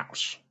a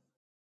house.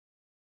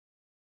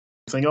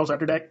 Anything else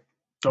after that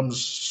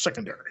comes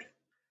secondary.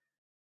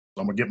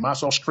 So I'm gonna get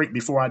myself straight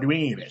before I do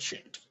any of that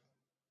shit.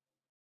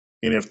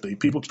 And if the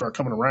people start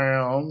coming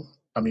around,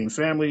 I mean,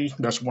 family,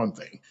 that's one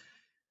thing.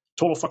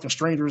 Total fucking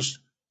strangers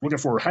looking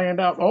for a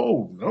handout.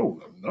 Oh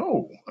no,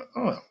 no,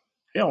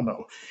 hell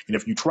no. And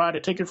if you try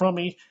to take it from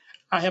me,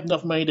 I have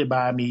enough money to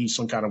buy me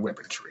some kind of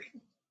weaponry,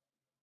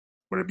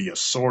 whether it be a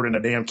sword and a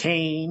damn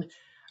cane,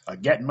 a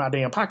gat in my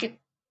damn pocket,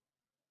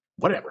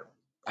 whatever.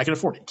 I can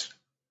afford it.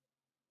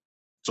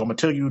 So I'm gonna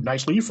tell you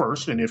nicely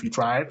first, and if you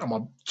try it, I'm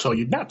gonna tell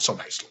you not so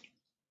nicely.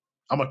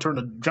 I'm gonna turn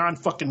to John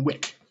fucking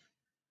Wick.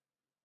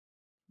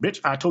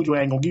 Bitch, I told you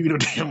I ain't gonna give you no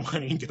damn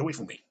money and get away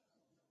from me.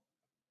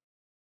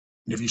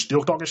 And if you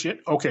still talking shit,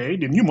 okay,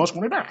 then you must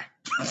want to die.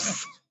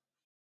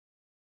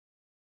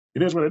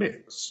 It is what it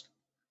is.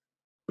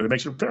 But it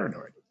makes you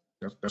paranoid.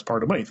 That's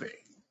part of the money thing.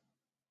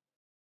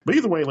 But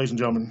either way, ladies and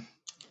gentlemen,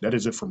 that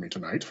is it for me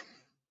tonight.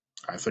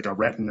 I think I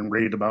ranted and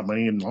raved about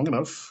money long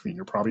enough. And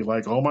you're probably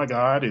like, oh my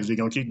God, is he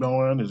going to keep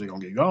going? Is he going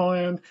to get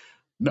going?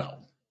 No,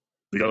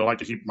 because I like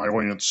to keep my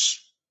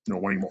audience,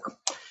 wanting more.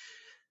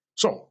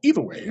 So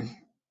either way,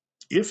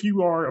 if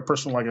you are a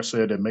person, like I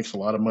said, that makes a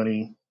lot of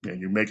money and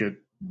you make it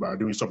by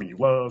doing something you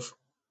love,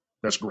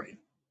 that's great.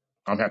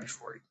 I'm happy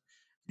for you.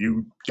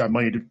 You got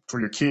money for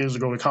your kids to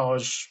go to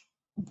college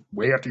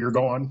way after you're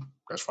gone,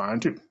 that's fine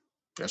too.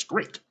 That's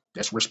great.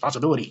 That's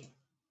responsibility.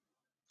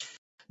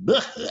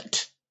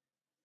 But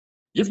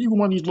if you're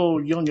one of these little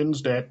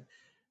youngins that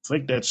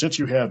think that since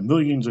you have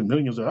millions and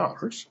millions of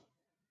dollars,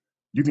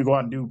 you can go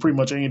out and do pretty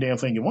much any damn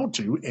thing you want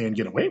to and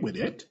get away with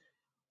it,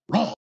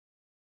 wrong.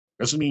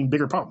 Doesn't mean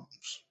bigger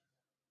problems.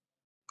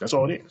 That's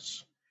all it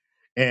is.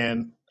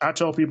 And I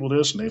tell people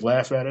this and they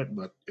laugh at it,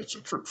 but it's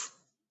the truth.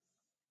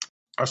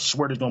 I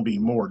swear there's going to be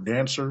more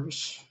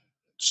dancers,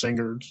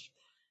 singers,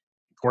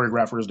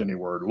 choreographers than there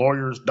were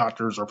lawyers,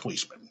 doctors, or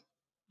policemen.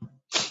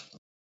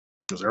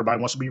 Because everybody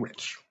wants to be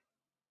rich.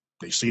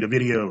 They see the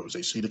videos,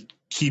 they see the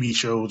TV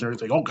shows and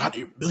everything. Oh God,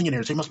 they're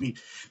billionaires.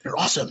 They're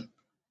awesome.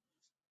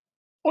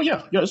 Oh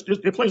yeah,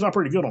 it plays out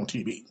pretty good on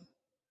TV.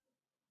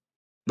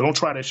 But don't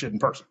try that shit in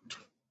person.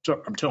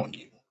 So I'm telling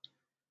you,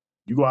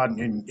 you go out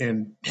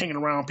and hanging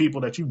around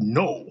people that you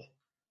know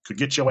could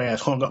get your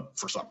ass hung up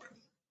for something.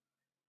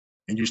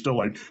 And you're still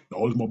like,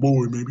 no, it's my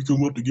boy, maybe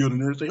come up together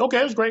and everything. Okay,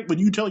 that's great, but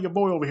you tell your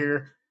boy over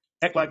here,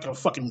 act like a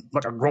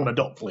grown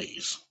adult,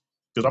 please.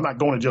 Because I'm not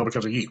going to jail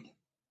because of you.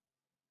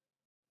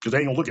 Because they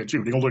ain't gonna look at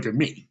you, they're gonna look at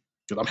me.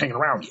 Because I'm hanging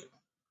around you.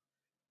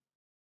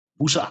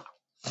 Woosah.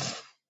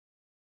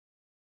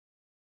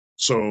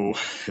 So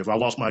if I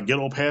lost my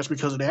ghetto pass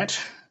because of that,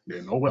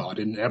 then oh well, I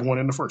didn't have one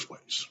in the first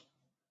place.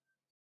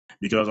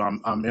 Because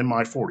I'm in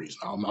my 40s.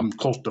 I'm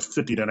close to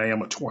 50 than I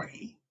am at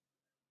 20.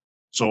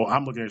 So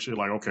I'm looking at shit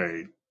like,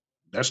 okay,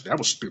 that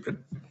was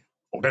stupid.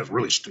 Oh, that's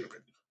really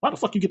stupid. Why the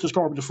fuck you get this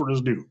garbage for this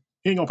dude?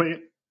 He ain't gonna pay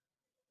it.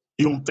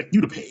 He gonna think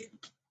you to pay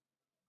it.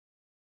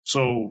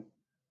 So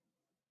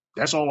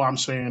that's all I'm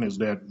saying is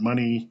that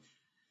money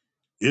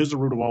is the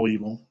root of all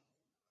evil.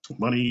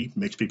 Money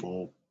makes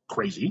people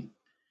crazy.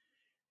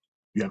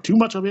 You have too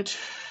much of it,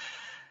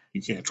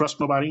 you can't trust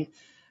nobody.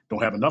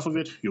 Don't have enough of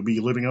it, you'll be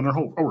living under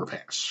an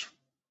overpass.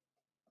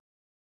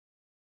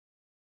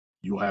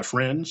 You'll have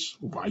friends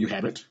while you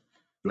have it.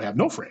 You'll have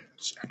no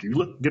friends after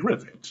you get rid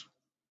of it.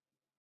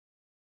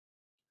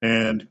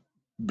 And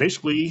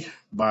basically,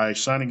 by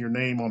signing your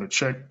name on a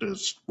check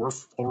that's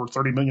worth over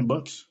 30 million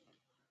bucks,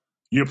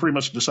 you pretty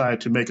much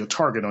decide to make a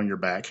target on your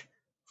back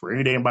for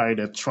anybody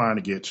that's trying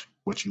to get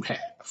what you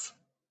have.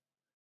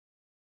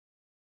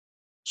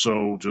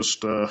 So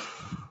just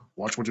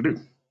watch what you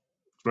do,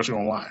 especially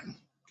online,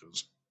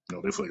 because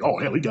they think, oh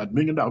hell, he got $1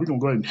 million. We're gonna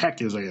go ahead and hack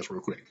his ass real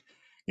quick,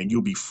 and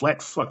you'll be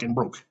flat fucking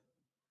broke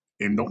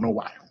and don't know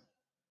why.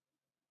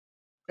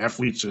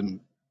 Athletes and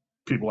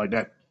people like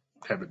that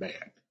have it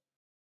bad.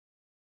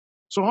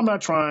 So I'm not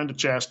trying to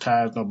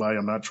chastise nobody.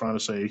 I'm not trying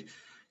to say,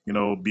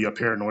 be a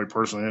paranoid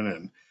person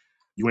and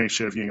you ain't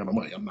shit if you ain't got no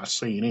money. I'm not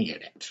saying any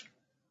of that.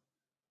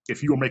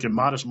 If you are making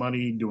modest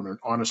money, doing an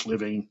honest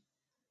living,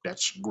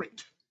 that's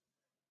great.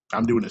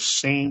 I'm doing the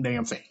same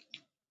damn thing.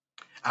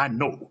 I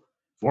know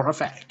for a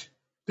fact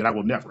that I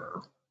will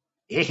never,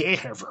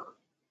 ever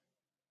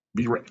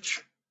be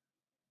rich.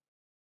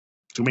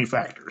 Too many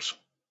factors.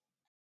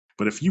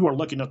 But if you are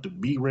lucky enough to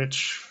be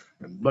rich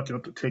and lucky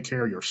enough to take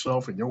care of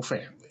yourself and your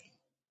family,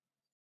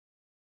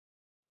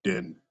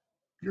 then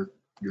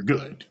you're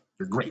good.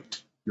 You're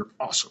great. You're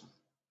awesome.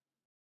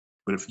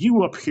 But if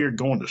you up here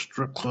going to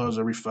strip clubs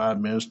every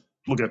 5 minutes,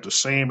 look at the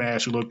same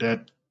ass you looked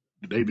at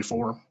the day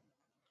before,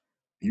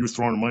 You was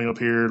throwing money up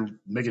here,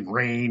 making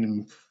rain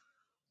and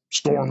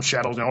storm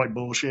shadows and all that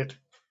bullshit.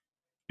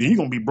 Then you're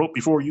gonna be broke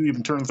before you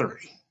even turn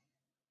 30.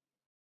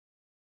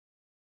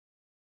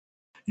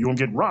 You're gonna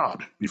get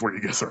robbed before you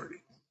get 30.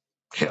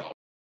 Hell,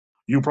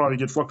 you'll probably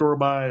get fucked over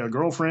by a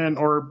girlfriend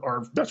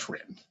or best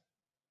friend.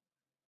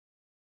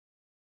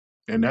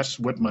 And that's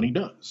what money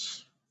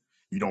does.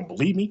 You don't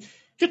believe me?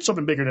 Get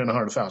something bigger than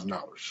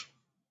 $100,000.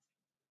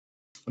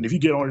 And if you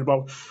get on your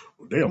about,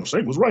 well, damn,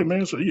 Saint was right,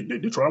 man. So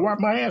they try to wipe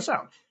my ass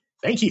out.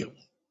 Thank you.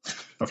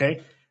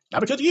 Okay?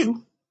 Not because of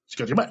you, it's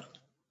because of your money.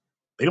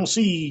 They don't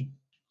see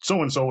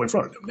so and so in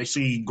front of them. They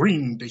see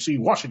green, they see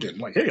Washington.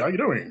 Like, hey, how you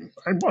doing?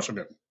 I'm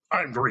Washington.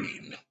 I'm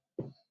green.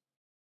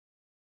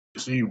 They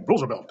see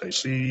Roosevelt. They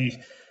see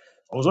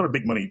all those other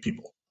big money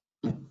people.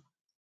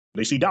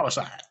 They see dollar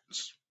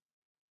signs.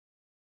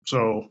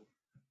 So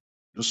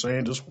just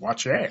saying, just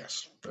watch your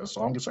ass. That's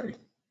all I can say.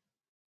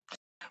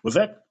 With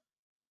that,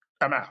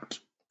 I'm out.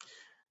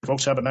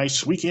 Folks, have a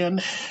nice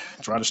weekend.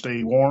 Try to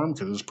stay warm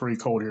because it's pretty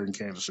cold here in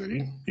Kansas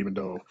City, even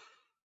though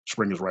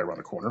spring is right around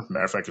the corner.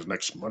 Matter of fact, it's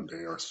next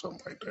Monday or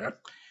something like that.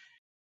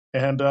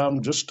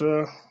 And just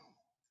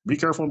be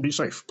careful and be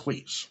safe,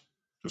 please.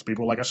 Because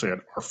people, like I said,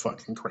 are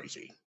fucking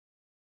crazy.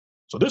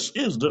 So this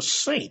is the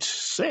Saint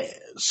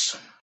Says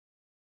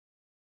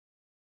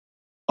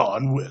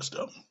on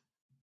Wisdom.